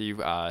in Matthew,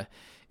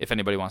 if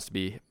anybody wants to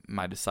be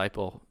my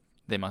disciple,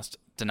 they must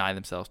deny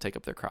themselves, take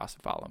up their cross,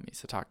 and follow me.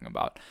 So talking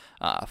about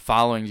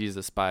following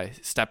Jesus by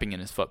stepping in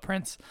his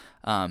footprints,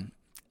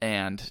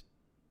 and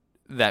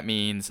that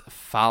means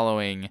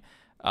following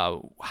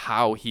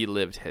how he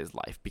lived his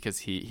life, because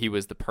he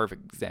was the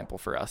perfect example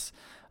for us.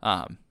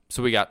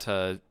 So we got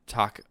to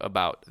talk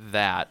about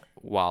that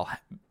while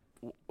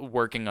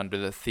working under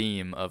the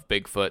theme of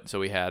Bigfoot. So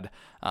we had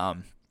a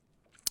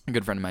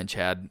good friend of mine,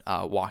 Chad,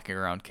 walking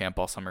around camp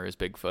all summer as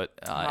Bigfoot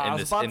I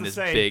was in about to this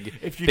say, big.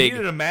 if you big,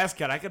 needed a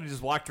mascot, I could have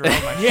just walked around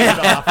with my shirt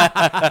off.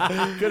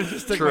 Could have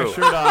just took my True.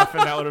 shirt off,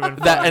 and that would have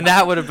been fun.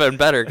 that would have been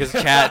better because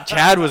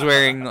Chad was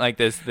wearing like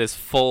this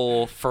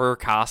full fur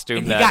costume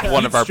And he that got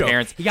one of heat our stroke.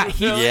 parents. He got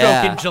heat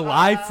Yeah. stroke in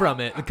July from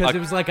it because it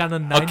was like on a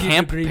 90 A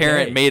camp degree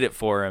parent day. made it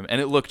for him,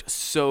 and it looked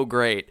so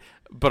great.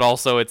 But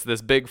also, it's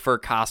this big fur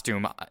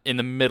costume in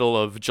the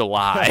middle of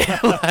July.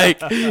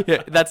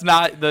 Yeah, that's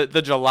not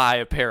the July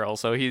apparel.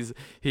 So he's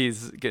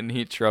getting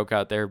heat stroke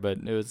out there. But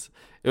it was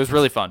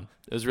really fun.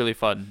 It was really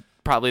fun.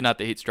 Probably not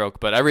the heat stroke,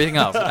 but everything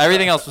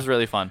else was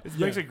really fun. It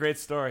makes a great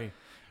story.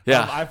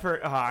 Yeah. I've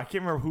heard. I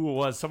can't remember who it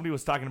was. Somebody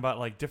was talking about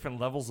like different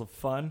levels of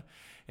fun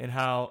and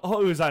how.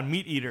 Oh, it was on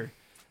Meat Eater.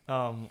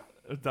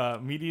 The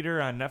Meat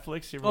Eater on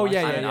Netflix. You ever Oh, watch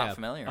yeah, that? I'm yeah. not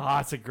familiar. Oh,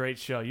 it's a great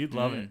show. You'd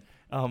love it.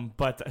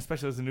 But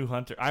especially as a new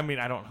hunter. I mean,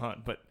 I don't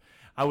hunt, but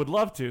I would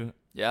love to.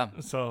 Yeah.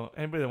 So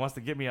anybody that wants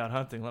to get me out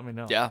hunting, let me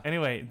know. Yeah.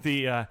 Anyway,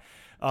 he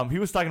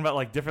was talking about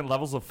like different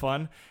levels of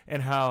fun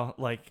and how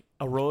like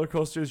a roller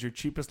coaster is your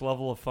cheapest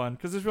level of fun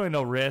because there's really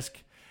no risk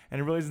and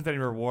it really isn't any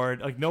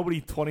reward. Like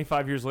nobody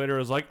 25 years later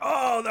is like,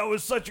 oh, that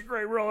was such a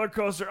great roller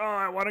coaster. Oh,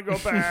 I want to go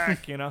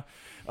back.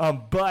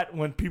 But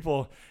when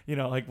people,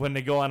 like when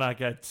they go on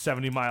like a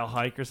 70-mile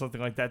hike or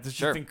something like that, it's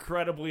Sure. just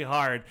incredibly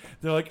hard.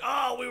 They're like,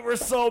 oh, we were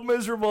so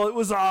miserable. It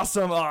was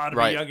awesome. Oh, to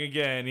Right. be young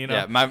again.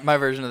 Yeah, my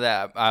version of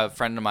that. A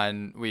friend of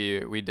mine,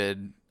 we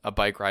did a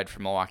bike ride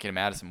from Milwaukee to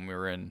Madison when we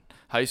were in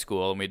high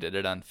school, and we did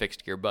it on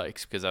fixed gear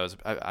bikes because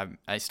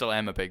I still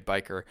am a big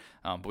biker,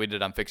 but we did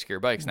it on fixed gear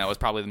bikes, and that was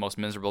probably the most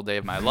miserable day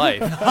of my life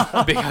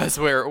because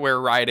we're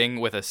riding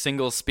with a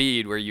single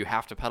speed where you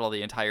have to pedal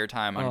the entire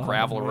time on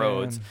gravel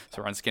roads,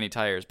 so we're on skinny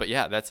tires. But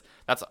yeah, that's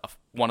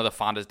one of the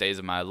fondest days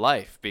of my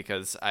life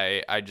because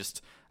I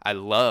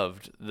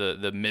loved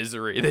the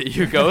misery that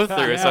you go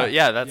through. So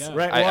yeah, that's Yeah.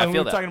 Right. I Well, we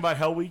feel were that. talking about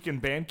Hell Week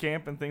and band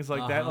camp and things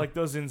like that. Uh-huh. Like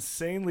those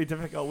insanely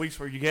difficult weeks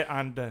where you get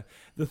on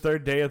the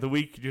third day of the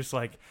week, you're just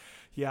like,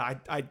 yeah,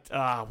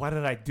 why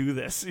did I do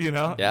this?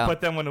 Yeah. But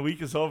then when the week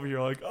is over,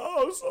 you're like,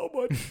 oh, so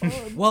much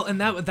fun. Well,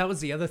 and that was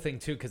the other thing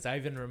too, because I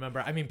even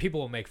remember. I mean, people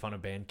will make fun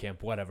of band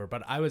camp, whatever.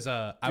 But I was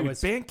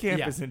Band camp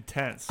yeah. is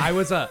intense. I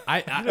was you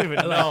don't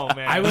even know,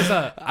 man.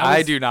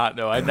 I do not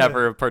know. I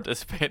never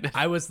participated.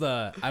 I was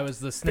the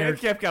snare. Band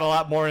camp got a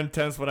lot more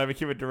intense when I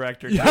became a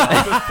director. I'll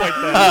just point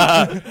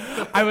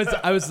that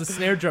out. I was the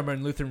snare drummer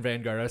in Lutheran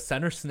Vanguard. I was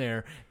center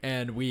snare,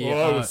 and we.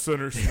 I was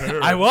center snare.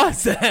 I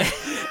was,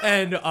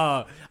 and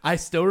I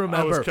still I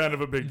remember. was kind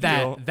of a big that-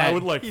 deal. that- I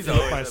would like He's flip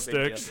always my a big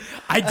deal. sticks.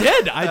 I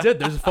did.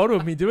 There's a photo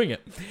of me doing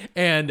it,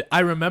 and I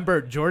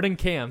remember Jordan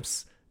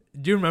Camps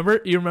Do you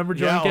remember? You remember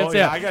Jordan Yeah, Camps? oh,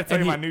 yeah. I gotta tell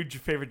And you he- my new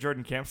favorite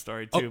Jordan Camp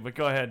story too. But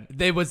go ahead.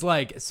 They was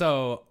like,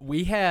 so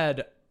we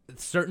had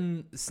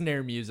certain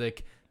snare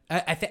music.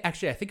 I think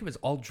it was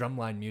all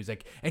drumline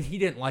music, and he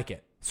didn't like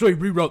it. So he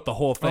rewrote the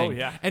whole thing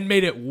yeah. and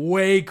made it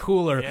way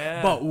cooler,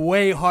 Yeah. but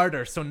way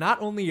harder. So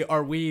not only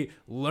are we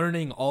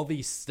learning all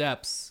these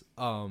steps,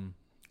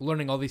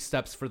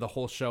 for the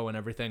whole show and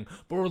everything,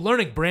 but we're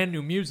learning brand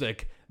new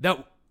music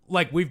that,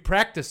 like, we've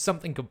practiced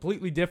something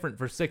completely different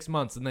for 6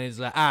 months, and then he's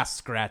like,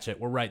 scratch it,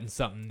 we're writing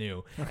something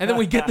new. And then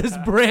we get this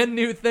brand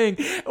new thing,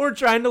 and we're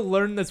trying to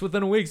learn this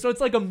within a week. So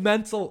it's like a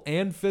mental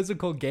and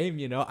physical game,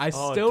 you know? I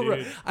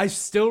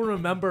still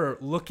remember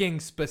looking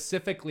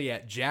specifically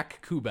at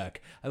Jack Kubek.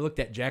 I looked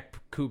at Jack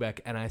Kubek,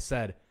 and I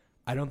said,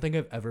 I don't think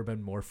I've ever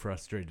been more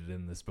frustrated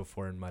in this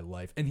before in my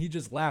life. And he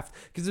just laughed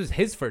because it was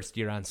his first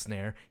year on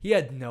snare. He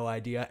had no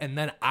idea. And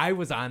then I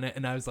was on it,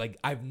 and I was like,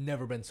 I've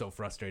never been so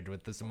frustrated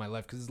with this in my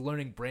life because it's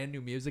learning brand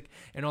new music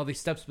and all these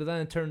steps. But then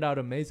it turned out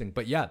amazing.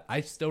 But yeah, I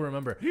still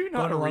remember Do you know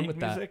how going to along read with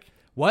music? that.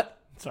 What?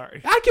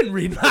 Sorry. I can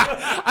read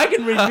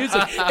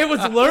music. It was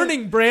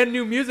learning brand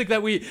new music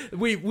that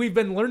we've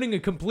been learning a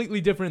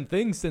completely different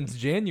thing since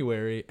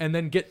January, and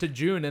then get to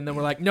June, and then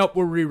we're like, nope,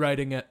 we're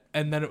rewriting it,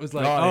 and then it was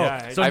like,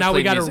 so I've now we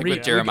played got to music read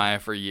with Jeremiah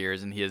for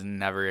years, and he has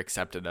never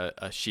accepted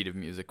a sheet of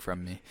music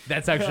from me.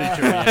 That's actually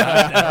true.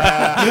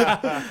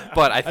 Yeah.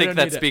 But I don't think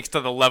that need it. speaks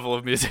to the level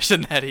of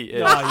musician that he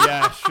is. Oh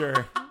yeah,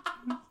 sure.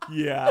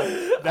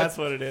 Yeah, that's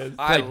what it is.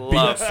 I Like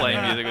love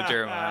playing music with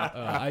Jeremiah.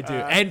 I do.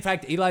 And in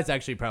fact, Eli's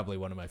actually probably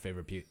one of my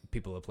favorite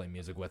people to play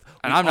music with.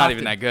 And I'm not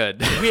even that good.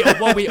 We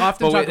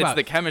often But talk it's about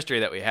the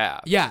chemistry that we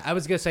have. Yeah, I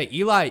was gonna say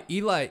Eli.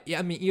 Yeah,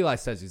 I mean Eli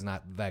says he's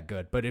not that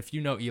good, but if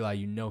you know Eli,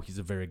 you know he's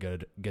a very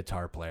good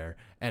guitar player,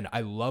 and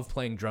I love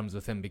playing drums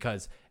with him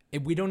because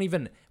we don't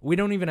even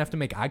have to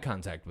make eye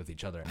contact with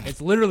each other.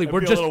 It's literally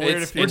That'd be a little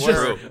weird if you it's were.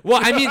 true.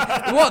 Well, I mean,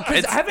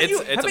 because haven't you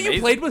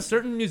amazing. played with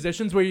certain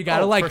musicians where you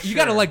gotta Oh, for you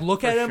gotta sure,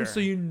 look for at them sure. so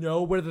you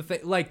know where the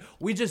thing. Like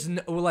we just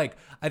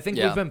I think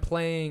Yeah. we've been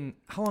playing.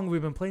 How long have we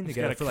been playing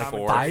together got a for? Like common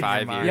 4 or thing in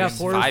 5 mind. years. Yeah,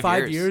 4 or 5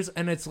 years. years,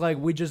 and it's like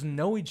we just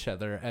know each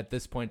other at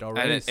this point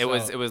already. And it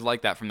was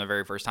like that from the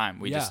very first time.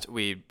 Yeah.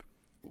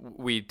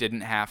 We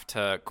didn't have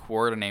to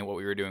coordinate what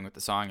we were doing with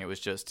the song. It was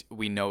just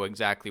we know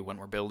exactly when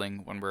we're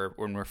building, when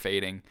we're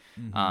fading.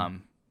 Mm-hmm.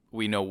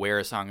 We know where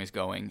a song is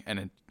going,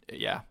 and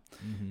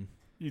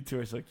You two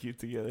are so cute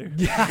together.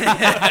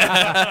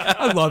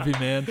 I love you,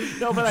 man.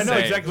 No, but I know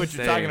Same, exactly what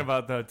you're same. talking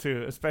about though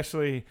too,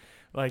 especially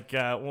like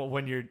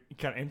when you're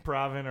kind of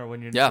improvising or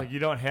when you're Yeah. like you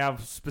don't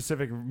have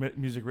specific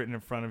music written in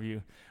front of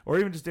you, or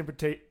even just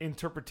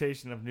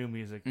interpretation of new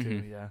music too.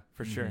 Mhm. Yeah,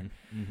 for sure.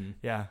 Mm-hmm.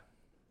 Yeah.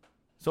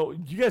 So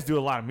you guys do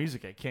a lot of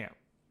music at camp.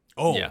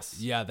 Oh, Yes.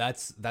 Yeah,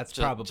 that's just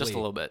probably a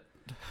little bit.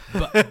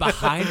 But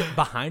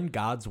behind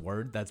God's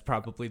word, that's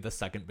probably the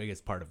second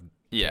biggest part of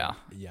Yeah.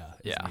 is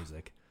Yeah.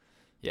 music.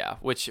 Yeah,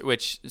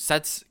 which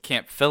sets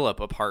Camp Phillip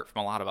apart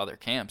from a lot of other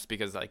camps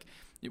because like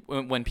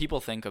when people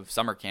think of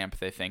summer camp,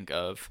 they think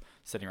of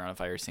sitting around a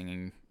fire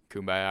singing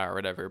Kumbaya or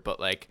whatever. But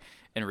like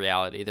in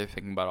reality, they're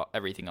thinking about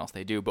everything else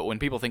they do. But when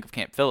people think of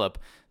Camp Phillip,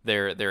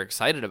 they're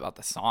excited about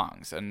the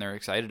songs and they're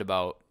excited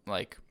about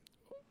like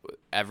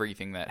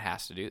everything that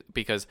has to do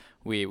because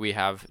we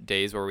have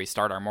days where we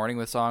start our morning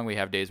with song. We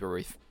have days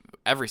where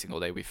every single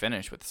day we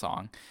finish with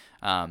song,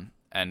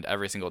 and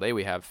every single day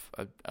we have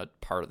a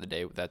part of the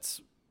day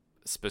that's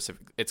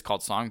specific. It's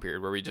called song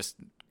period, where we just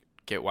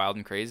get wild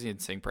and crazy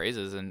and sing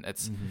praises, and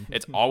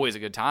it's always a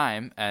good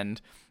time. And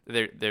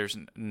there's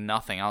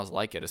nothing else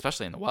like it,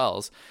 especially in the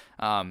Wells,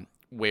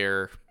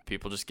 where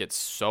people just get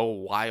so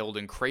wild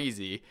and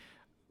crazy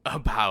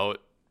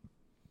about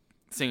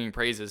singing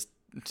praises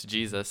to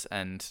Jesus,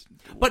 and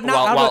But not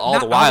while out of- all not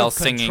the out while of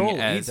singing control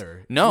as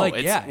either. no, Like,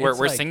 it's yeah, we're it's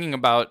like- singing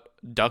about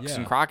ducks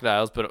and Yeah.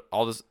 crocodiles, but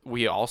all this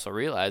we also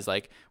realize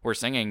like we're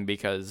singing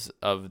because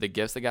of the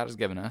gifts that God has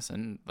given us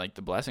and like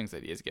the blessings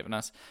that He has given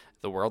us,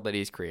 the world that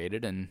He's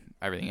created, and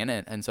everything in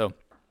it. And so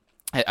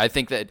I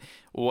think that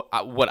what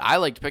I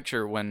like to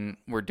picture when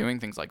we're doing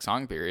things like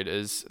song period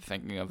is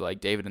thinking of like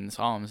David in the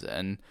Psalms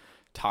and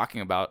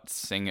talking about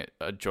sing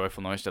a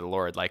joyful noise to the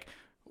Lord. Like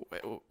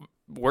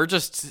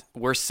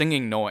we're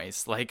singing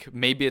noise. Like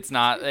maybe it's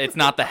not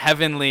the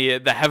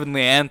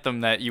heavenly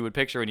anthem that you would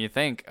picture when you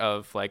think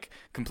of like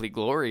complete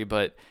glory,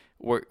 but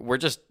we're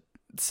just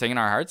singing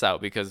our hearts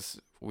out because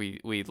we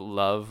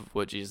love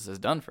what Jesus has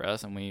done for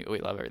us and we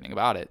love everything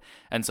about it.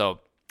 And so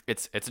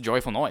it's a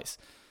joyful noise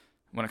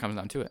when it comes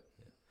down to it.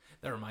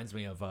 That reminds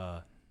me of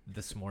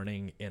this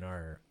morning in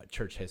our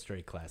church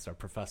history class, our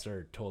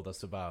professor told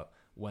us about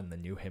when the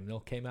new hymnal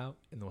came out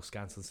in the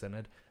Wisconsin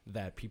Synod,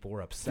 that people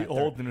were upset. The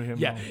old new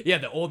hymnal. Yeah,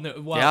 the old new.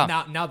 Well,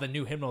 Yeah. now the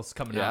new hymnal's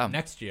coming Yeah. out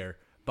next year,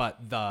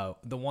 but the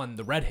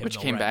red hymnal, Which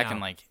came right back now, in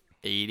like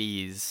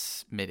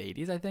 80s, mid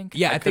 80s, I think.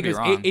 Yeah, I could think it be was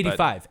wrong, but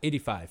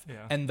 85.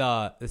 Yeah.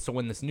 And so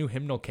when this new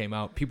hymnal came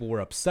out, people were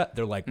upset.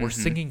 They're like, we're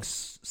Mm-hmm. singing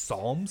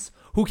psalms?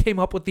 Who came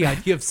up with the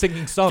idea of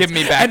singing psalms? Give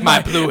me back And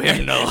my blue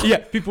hymnal. Yeah,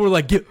 people were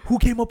like, who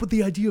came up with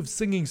the idea of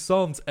singing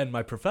psalms? And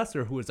my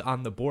professor, who was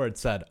on the board,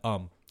 said,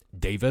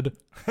 David.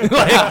 The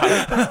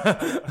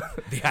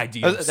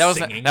idea of that was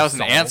singing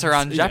an answer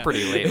on psalms.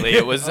 Jeopardy lately.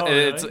 It was Oh,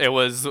 really? it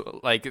was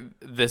like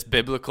this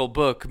biblical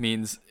book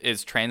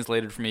is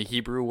translated from a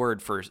Hebrew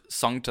word for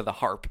sung to the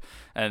harp,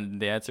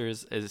 and the answer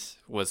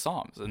was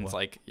psalms, and it's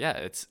like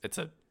it's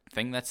a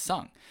thing that's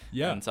sung.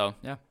 Yeah. And so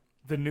yeah.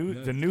 The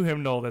new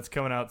hymnal that's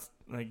coming out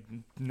like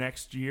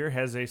next year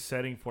has a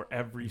setting for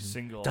every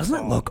single. Doesn't it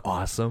song. look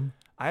awesome?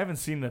 I haven't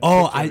seen the.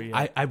 Oh, picture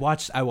yet. I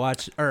watched Oh,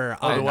 the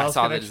I Wells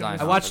saw the Connection design.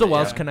 is I on watched it? the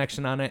Wells Yeah.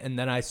 Connection on it, and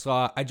then I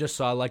just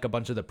saw like a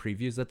bunch of the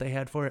previews that they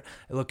had for it.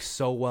 It looks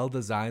so well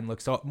designed.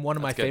 Looks so. One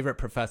of my That's good. favorite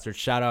professors.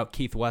 Shout out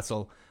Keith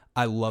Wessel.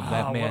 I love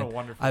that Oh, what man. a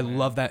wonderful I man.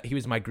 love that. He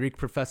was my Greek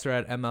professor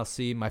at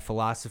MLC, my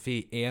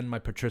philosophy, and my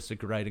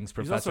patristic writings He's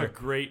professor. also a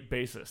great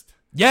bassist.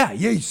 Yeah,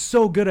 he's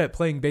so good at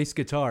playing bass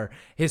guitar.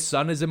 His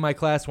son is in my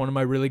class, one of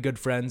my really good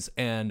friends,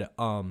 and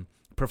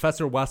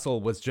Professor Wessel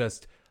was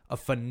just a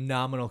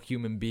phenomenal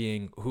human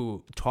being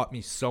who taught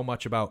me so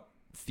much about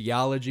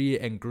theology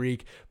and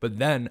Greek, but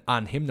then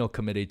on hymnal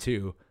committee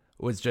too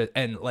was just,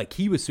 and like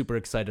he was super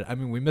excited. I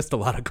mean, we missed a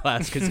lot of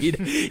class because he'd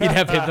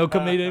have hymnal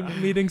committee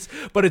meetings,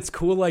 but it's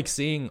cool like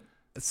seeing,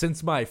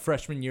 since my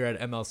freshman year at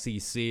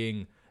MLC,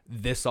 seeing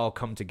this all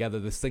come together,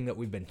 this thing that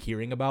we've been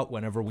hearing about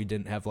whenever we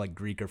didn't have like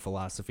Greek or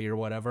philosophy or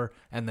whatever,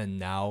 and then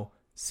now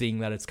seeing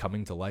that it's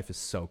coming to life is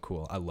so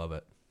cool. I love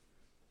it.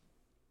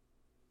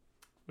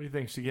 What do you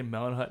think? Should get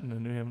Melon Hut in the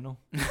new hymnal?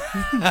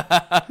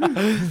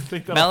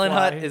 Think that'll Melon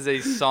fly? Hut is a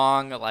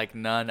song like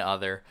none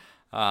other.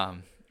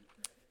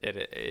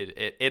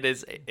 It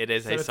is Said a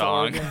it to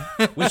song. Oregon.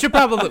 We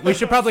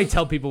should probably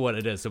tell people what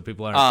it is so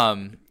people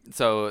aren't.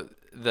 So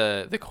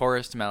the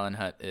chorus to Melon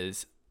Hut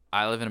is,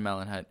 I live in a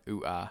melon hut,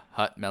 ooh ah,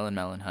 hut,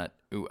 melon hut,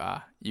 ooh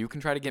ah. You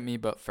can try to get me,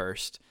 but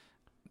first,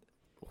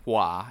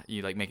 wah,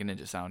 you like make a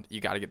ninja sound.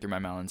 You got to get through my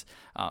melons.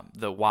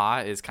 The wah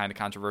is kind of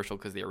controversial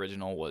because the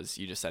original was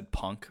you just said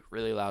punk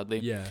really loudly.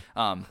 Yeah.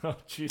 Oh,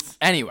 jeez.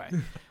 Anyway,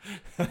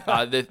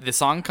 the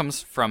song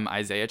comes from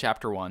Isaiah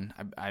chapter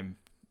 1. I'm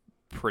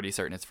pretty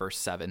certain it's verse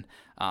 7.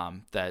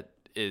 That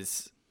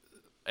is,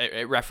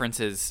 it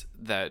references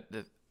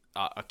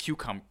a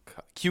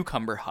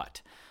cucumber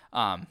hut,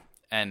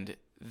 and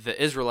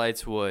the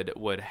Israelites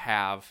would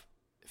have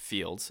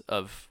fields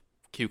of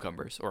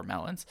cucumbers or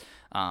melons,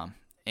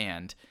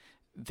 and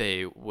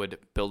they would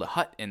build a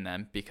hut in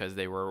them because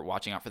they were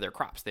watching out for their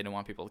crops. They didn't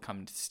want people to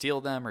come to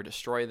steal them or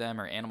destroy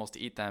them or animals to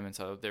eat them. And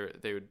so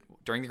they would,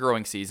 during the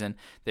growing season,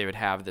 they would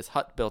have this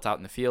hut built out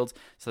in the fields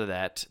so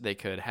that they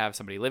could have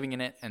somebody living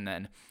in it and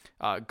then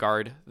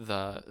guard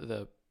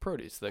the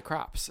produce, the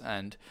crops.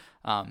 And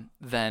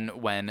then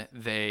when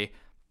the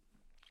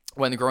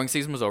growing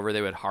season was over,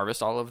 they would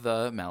harvest all of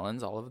the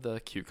melons, all of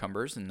the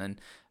cucumbers, and then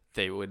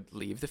they would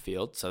leave the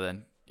field. So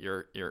then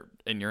you're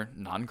in your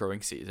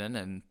non-growing season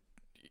and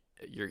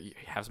you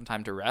have some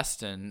time to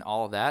rest and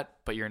all of that,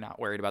 but you're not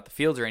worried about the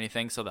fields or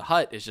anything. So the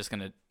hut is just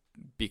going to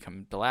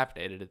become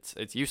dilapidated.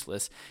 It's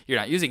useless. You're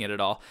not using it at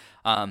all.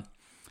 And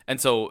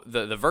so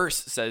the verse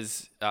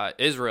says,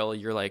 Israel,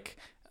 you're like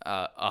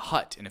a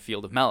hut in a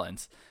field of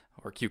melons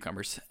or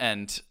cucumbers.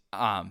 And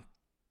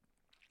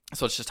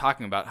so it's just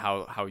talking about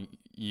how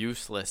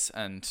useless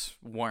and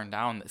worn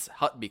down this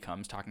hut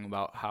becomes, talking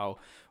about how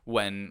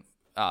when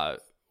the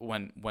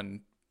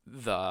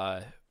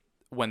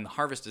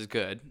harvest is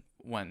good,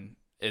 when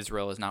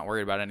Israel is not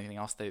worried about anything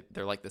else,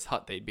 they're like this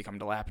hut. They become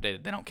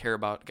dilapidated. They don't care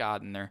about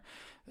God, and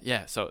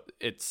so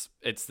it's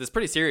this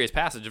pretty serious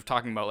passage of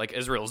talking about like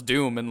Israel's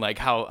doom and like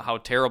how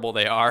terrible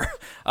they are,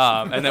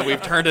 and then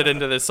we've turned it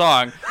into this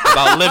song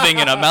about living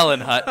in a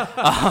melon hut,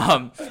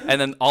 and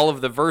then all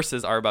of the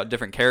verses are about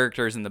different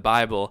characters in the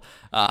Bible,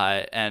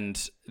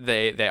 and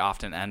they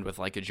often end with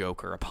like a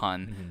joke or a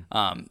pun,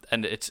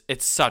 and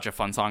it's such a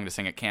fun song to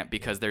sing at camp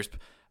because there's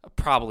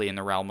probably in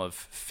the realm of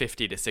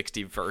 50 to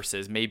 60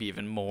 verses, maybe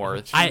even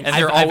more. I've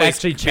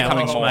actually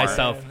becoming challenged more.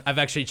 myself. I've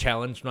actually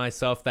challenged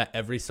myself that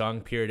every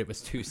song period, it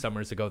was 2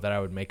 summers ago, that I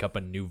would make up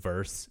a new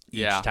verse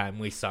each time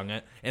we sung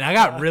it. And I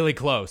got really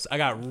close. I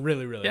got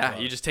really, really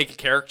close. You just take a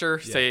character,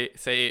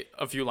 say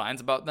a few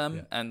lines about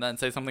them, and then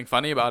say something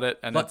funny about it.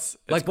 And it's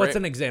like, great. what's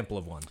an example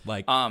of one?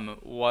 Like,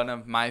 one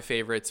of my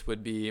favorites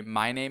would be,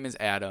 my name is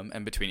Adam,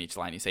 and between each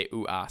line you say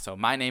ooh ah. So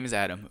my name is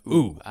Adam.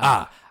 Ooh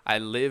ah. I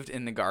lived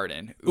in the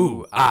garden.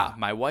 Ooh ah.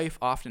 My wife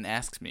often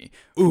asks me.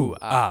 Ooh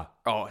ah.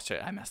 Oh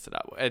shit, I messed it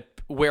up.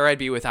 Where I'd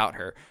be without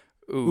her.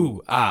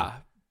 Ooh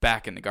ah.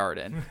 Back in the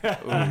garden. Ooh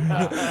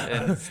ah.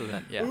 And so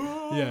then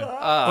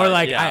or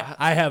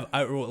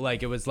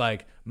like it was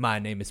like, my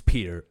name is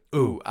Peter.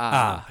 Ooh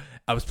ah.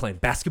 I was playing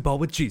basketball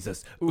with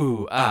Jesus.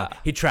 Ooh ah.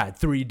 He tried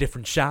 3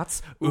 different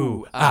shots.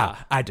 Ooh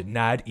ah. I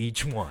denied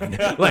each one.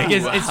 Like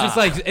it's just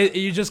like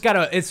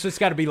it's just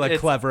gotta be like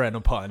clever and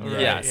a pun.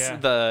 Right.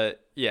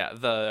 Yes.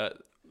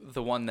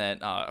 The one that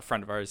a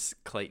friend of ours,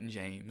 Clayton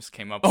James,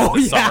 came up with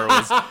this summer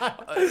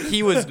was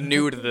he was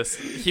new to this.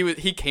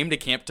 He came to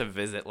camp to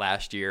visit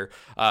last year,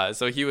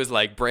 so he was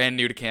like brand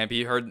new to camp.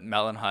 He heard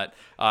Melon Hut,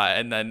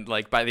 and then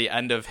like by the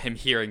end of him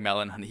hearing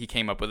Melon Hut, he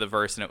came up with a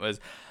verse, and it was,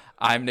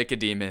 I'm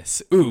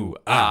Nicodemus. Ooh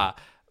ah.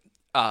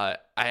 I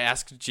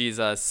asked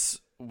Jesus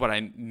what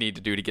I need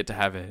to do to get to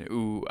heaven.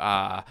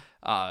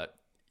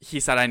 He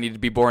said I need to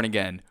be born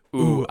again.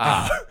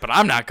 But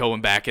I'm not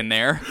going back in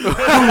there.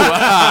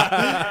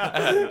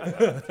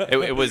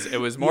 It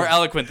was more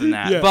eloquent than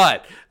that. Yeah.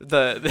 But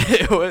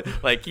it was,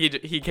 like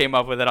he came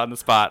up with it on the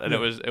spot, and it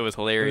was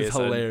hilarious. It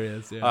was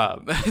hilarious.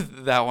 And,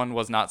 that one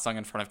was not sung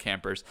in front of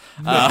campers.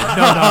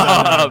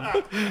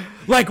 No.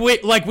 Like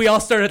we all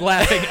started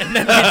laughing, and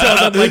then we told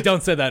them, like,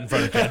 don't say that in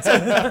front of kids.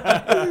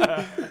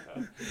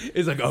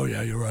 He's like, oh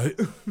yeah, you're right.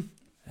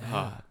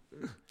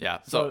 Yeah.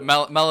 So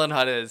Melon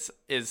Hut is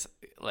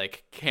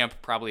like camp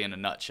probably in a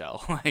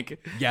nutshell.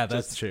 Like, yeah,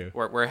 that's true.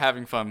 We're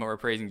having fun, but we're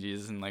praising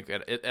Jesus, and like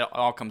it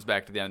all comes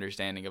back to the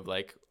understanding of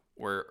like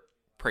we're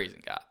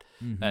praising God.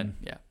 Mm-hmm. And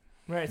yeah.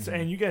 Right. So,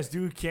 and you guys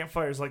do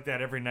campfires like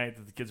that every night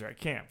that the kids are at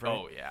camp, right?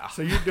 Oh yeah.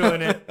 So you're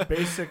doing it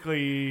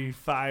basically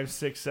 5,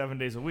 6, 7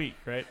 days a week,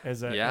 right?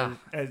 As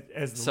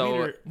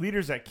the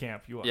leaders at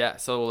camp, you are. Yeah.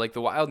 So like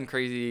the Wild and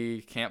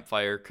Crazy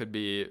campfire could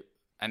be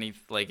any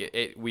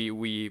like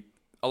we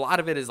a lot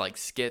of it is like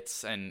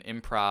skits and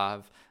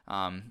improv.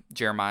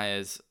 Jeremiah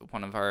is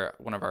one of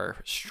our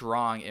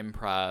strong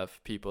improv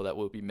people that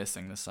we'll be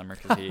missing this summer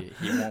because he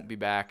won't be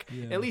back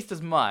at least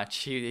as much.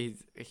 He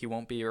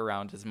won't be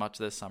around as much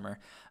this summer.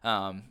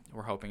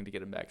 We're hoping to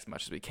get him back as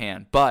much as we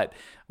can, but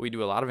we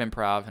do a lot of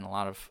improv and a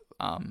lot of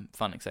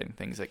fun, exciting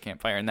things at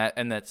campfire,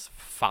 and that's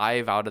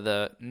 5 out of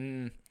the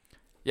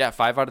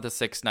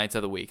 6 nights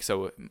of the week.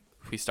 So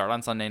we start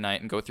on Sunday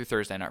night and go through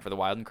Thursday night for the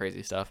Wild and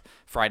Crazy stuff.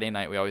 Friday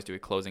night we always do a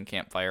closing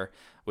campfire,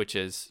 which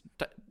is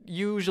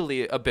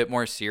usually a bit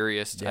more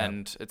serious,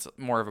 and it's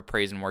more of a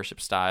praise and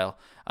worship style,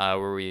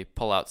 where we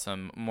pull out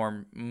some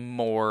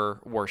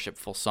more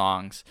worshipful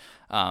songs.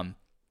 I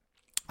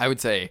would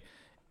say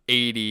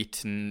 80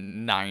 to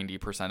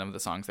 90% of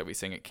the songs that we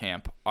sing at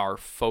camp are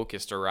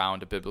focused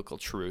around a biblical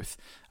truth,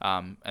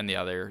 and the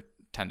other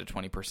 10 to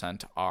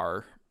 20%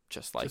 are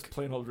just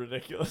plain old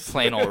ridiculous.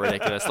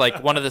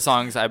 Like one of the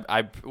songs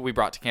we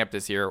brought to camp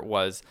this year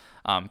was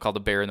called "The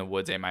Bear in the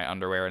Woods Ate My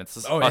Underwear," and it's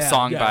a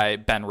song by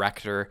Ben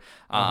Rector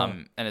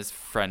and his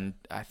friend.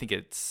 I think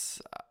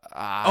it's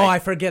I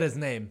forget his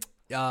name.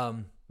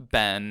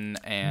 Ben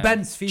and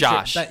Ben's feature.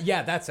 Josh.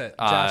 That's it.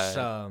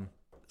 Josh.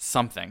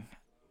 Something.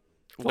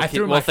 I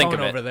threw my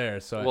phone over there,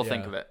 so we'll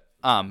think of it.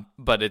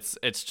 But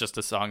it's just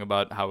a song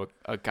about how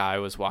a guy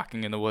was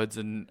walking in the woods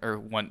or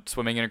went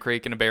swimming in a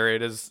creek, and a bear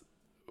ate his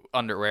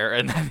underwear,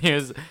 and then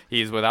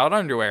he's without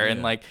underwear,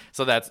 and like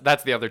so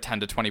that's the other 10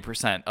 to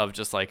 20% of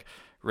just like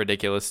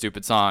ridiculous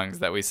stupid songs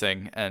that we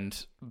sing,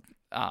 and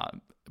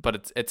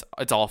but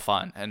it's all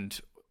fun,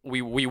 and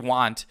we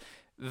want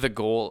the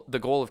goal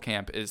of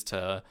camp is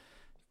to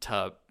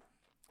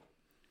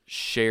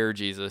share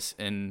Jesus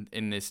in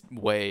this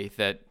way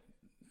that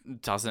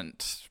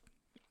doesn't,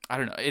 I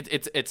don't know,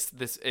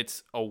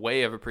 it's a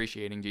way of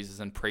appreciating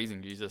Jesus and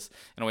praising Jesus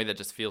in a way that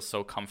just feels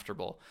so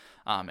comfortable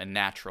and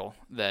natural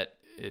that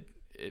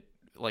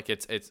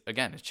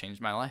it's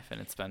changed my life, and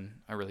it's been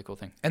a really cool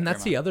thing. And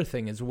that's the other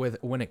thing is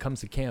when it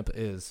comes to camp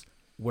is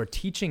we're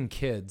teaching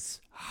kids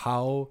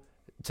how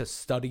to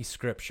study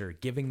scripture,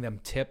 giving them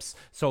tips.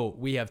 So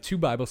we have 2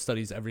 Bible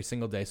studies every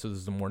single day. So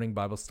there's the morning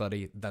Bible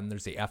study, then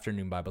there's the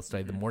afternoon Bible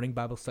study. The morning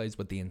Bible study is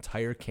with the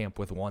entire camp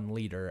with one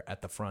leader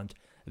at the front.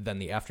 Then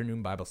the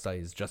afternoon Bible study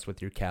is just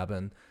with your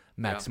cabin,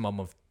 maximum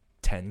of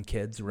 10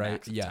 kids,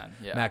 right?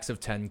 Max of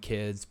 10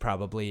 kids,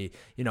 probably,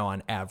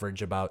 on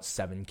average about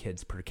 7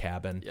 kids per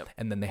cabin. Yep.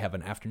 And then they have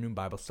an afternoon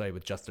Bible study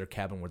with just their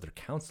cabin where their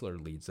counselor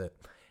leads it.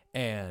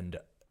 And,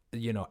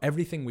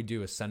 everything we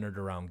do is centered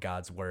around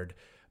God's word.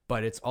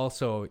 But it's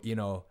also,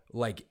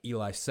 like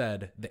Eli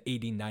said, the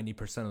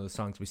 80-90% of the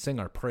songs we sing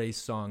are praise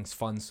songs,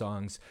 fun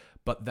songs.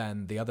 But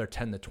then the other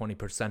 10 to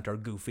 20% are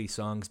goofy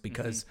songs,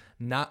 because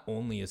not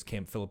only is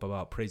Camp Phillip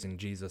about praising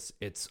Jesus,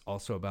 it's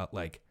also about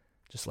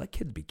just let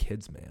kids be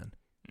kids, man.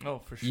 Oh,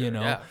 for sure.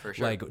 Yeah, for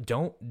sure.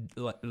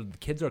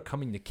 Kids are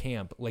coming to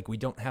camp. We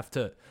don't have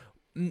to,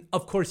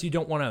 of course, you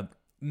don't want to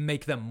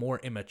make them more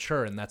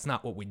immature, and that's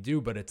not what we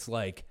do, but it's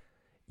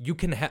you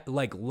can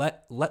let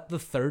the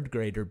 3rd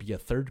grader be a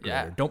 3rd grader.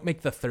 Yeah. Don't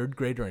make the 3rd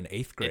grader an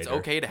 8th grader. It's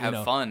okay to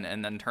have fun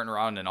and then turn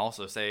around and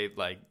also say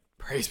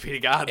praise be to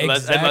God.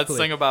 Exactly. Let's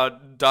sing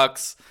about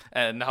ducks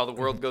and how the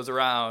world goes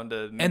around.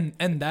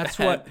 And that's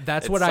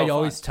what I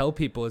always tell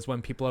people is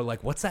when people are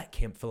like, what's that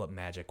Camp Phillip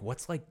magic?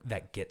 What's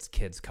that gets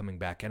kids coming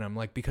back? And I'm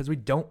like, because we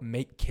don't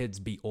make kids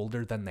be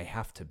older than they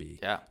have to be.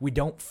 Yeah. We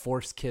don't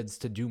force kids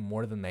to do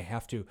more than they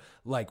have to.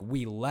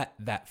 We let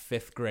that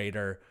 5th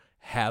grader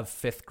have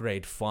 5th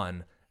grade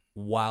fun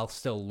while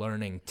still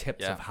learning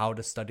tips of how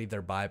to study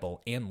their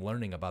Bible and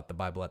learning about the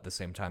Bible at the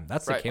same time.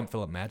 That's the Camp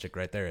Phillip magic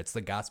right there. It's the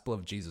gospel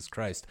of Jesus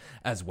Christ,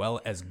 as well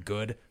as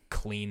good,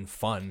 clean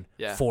fun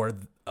for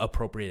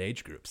appropriate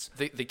age groups.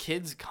 The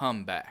kids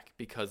come back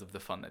because of the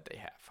fun that they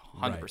have,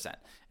 100%. Right.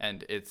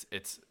 And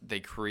they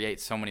create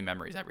so many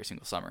memories every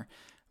single summer.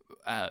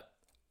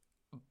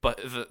 But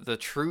the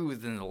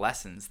truths and the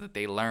lessons that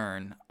they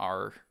learn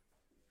are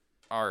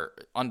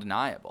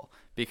undeniable,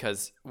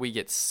 because we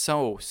get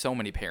so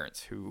many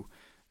parents who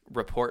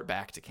report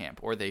back to camp,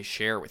 or they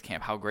share with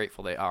camp how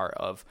grateful they are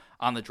of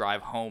on the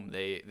drive home.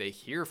 They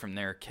hear from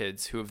their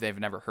kids who they've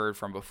never heard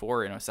from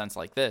before in a sense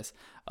like this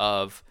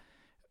of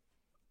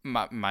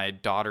my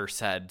daughter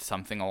said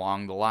something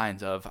along the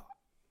lines of,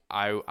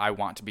 I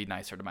want to be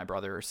nicer to my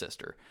brother or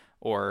sister,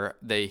 or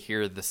they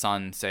hear the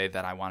son say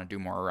that I want to do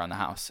more around the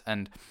house.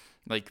 And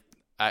like,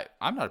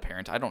 I'm not a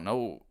parent. I don't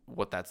know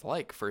what that's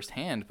like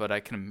firsthand, but I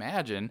can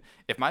imagine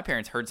if my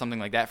parents heard something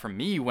like that from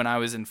me when I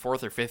was in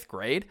 4th or 5th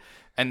grade,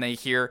 and they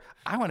hear,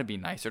 I want to be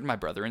nicer to my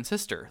brother and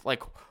sister.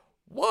 Like,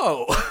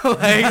 whoa,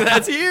 like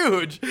that's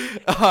huge.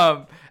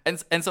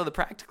 And so the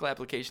practical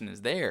application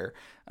is there.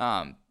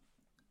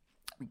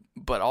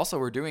 But also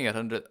we're doing it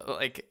under,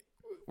 like,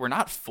 we're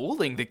not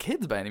fooling the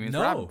kids by any means.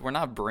 No. We're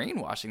not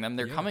brainwashing them.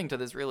 They're coming to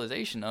this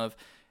realization of,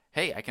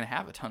 hey, I can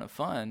have a ton of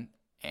fun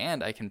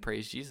and I can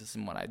praise Jesus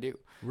in what I do.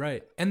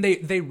 Right. And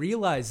they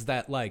realize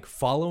that, like,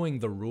 following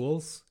the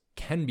rules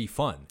can be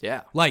fun.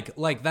 Yeah.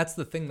 Like that's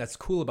the thing that's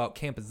cool about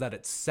camp, is that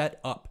it's set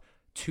up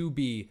to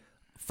be,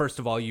 first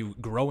of all, you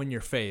grow in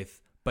your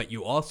faith, but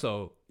you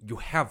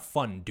have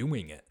fun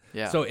doing it.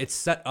 Yeah. So it's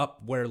set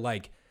up where,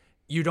 like,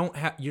 you don't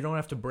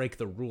have to break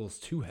the rules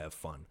to have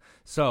fun.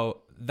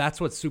 So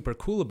that's what's super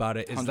cool about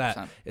it, is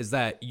 100%.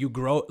 that you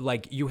grow,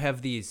 like, you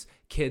have these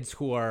kids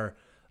who are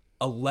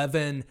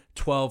 11,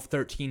 12,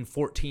 13,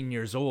 14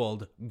 years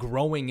old,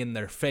 growing in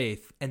their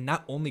faith, and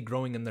not only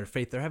growing in their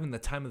faith, they're having the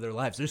time of their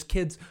lives. There's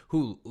kids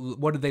who,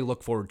 what do they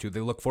look forward to? They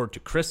look forward to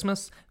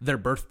Christmas, their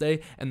birthday,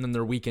 and then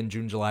their week in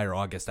June, July, or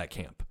August at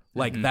camp.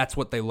 Like, that's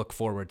what they look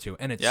forward to.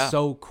 And it's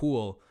so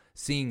cool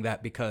seeing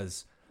that,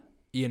 because,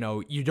 you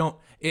know, you don't,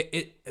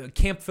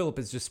 Camp Philip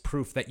is just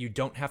proof that you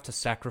don't have to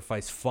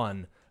sacrifice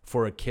fun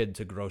for a kid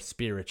to grow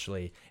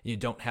spiritually. You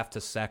don't have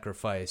to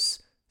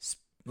sacrifice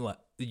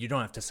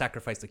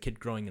the kid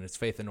growing in his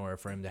faith in order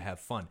for him to have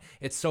fun.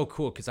 It's so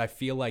cool, because I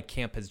feel like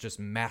camp has just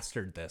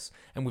mastered this,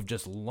 and we've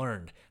just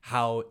learned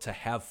how to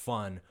have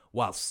fun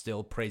while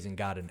still praising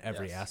God in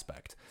every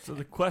aspect. So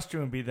the question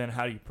would be then,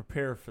 how do you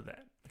prepare for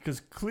that? Because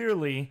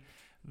clearly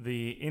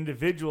the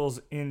individuals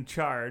in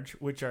charge,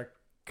 which are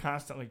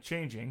constantly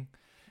changing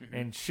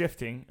and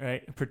shifting,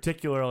 right,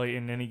 particularly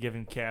in any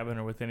given cabin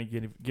or with any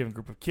given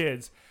group of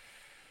kids,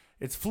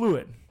 it's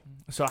fluid.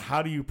 So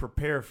how do you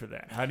prepare for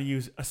that? How do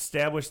you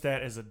establish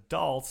that as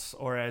adults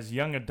or as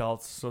young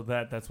adults, so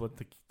that that's what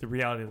the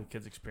reality of the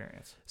kids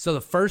experience? So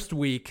the first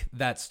week,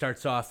 that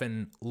starts off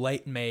in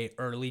late May,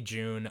 early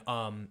June.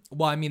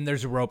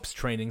 There's ropes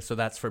training, so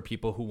that's for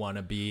people who want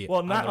to be not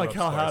on the like ropes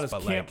how course, does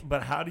but camp, like,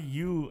 but how do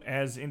you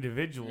as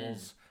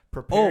individuals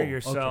prepare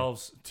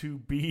yourselves to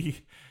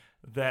be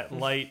that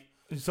light?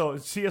 So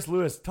C.S.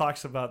 Lewis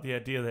talks about the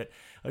idea that,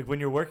 like, when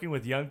you're working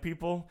with young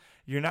people,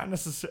 you're not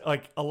necessarily,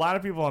 like, a lot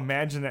of people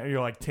imagine that you're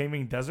like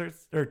taming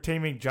deserts or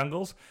taming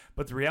jungles,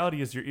 but the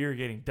reality is you're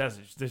irrigating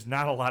deserts. There's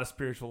not a lot of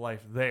spiritual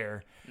life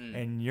there,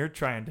 and you're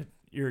trying to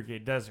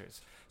irrigate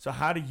deserts. So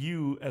how do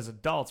you as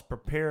adults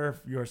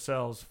prepare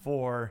yourselves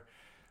for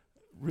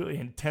really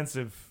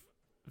intensive,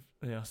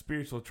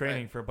 spiritual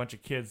training for a bunch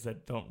of kids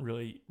that don't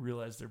really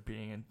realize they're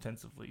being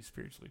intensively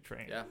spiritually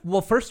trained? Yeah.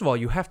 well, first of all,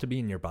 you have to be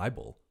in your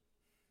Bible.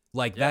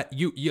 Like that,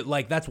 you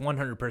like, that's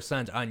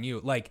 100% on you.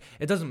 Like,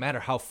 it doesn't matter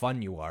how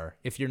fun you are.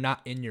 If you're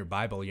not in your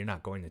Bible, you're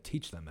not going to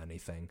teach them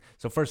anything.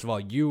 So first of all,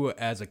 you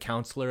as a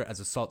counselor, as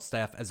a SALT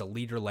staff, as a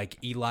leader like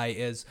Eli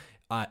is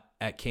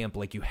at camp,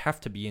 like, you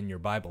have to be in your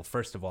Bible,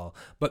 first of all.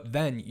 But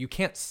then you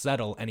can't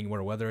settle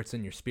anywhere, whether it's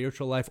in your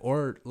spiritual life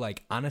or,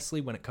 like,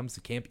 honestly, when it comes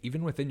to camp,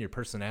 even within your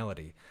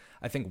personality.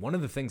 I think one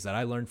of the things that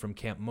I learned from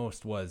camp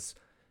most was,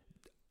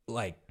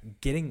 like,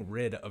 getting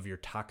rid of your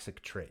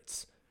toxic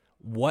traits.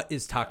 What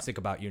is toxic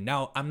about you?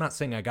 Now, I'm not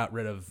saying I got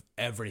rid of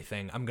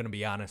everything. I'm going to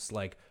be honest.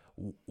 Like,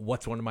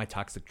 what's one of my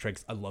toxic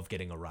traits? I love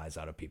getting a rise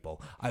out of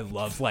people. I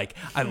love like,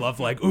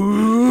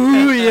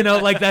 ooh,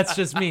 like, that's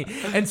just me.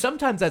 And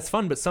sometimes that's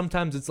fun, but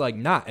sometimes it's like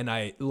not.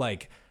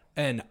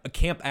 And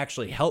camp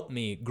actually helped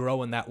me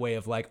grow in that way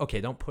of, like, okay,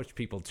 don't push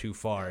people too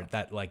far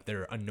that, like,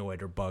 they're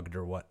annoyed or bugged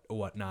or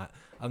whatnot.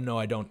 No,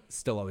 I don't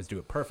still always do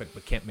it perfect,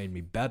 but camp made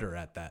me better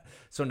at that.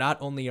 So not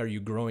only are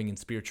you growing in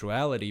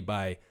spirituality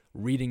by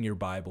reading your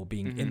Bible,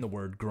 being in the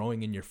Word,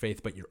 growing in your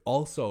faith, but you're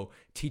also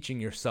teaching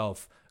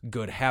yourself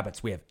good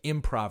habits. We have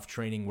improv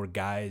training where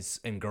guys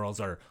and girls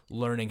are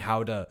learning,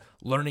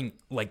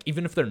 like,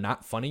 even if they're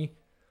not funny,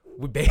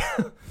 we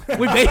basically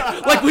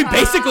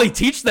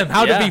teach them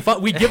how to be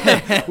fun. We give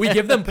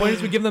them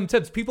pointers, we give them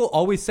tips. People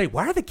always say,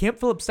 why are the Camp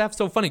Philip staff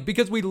so funny?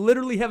 Because we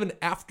literally have an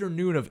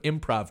afternoon of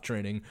improv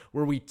training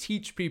where we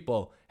teach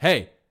people,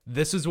 hey,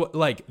 this is what,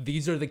 like,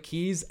 these are the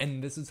keys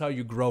and this is how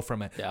you grow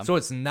from it. Yeah. So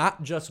it's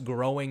not just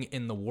growing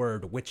in the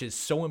Word, which is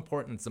so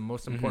important. It's the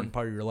most important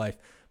part of your life,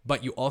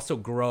 but you also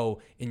grow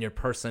in your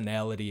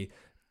personality.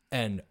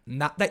 And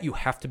not that you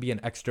have to be an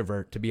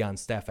extrovert to be on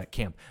staff at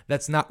camp.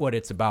 That's not what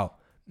it's about.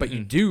 But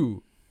you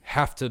do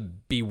have to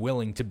be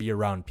willing to be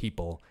around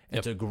people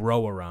and to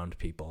grow around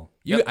people.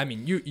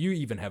 You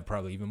even have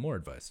probably even more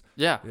advice.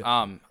 Yeah.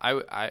 I'm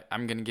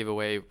going to give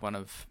away one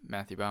of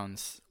Matthew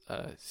Bound's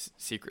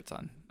secrets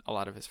on a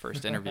lot of his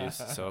first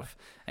interviews. So if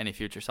any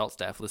future SALT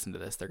staff listen to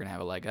this, they're going to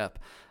have a leg up.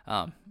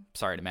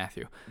 Sorry to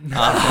Matthew.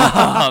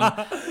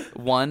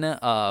 One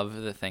of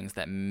the things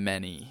that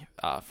many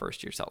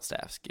first-year SALT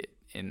staffs get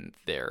in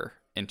their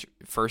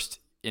first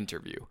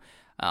interview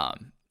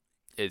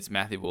is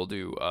Matthew will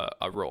do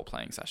a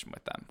role-playing session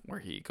with them where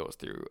he goes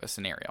through a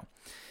scenario.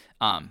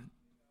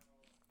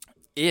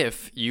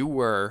 If you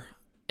were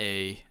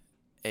a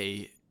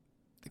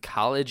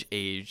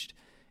college-aged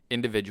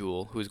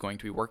individual who is going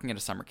to be working at a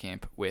summer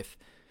camp with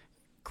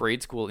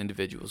grade school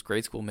individuals,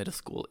 grade school, middle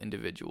school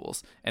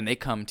individuals, and they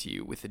come to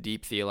you with a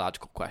deep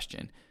theological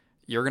question,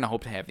 you're going to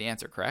hope to have the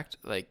answer, correct?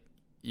 Like,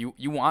 you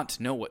want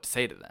to know what to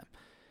say to them.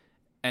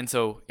 And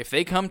so if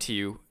they come to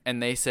you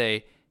and they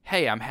say,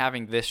 hey, I'm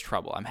having this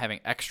trouble, I'm having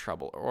X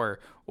trouble, or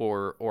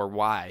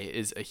Y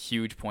is a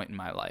huge point in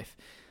my life,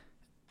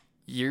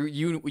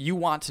 you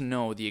want to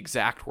know the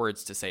exact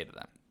words to say to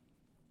them.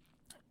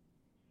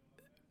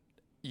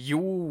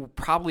 You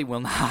probably will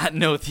not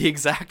know the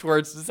exact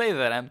words to say to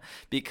them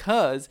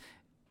because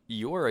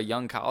you're a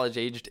young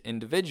college-aged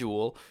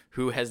individual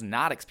who has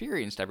not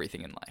experienced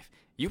everything in life.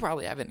 You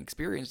probably haven't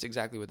experienced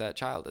exactly what that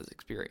child has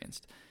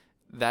experienced.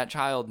 That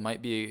child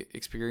might be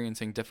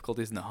experiencing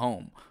difficulties in the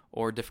home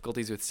or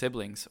difficulties with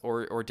siblings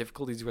or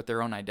difficulties with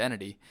their own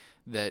identity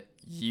that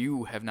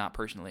you have not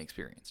personally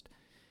experienced.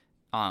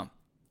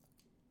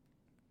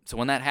 So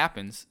when that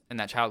happens and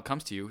that child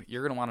comes to you,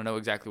 you're going to want to know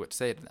exactly what to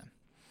say to them.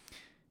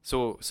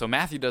 So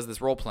Matthew does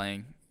this role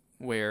playing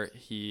where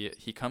he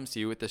comes to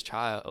you with this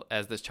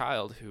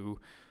child who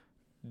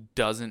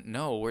doesn't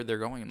know where they're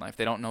going in life.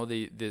 They don't know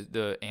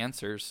the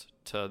answers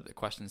to the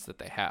questions that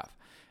they have,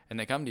 and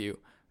they come to you.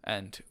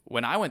 And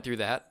when I went through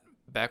that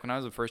back when I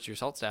was a first year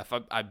SALT staff,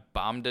 I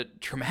bombed it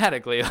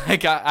dramatically.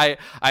 Like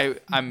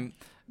I'm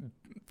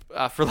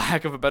for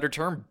lack of a better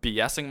term,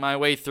 BSing my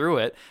way through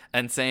it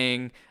and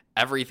saying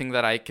everything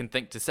that I can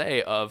think to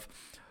say of,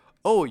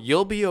 oh,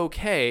 you'll be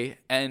okay,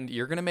 and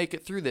you're going to make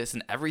it through this,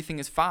 and everything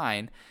is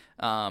fine.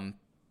 And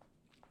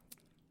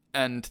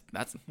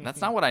that's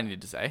not what I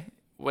need to say.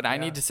 What I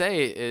need to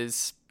say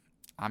is,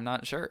 I'm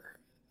not sure,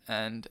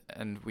 and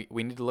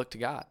we need to look to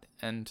God.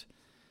 And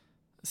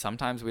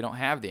sometimes we don't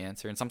have the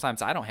answer, and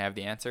sometimes I don't have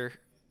the answer.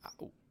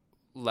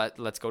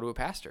 Let's go to a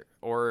pastor,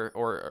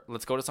 or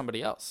let's go to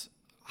somebody else.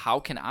 How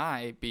can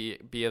I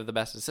be of the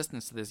best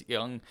assistance to this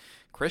young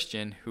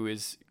Christian who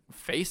is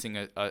facing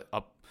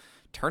a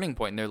turning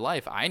point in their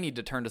life? I need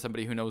to turn to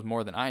somebody who knows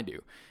more than I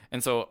do.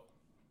 And so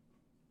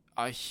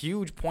a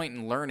huge point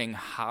in learning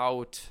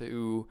how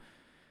to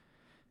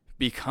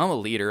become a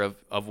leader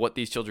of what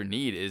these children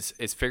need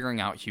is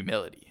figuring out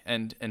humility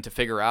and to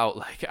figure out,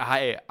 like,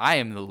 I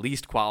am the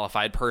least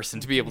qualified person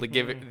to be able to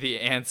give the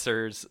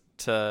answers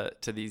to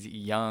these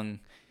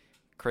young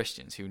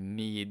Christians who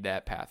need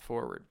that path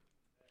forward.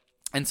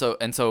 And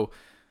so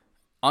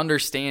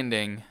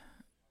understanding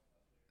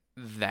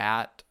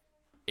that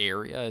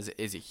area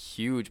is a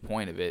huge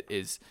point of it,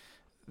 is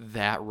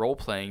that role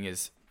playing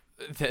is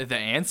the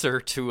answer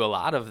to a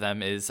lot of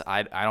them is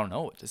I don't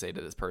know what to say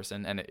to this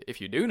person. And if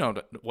you do know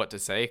what to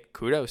say,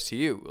 kudos to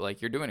you.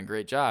 Like, you're doing a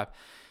great job.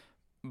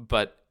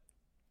 But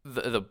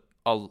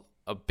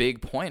a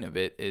big point of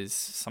it is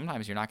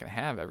sometimes you're not going to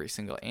have every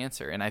single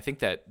answer. And I think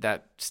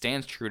that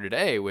stands true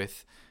today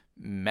with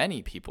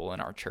many people in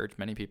our church,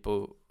 many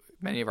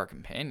of our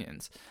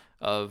companions,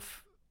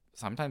 of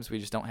sometimes we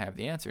just don't have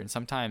the answer. And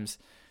sometimes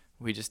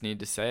we just need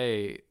to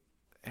say,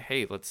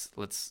 hey,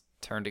 let's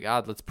turn to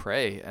God. Let's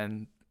pray,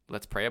 and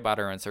let's pray about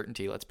our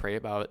uncertainty. Let's pray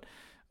about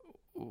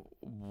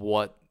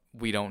what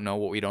we don't know,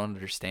 what we don't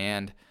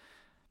understand.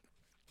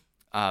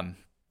 I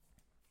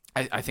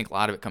think a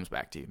lot of it comes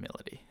back to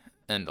humility,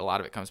 and a lot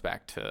of it comes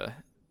back to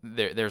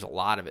there's a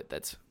lot of it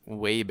that's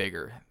way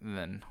bigger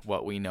than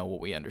what we know, what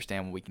we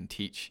understand, what we can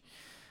teach.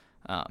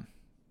 To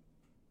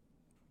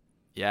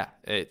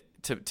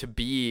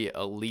be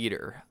a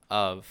leader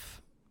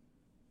of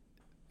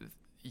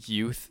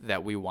youth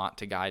that we want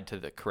to guide to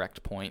the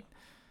correct point,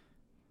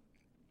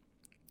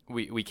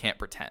 we can't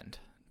pretend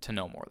to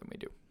know more than we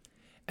do.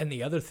 And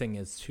the other thing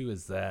is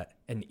that,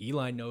 and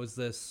Eli knows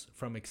this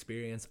from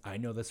experience, I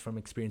know this from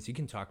experience, you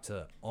can talk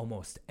to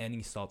almost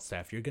any SALT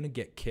staff. You're going to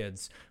get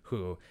kids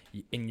who,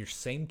 in your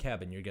same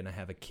cabin, you're going to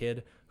have a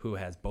kid who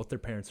has both their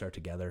parents are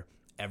together.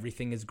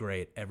 Everything is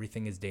great.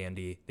 Everything is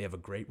dandy. They have a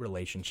great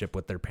relationship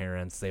with their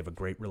parents. They have a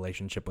great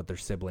relationship with their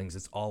siblings.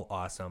 It's all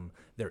awesome.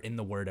 They're in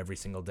the Word every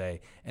single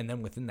day. And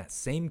then within that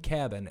same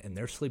cabin, and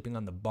they're sleeping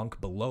on the bunk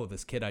below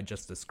this kid I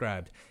just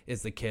described,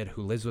 is the kid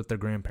who lives with their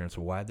grandparents.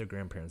 Why'd their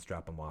grandparents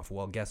drop them off?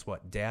 Well, guess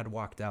what? Dad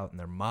walked out and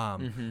their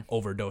mom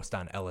overdosed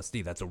on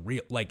LSD. That's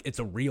it's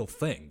a real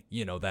thing.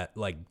 You know, that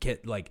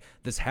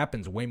this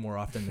happens way more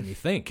often than you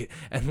think.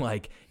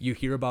 And you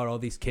hear about all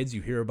these kids,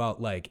 you hear about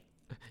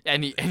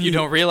And you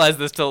don't realize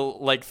this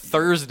till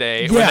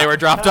Thursday when they were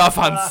dropped off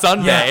on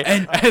Sunday,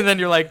 and then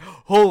you're like,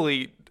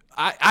 holy,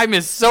 I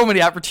missed so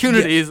many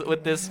opportunities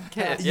with this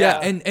kid.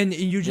 And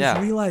you just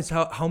realize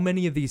how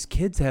many of these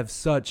kids have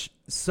such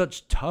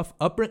tough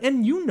upbringing,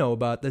 and you know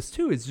about this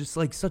too. It's just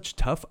such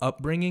tough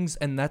upbringings,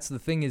 and that's the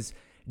thing is,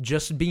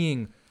 just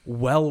being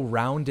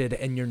well-rounded,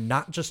 and you're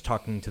not just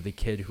talking to the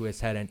kid who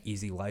has had an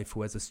easy life,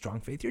 who has a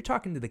strong faith. You're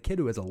talking to the kid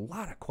who has a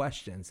lot of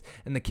questions,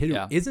 and the kid who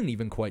isn't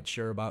even quite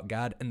sure about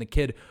God, and the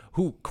kid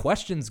who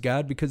questions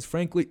God because,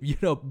 frankly,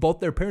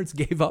 both their parents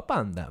gave up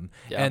on them,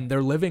 and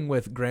they're living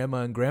with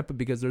grandma and grandpa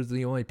because they're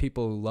the only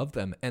people who love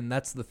them. And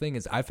that's the thing,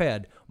 is I've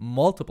had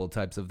multiple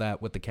types of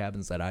that with the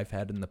cabins that I've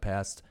had in the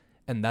past,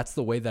 and that's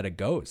the way that it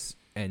goes.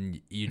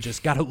 And you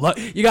just gotta love.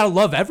 You gotta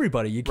love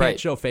everybody. You can't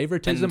show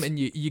favoritism, and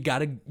you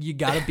gotta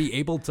be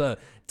able to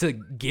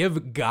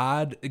give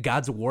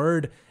God's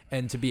word,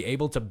 and to be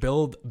able to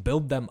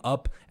build them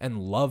up and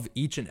love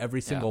each and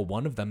every single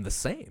one of them the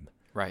same.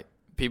 Right.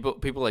 People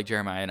like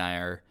Jeremiah and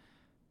I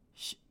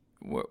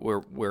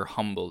we're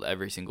humbled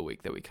every single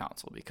week that we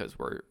counsel, because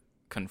we're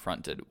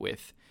confronted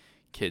with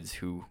kids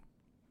who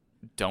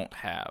don't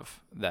have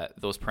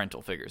those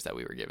parental figures that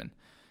we were given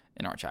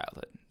in our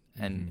childhood,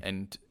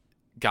 and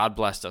God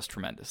blessed us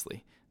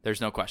tremendously.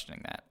 There's no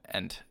questioning that.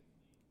 And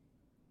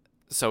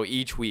so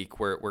each week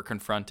we're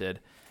confronted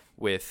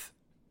with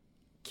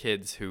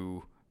kids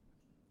who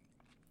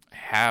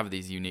have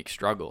these unique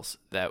struggles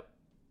that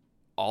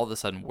all of a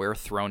sudden we're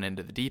thrown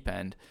into the deep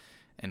end,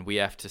 and we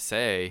have to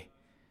say,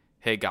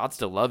 hey, God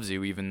still loves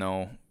you even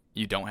though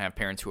you don't have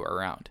parents who are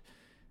around.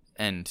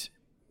 And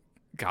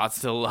God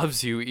still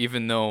loves you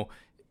even though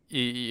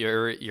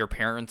your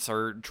parents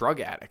are drug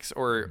addicts,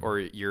 or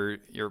your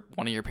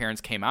one of your parents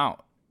came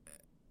out.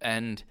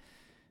 And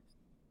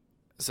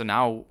so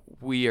now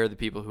we are the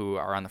people who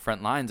are on the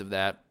front lines of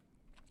that.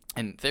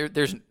 And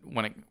there's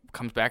when it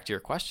comes back to your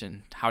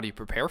question, how do you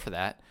prepare for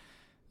that?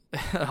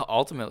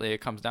 Ultimately, it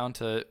comes down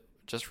to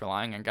just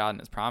relying on God and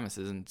his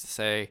promises, and to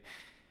say,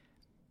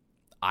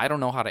 I don't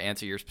know how to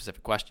answer your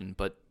specific question,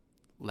 but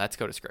let's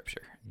go to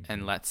Scripture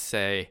and let's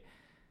say,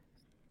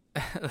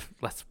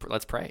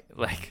 let's pray.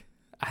 Like,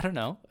 I don't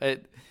know.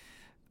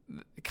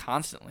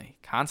 Constantly,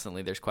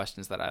 there's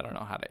questions that I don't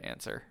know how to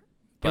answer.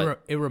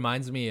 But it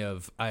reminds me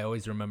of, I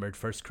always remembered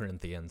 1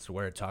 Corinthians,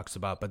 where it talks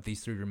about, but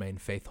these three remain: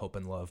 faith, hope,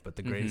 and love. But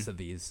the greatest of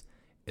these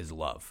is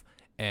love.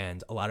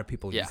 And a lot of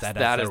people use that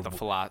as is the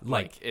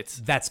philosophy.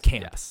 That's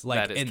camp. Yes,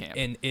 like, that is camp.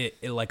 And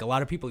it like, a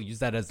lot of people use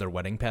that as their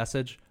wedding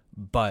passage.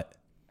 But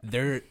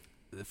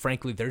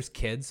frankly, there's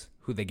kids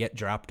who they get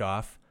dropped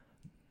off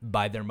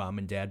by their mom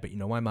and dad. But you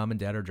know why mom and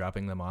dad are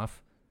dropping them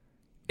off?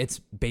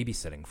 It's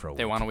babysitting for a week.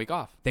 They want a week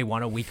off. They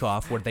want a week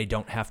off where they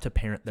don't have to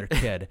parent their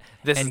kid.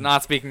 This is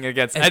not speaking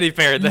against any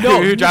parent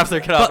who drops their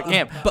kid off at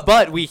camp.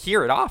 But we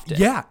hear it often.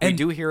 Yeah. We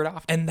do hear it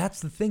often. And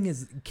that's the thing,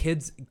 is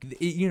kids,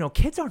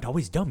 kids aren't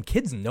always dumb.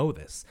 Kids know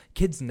this.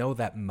 Kids know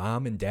that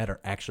mom and dad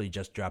are actually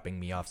just dropping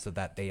me off so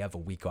that they have a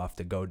week off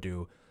to go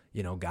do,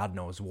 God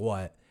knows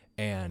what.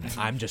 And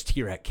I'm just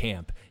here at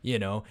camp,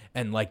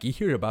 and like, you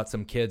hear about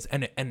some kids,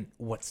 and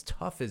what's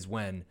tough is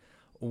when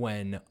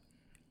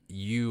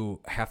you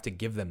have to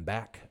give them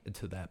back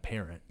to that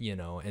parent,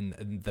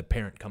 and the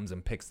parent comes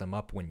and picks them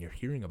up when you're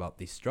hearing about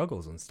these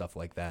struggles and stuff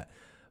like that.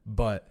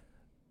 But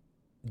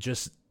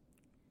just,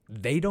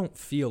 they don't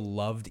feel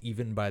loved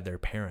even by their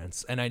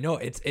parents. And I know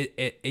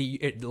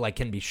it like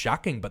can be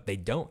shocking, but they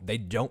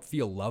don't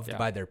feel loved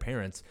by their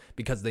parents,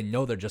 because they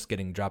know they're just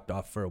getting dropped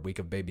off for a week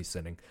of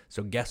babysitting.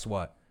 So guess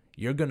what?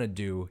 You're going to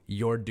do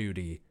your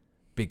duty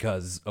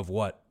because of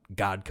what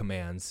God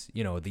commands.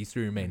 These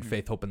three remain: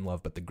 faith, hope, and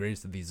love, but the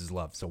greatest of these is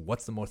love. So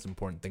what's the most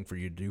important thing for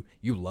you to do?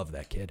 You love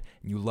that kid,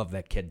 and you love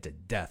that kid to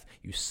death.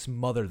 You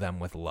smother them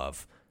with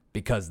love,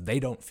 because they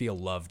don't feel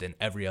loved in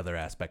every other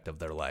aspect of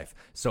their life.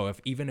 So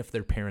even if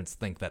their parents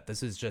think that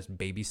this is just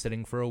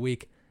babysitting for a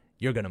week,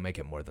 you're going to make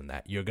it more than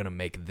that. You're going to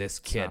make this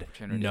kid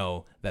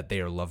know that they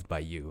are loved by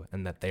you,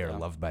 and that they are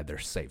loved by their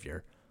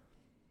Savior.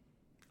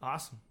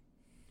 Awesome.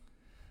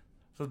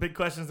 So the big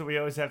questions that we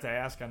always have to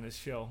ask on this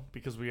show,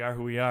 because we are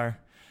who we are.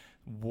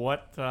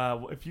 What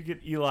if you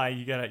get Eli?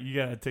 You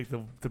gotta take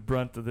the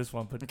brunt of this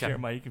one. But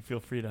Jeremiah, you can feel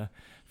free to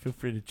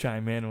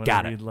chime in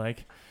whenever you'd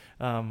like.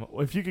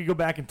 If you could go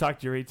back and talk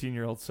to your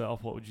 18-year-old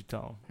self, what would you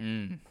tell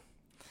him?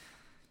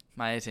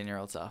 My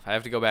 18-year-old self. I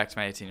have to go back to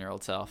my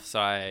 18-year-old self. So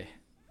I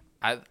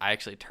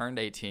actually turned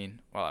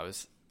 18 while I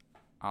was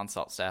on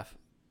SALT staff.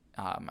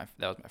 That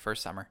was my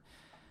first summer.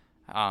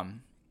 A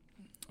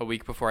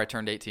week before I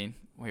turned 18,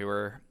 we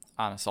were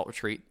on a SALT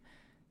retreat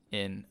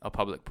in a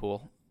public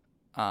pool.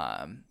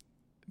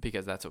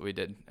 Because that's what we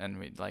did,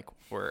 and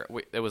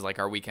it was like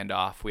our weekend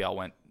off. We all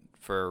went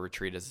for a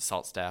retreat as a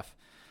SALT staff.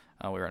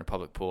 We were in a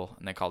public pool,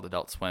 and they called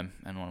Adult Swim.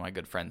 And one of my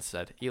good friends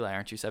said, "Eli,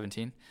 aren't you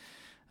 17?"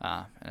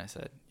 And I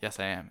said, "Yes,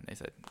 I am." And they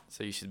said,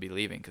 "So you should be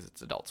leaving because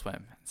it's Adult Swim."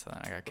 And so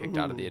then I got kicked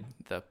out of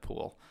the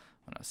pool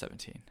when I was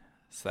 17.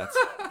 So that's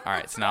all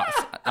right. So now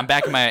I'm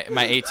back in my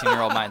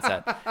 18-year-old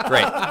mindset.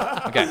 Great.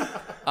 Okay.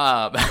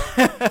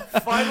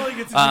 Finally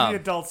get to do the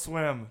Adult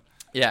Swim.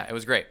 Yeah, it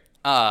was great.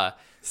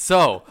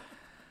 So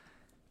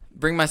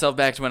bring myself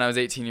back to when I was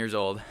 18 years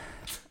old.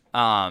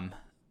 I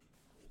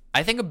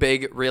think a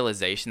big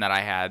realization that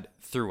I had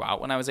throughout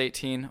when I was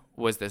 18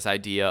 was this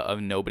idea of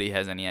nobody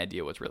has any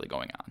idea what's really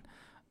going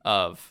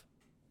on.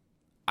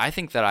 I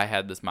think that I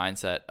had this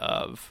mindset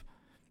of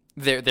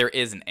there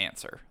is an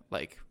answer.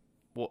 Like,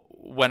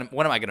 when am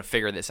I going to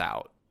figure this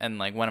out? And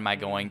like, when am I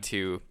going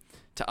to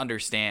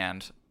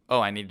understand,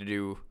 oh, I need to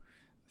do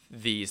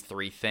these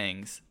 3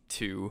 things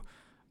to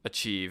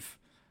achieve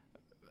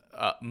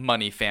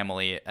money,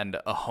 family, and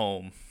a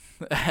home,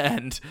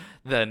 and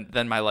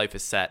then my life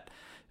is set.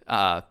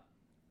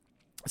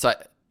 So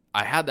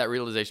I had that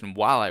realization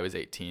while I was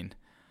 18.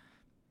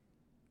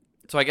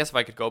 So I guess if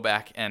I could go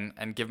back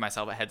and give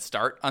myself a head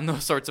start on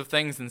those sorts of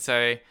things and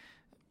say,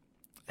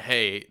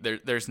 hey,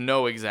 there's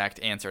no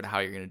exact answer to how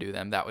you're going to do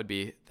them, that'd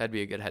be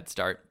a good head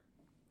start.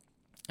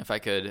 If I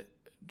could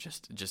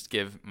just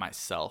give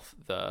myself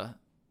the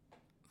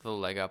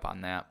leg up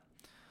on that,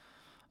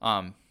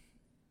 that'd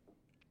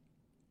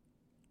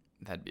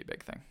be a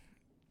big thing.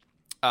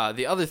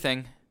 The other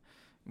thing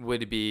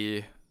would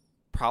be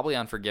probably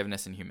on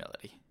forgiveness and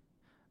humility.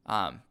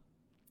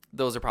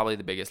 Those are probably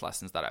the biggest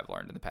lessons that I've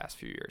learned in the past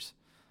few years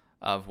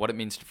of what it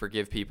means to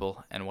forgive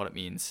people and what it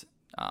means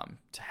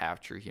to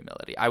have true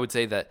humility. I would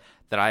say that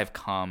I have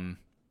come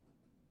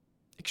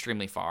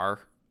extremely far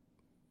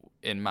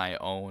in my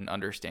own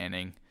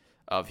understanding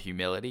of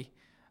humility.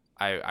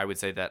 I would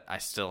say that I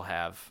still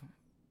have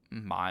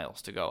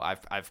miles to go.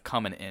 I've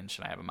come an inch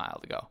and I have a mile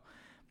to go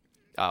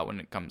when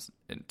it comes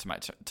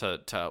into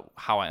to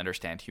how I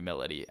understand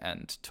humility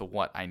and to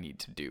what I need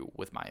to do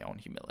with my own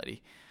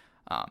humility.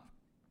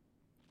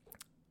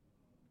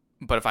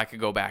 But if I could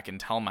go back and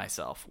tell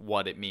myself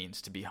what it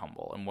means to be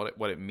humble and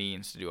what it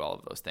means to do all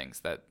of those things,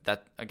 that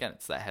again,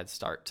 it's that head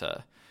start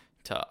to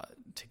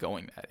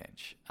going that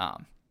inch.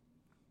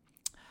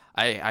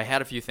 I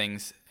had a few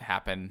things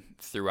happen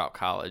throughout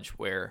college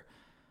where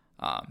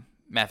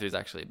Matthew is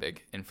actually a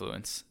big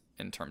influence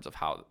in terms of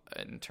how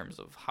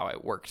I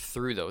worked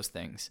through those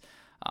things.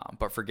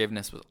 But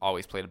forgiveness was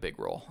always played a big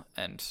role,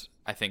 and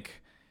I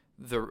think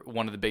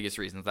one of the biggest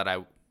reasons that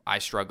I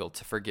struggled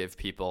to forgive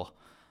people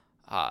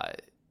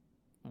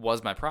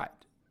was my pride.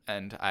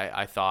 And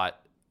I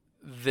thought,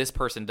 this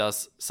person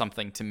does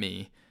something to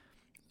me,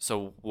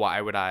 so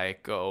why would I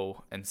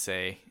go and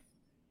say,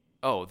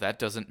 oh, that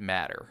doesn't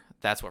matter?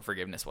 That's what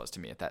forgiveness was to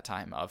me at that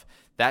time, of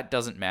that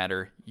doesn't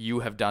matter,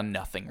 you have done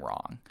nothing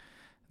wrong.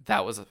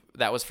 That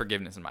was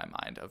forgiveness in my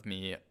mind, of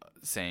me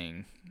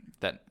saying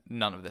that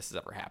none of this has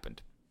ever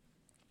happened.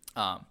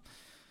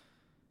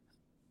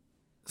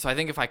 So I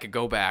think if I could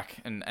go back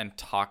and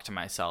talk to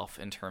myself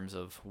in terms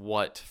of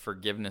what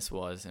forgiveness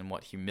was and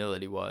what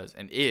humility was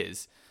and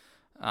is,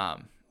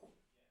 that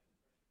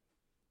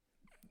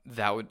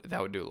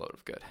would do a load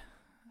of good.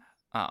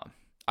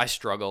 I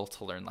struggle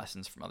to learn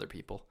lessons from other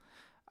people.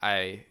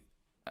 I've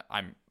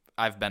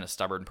been a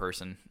stubborn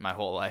person my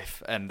whole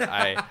life, and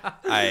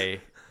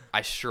I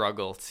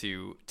struggle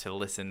to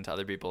listen to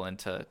other people and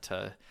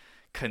to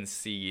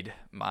concede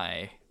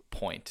my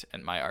point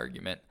and my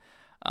argument.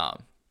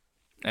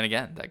 And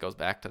again, that goes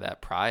back to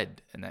that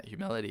pride and that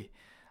humility.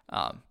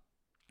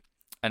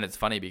 And it's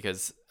funny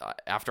because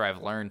after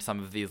I've learned some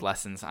of these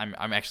lessons, I'm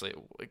actually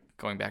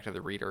going back to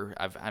the reader.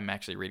 I'm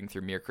actually reading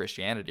through Mere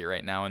Christianity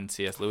right now, and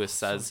C.S. Lewis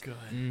says, So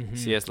good.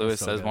 C.S.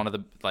 Lewis so says good. one of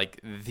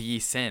the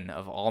sin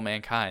of all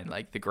mankind,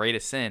 like the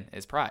greatest sin,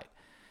 is pride,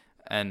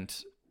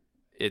 and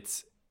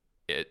it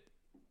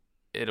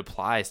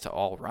applies to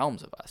all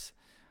realms of us.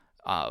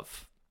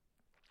 Of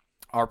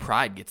our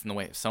pride gets in the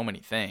way of so many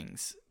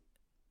things.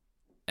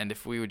 And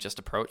if we would just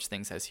approach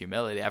things as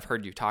humility, I've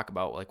heard you talk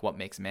about like what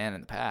makes man in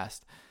the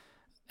past.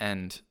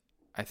 And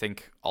I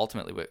think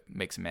ultimately what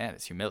makes a man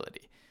is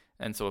humility.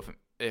 And so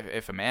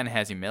if a man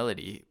has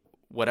humility,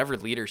 whatever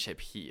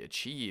leadership he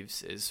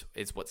achieves is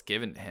what's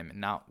given to him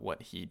and not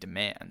what he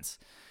demands.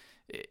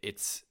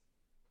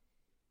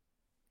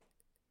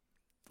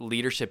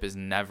 Leadership is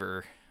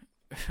never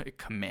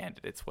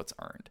commanded, it's what's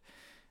earned.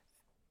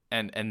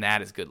 And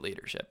that is good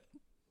leadership.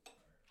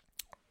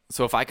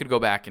 So if I could go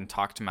back and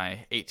talk to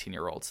my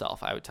 18-year-old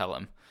self, I would tell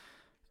him,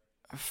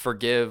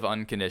 forgive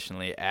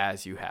unconditionally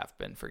as you have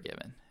been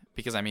forgiven.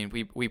 Because, I mean,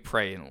 we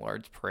pray in the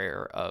Lord's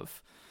Prayer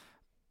of,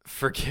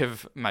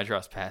 forgive my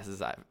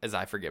trespasses as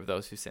I forgive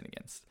those who sin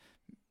against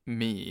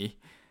me.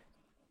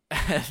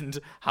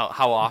 And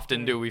how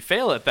often do we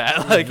fail at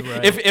that? Like,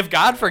 Right. if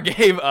God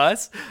forgave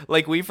us,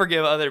 like we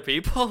forgive other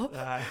people,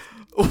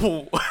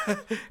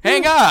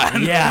 hang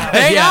on. Yeah.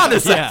 Hang Yeah. on a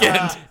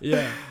second.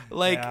 Yeah.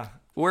 Like, Yeah.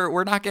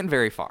 we're not getting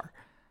very far.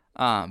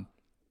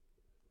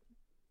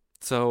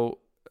 So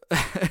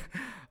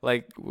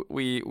like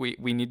we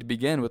need to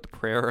begin with the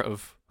prayer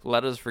of,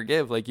 let us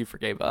forgive like you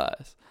forgave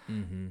us.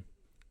 Mm-hmm.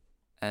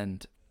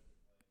 And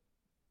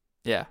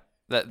yeah,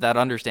 that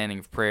understanding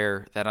of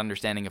prayer, that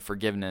understanding of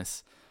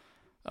forgiveness,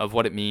 of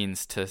what it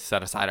means to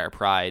set aside our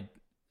pride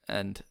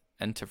and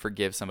to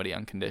forgive somebody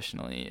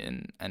unconditionally,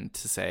 and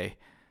to say,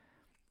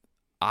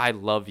 I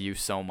love you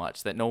so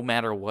much that no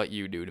matter what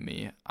you do to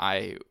me,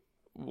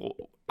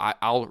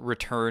 I'll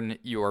return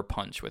your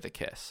punch with a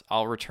kiss.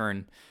 I'll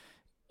return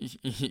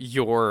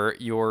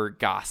your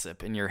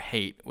gossip and your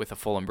hate with a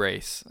full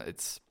embrace.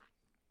 It's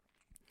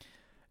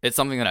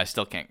something that I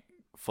still can't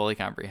fully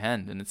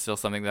comprehend, and it's still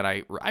something that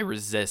I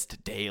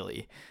resist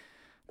daily.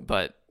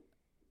 But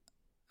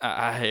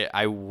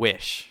I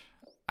wish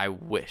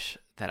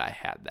that I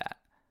had that.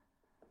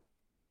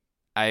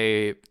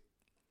 My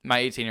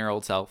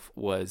 18-year-old self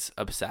was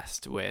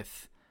obsessed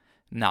with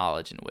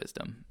knowledge and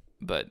wisdom,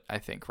 but I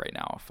think right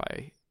now, if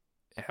I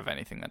have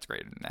anything that's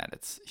greater than that,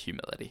 it's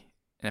humility.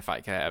 And if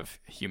I could have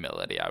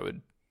humility, I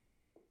would.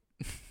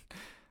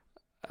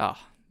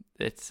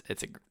 It's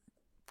a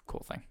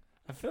cool thing.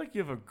 I feel like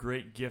you have a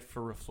great gift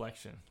for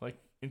reflection, like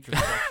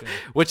introspection.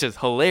 Which is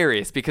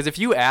hilarious, because if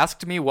you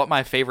asked me what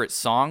my favorite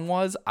song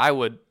was, I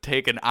would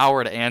take an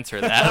hour to answer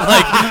that.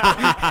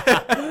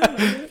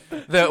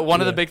 Like,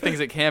 one of the big things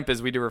at camp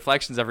is we do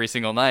reflections every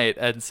single night,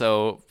 and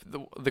so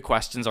the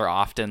questions are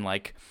often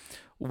like,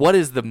 what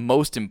is the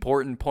most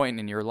important point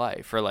in your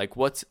life, or like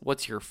what's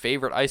your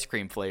favorite ice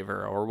cream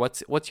flavor, or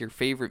what's your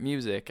favorite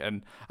music?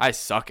 And I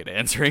suck at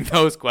answering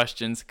those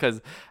questions because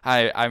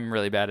I'm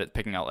really bad at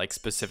picking out like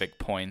specific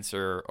points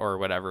or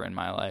whatever in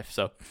my life.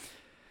 So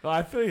Well,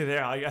 I feel you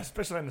there, like,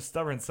 especially on the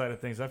stubborn side of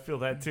things. I feel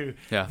that too.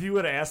 Yeah. If you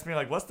would have asked me,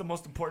 like, what's the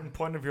most important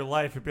point of your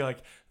life? It'd be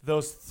like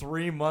those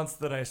 3 months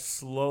that I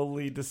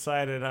slowly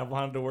decided I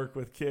wanted to work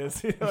with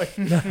kids. Like,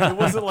 it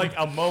wasn't like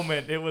a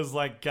moment. It was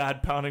like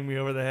God pounding me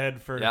over the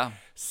head for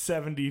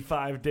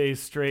 75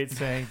 days straight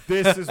saying,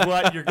 this is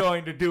what you're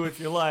going to do with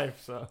your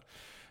life. So,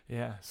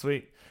 yeah,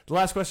 sweet. The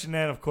last question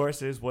then, of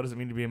course, is what does it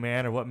mean to be a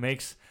man, or what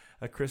makes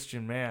a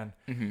Christian man?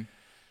 Mm-hmm.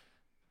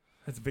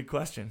 That's a big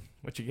question.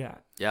 What you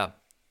got? Yeah.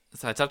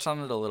 So I touched on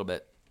it a little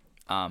bit,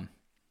 and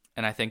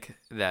I think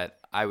that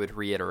I would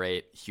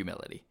reiterate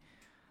humility.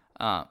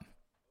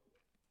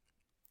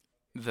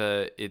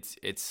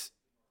 It's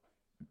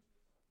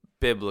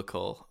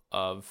biblical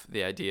of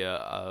the idea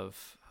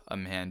of a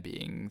man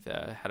being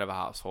the head of a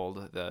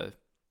household, the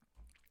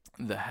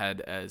head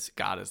as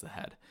God is the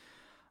head,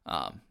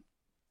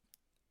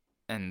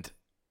 and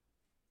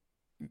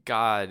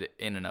God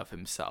in and of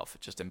himself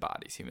just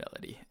embodies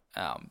humility.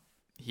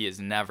 He is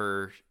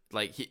never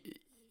like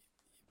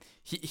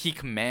He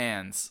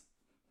commands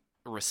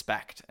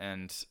respect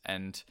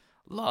and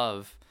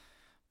love,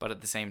 but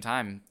at the same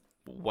time,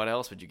 what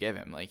else would you give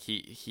him? Like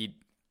he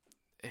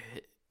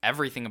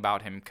everything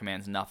about him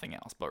commands nothing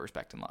else but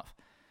respect and love.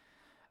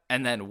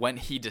 And then when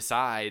he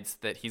decides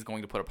that he's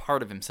going to put a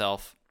part of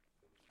himself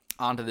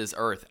onto this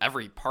earth,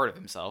 every part of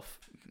himself,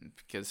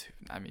 because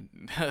I mean,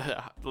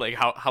 like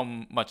how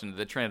much into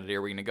the Trinity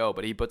are we going to go?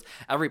 But he puts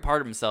every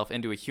part of himself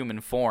into a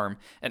human form,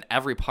 and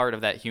every part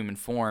of that human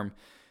form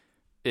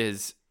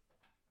is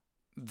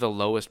the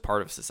lowest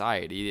part of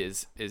society,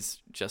 is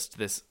just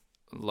this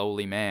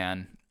lowly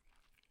man,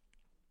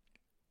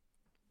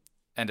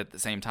 and at the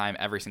same time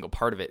every single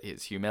part of it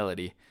is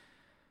humility.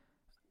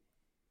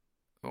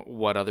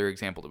 What other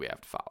example do we have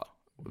to follow?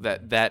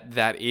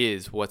 That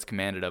is what's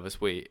commanded of us.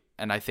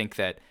 And I think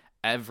that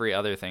every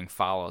other thing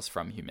follows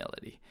from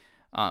humility.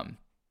 You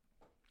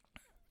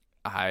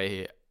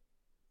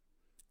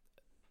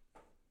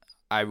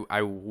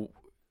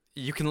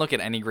can look at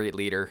any great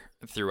leader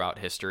throughout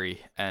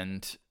history,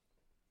 and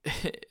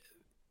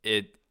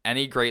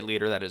any great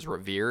leader that is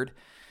revered,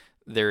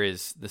 there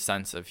is the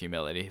sense of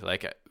humility.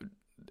 Like,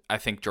 I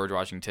think George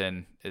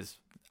Washington is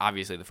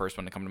obviously the first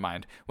one to come to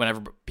mind.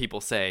 Whenever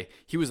people say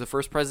he was the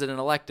first president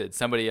elected,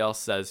 somebody else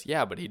says,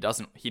 yeah, but he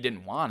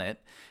didn't want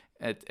it.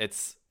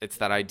 It's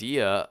that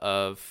idea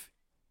of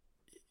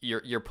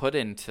you're put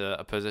into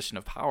a position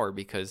of power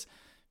because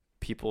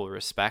people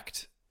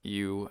respect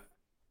you,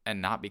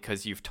 and not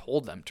because you've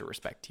told them to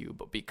respect you,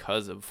 but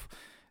because of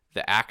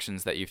the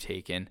actions that you've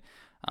taken,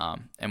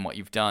 and what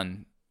you've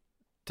done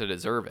to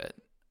deserve it.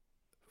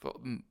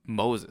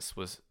 Moses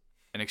was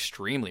an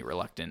extremely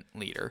reluctant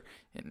leader,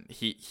 and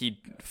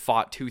he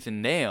fought tooth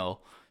and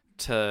nail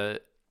to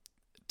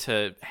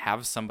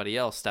have somebody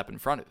else step in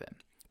front of him.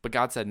 But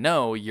God said,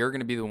 no, you're going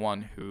to be the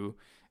one who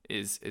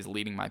is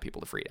leading my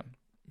people to freedom.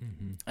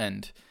 Mm-hmm.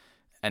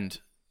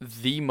 And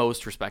the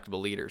most respectable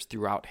leaders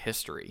throughout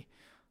history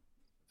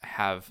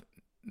have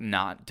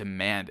not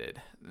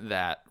demanded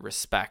that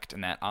respect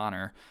and that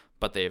honor,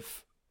 but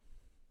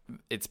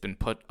it's been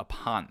put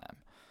upon them.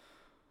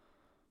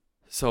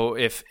 So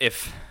if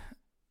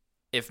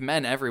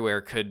men everywhere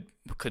could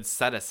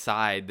set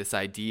aside this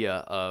idea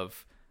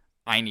of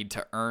I need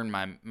to earn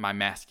my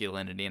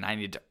masculinity and I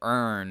need to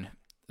earn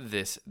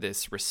this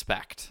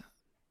respect,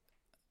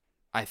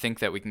 I think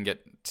that we can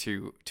get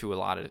to a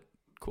lot of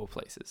cool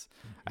places.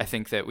 Mm-hmm. I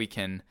think that we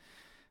can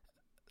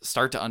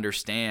start to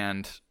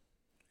understand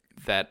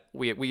that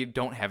we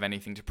don't have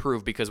anything to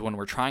prove, because when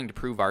we're trying to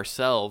prove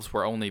ourselves,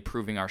 we're only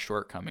proving our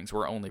shortcomings.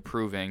 We're only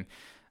proving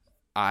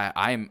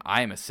I'm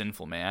a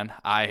sinful man.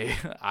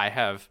 I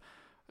have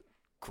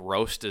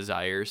gross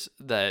desires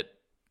that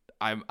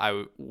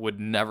I would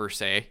never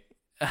say,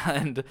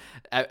 and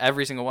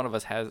every single one of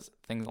us has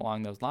things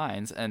along those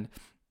lines. And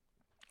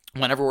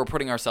whenever we're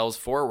putting ourselves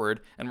forward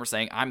and we're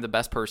saying I'm the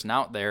best person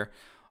out there,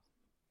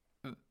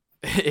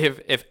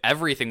 if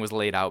everything was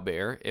laid out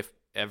bare, if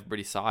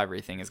everybody saw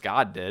everything as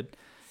God did,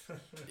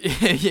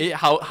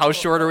 how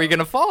short are we going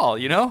to fall,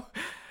 you know?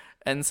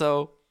 And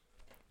so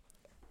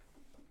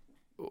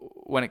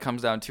when it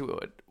comes down to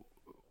it,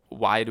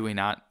 why do we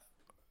not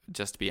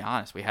just to be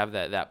honest, we have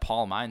that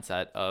Paul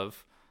mindset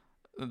of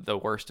the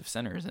worst of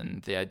sinners,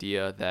 and the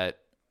idea that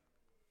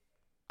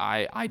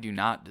I do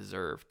not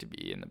deserve to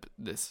be in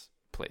this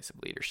place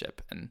of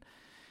leadership, and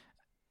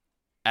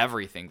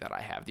everything that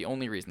I have, the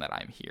only reason that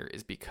I'm here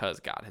is because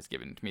God has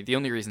given it to me. The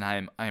only reason I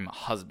am a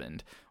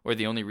husband, or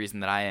the only reason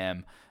that I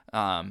am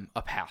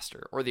a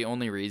pastor, or the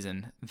only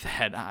reason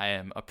that I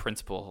am a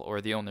principal,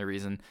 or the only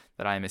reason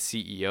that I am a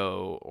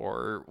CEO,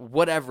 or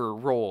whatever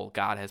role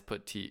God has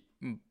put you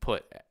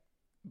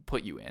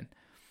in.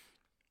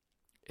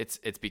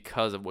 It's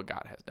because of what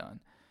God has done.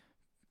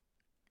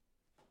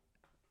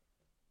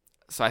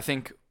 So I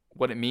think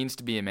what it means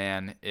to be a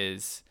man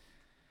is,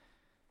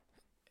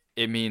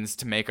 it means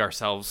to make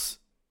ourselves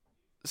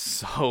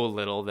so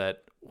little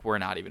that we're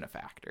not even a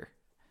factor.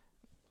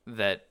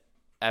 That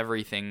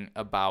everything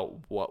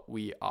about what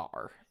we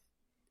are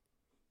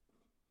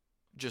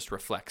just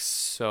reflects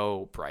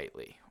so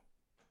brightly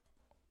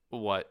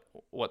what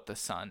the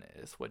Son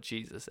is, what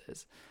Jesus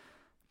is,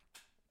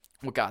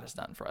 what God has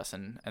done for us,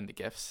 and the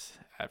gifts,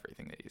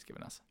 everything that He's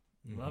given us.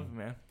 Love it,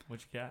 man.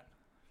 What you got?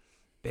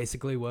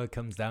 Basically, what it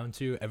comes down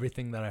to,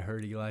 everything that I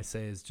heard Eli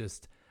say is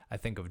just, I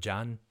think of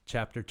John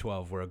chapter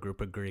 12, where a group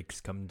of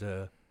Greeks come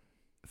to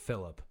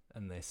Philip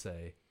and they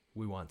say,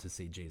 we want to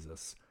see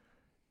Jesus.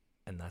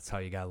 And that's how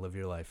you got to live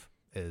your life,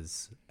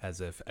 is as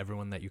if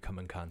everyone that you come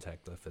in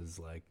contact with is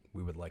like,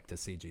 we would like to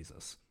see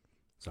Jesus.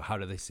 So how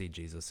do they see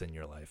Jesus in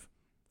your life?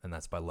 And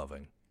that's by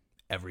loving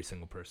every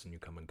single person you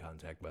come in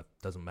contact with.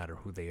 Doesn't matter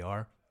who they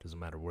are, doesn't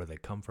matter where they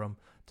come from,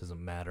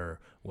 doesn't matter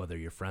whether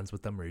you're friends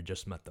with them or you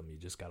just met them. You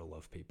just got to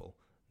love people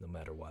no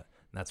matter what.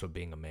 And that's what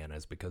being a man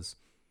is, because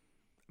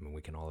I mean,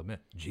 we can all admit,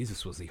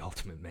 Jesus was the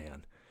ultimate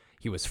man.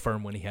 He was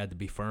firm when he had to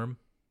be firm.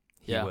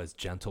 He was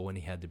gentle when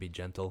he had to be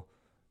gentle.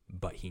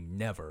 But he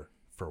never,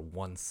 for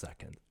 1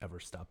 second, ever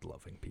stopped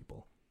loving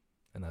people.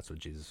 And that's what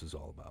Jesus was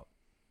all about.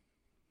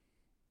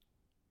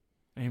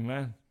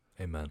 Amen.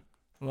 Amen.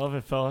 Love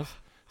it, fellas.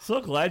 So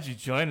glad you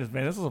joined us,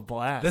 man. This was a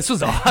blast. This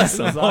was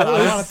awesome. I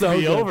don't want it so to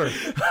be good. over.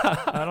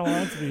 I don't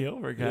want it to be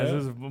over, guys. Yeah. It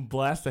was a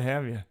blast to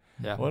have you.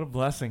 Yeah. What a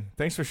blessing.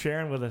 Thanks for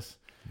sharing with us.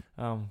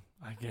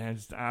 Again,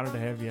 just honored to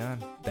have you on.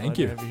 Thank Glad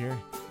you. to have you here.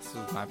 This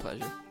was my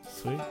pleasure.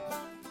 Sweet.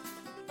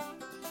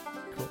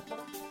 Cool.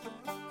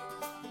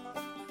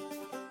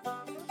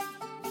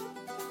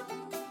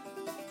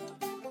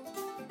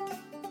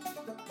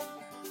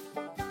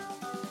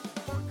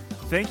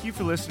 Thank you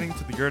for listening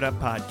to the Gird Up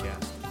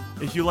Podcast.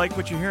 If you like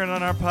what you're hearing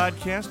on our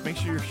podcast, make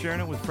sure you're sharing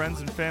it with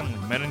friends and family,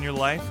 men in your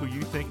life who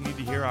you think need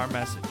to hear our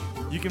message.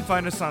 You can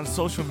find us on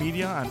social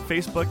media, on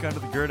Facebook under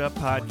the Gird Up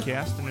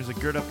Podcast, and there's a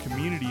Gird Up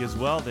community as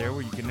well there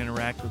where you can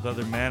interact with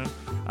other men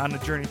on the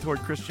journey toward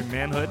Christian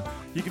manhood.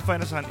 You can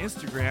find us on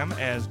Instagram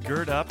as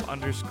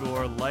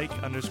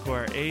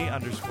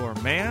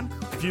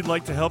girdup_like_a_man. If you'd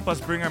like to help us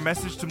bring our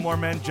message to more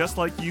men just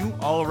like you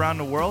all around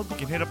the world, you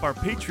can hit up our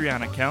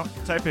Patreon account.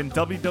 Type in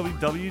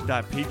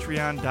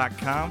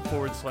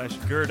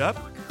www.patreon.com/girdup.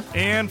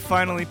 And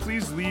finally,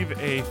 please leave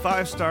a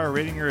 5-star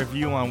rating or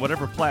review on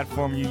whatever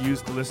platform you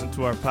use to listen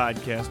to our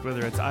podcast,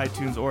 whether it's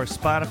iTunes or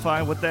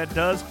Spotify. What that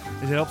does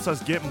is it helps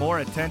us get more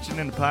attention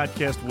in the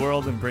podcast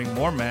world and bring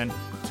more men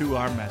to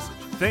our message.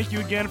 Thank you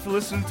again for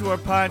listening to our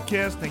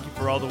podcast. Thank you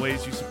for all the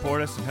ways you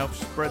support us and help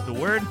spread the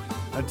word.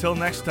 Until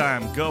next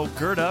time, go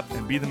gird up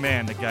and be the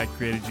man that God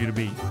created you to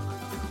be.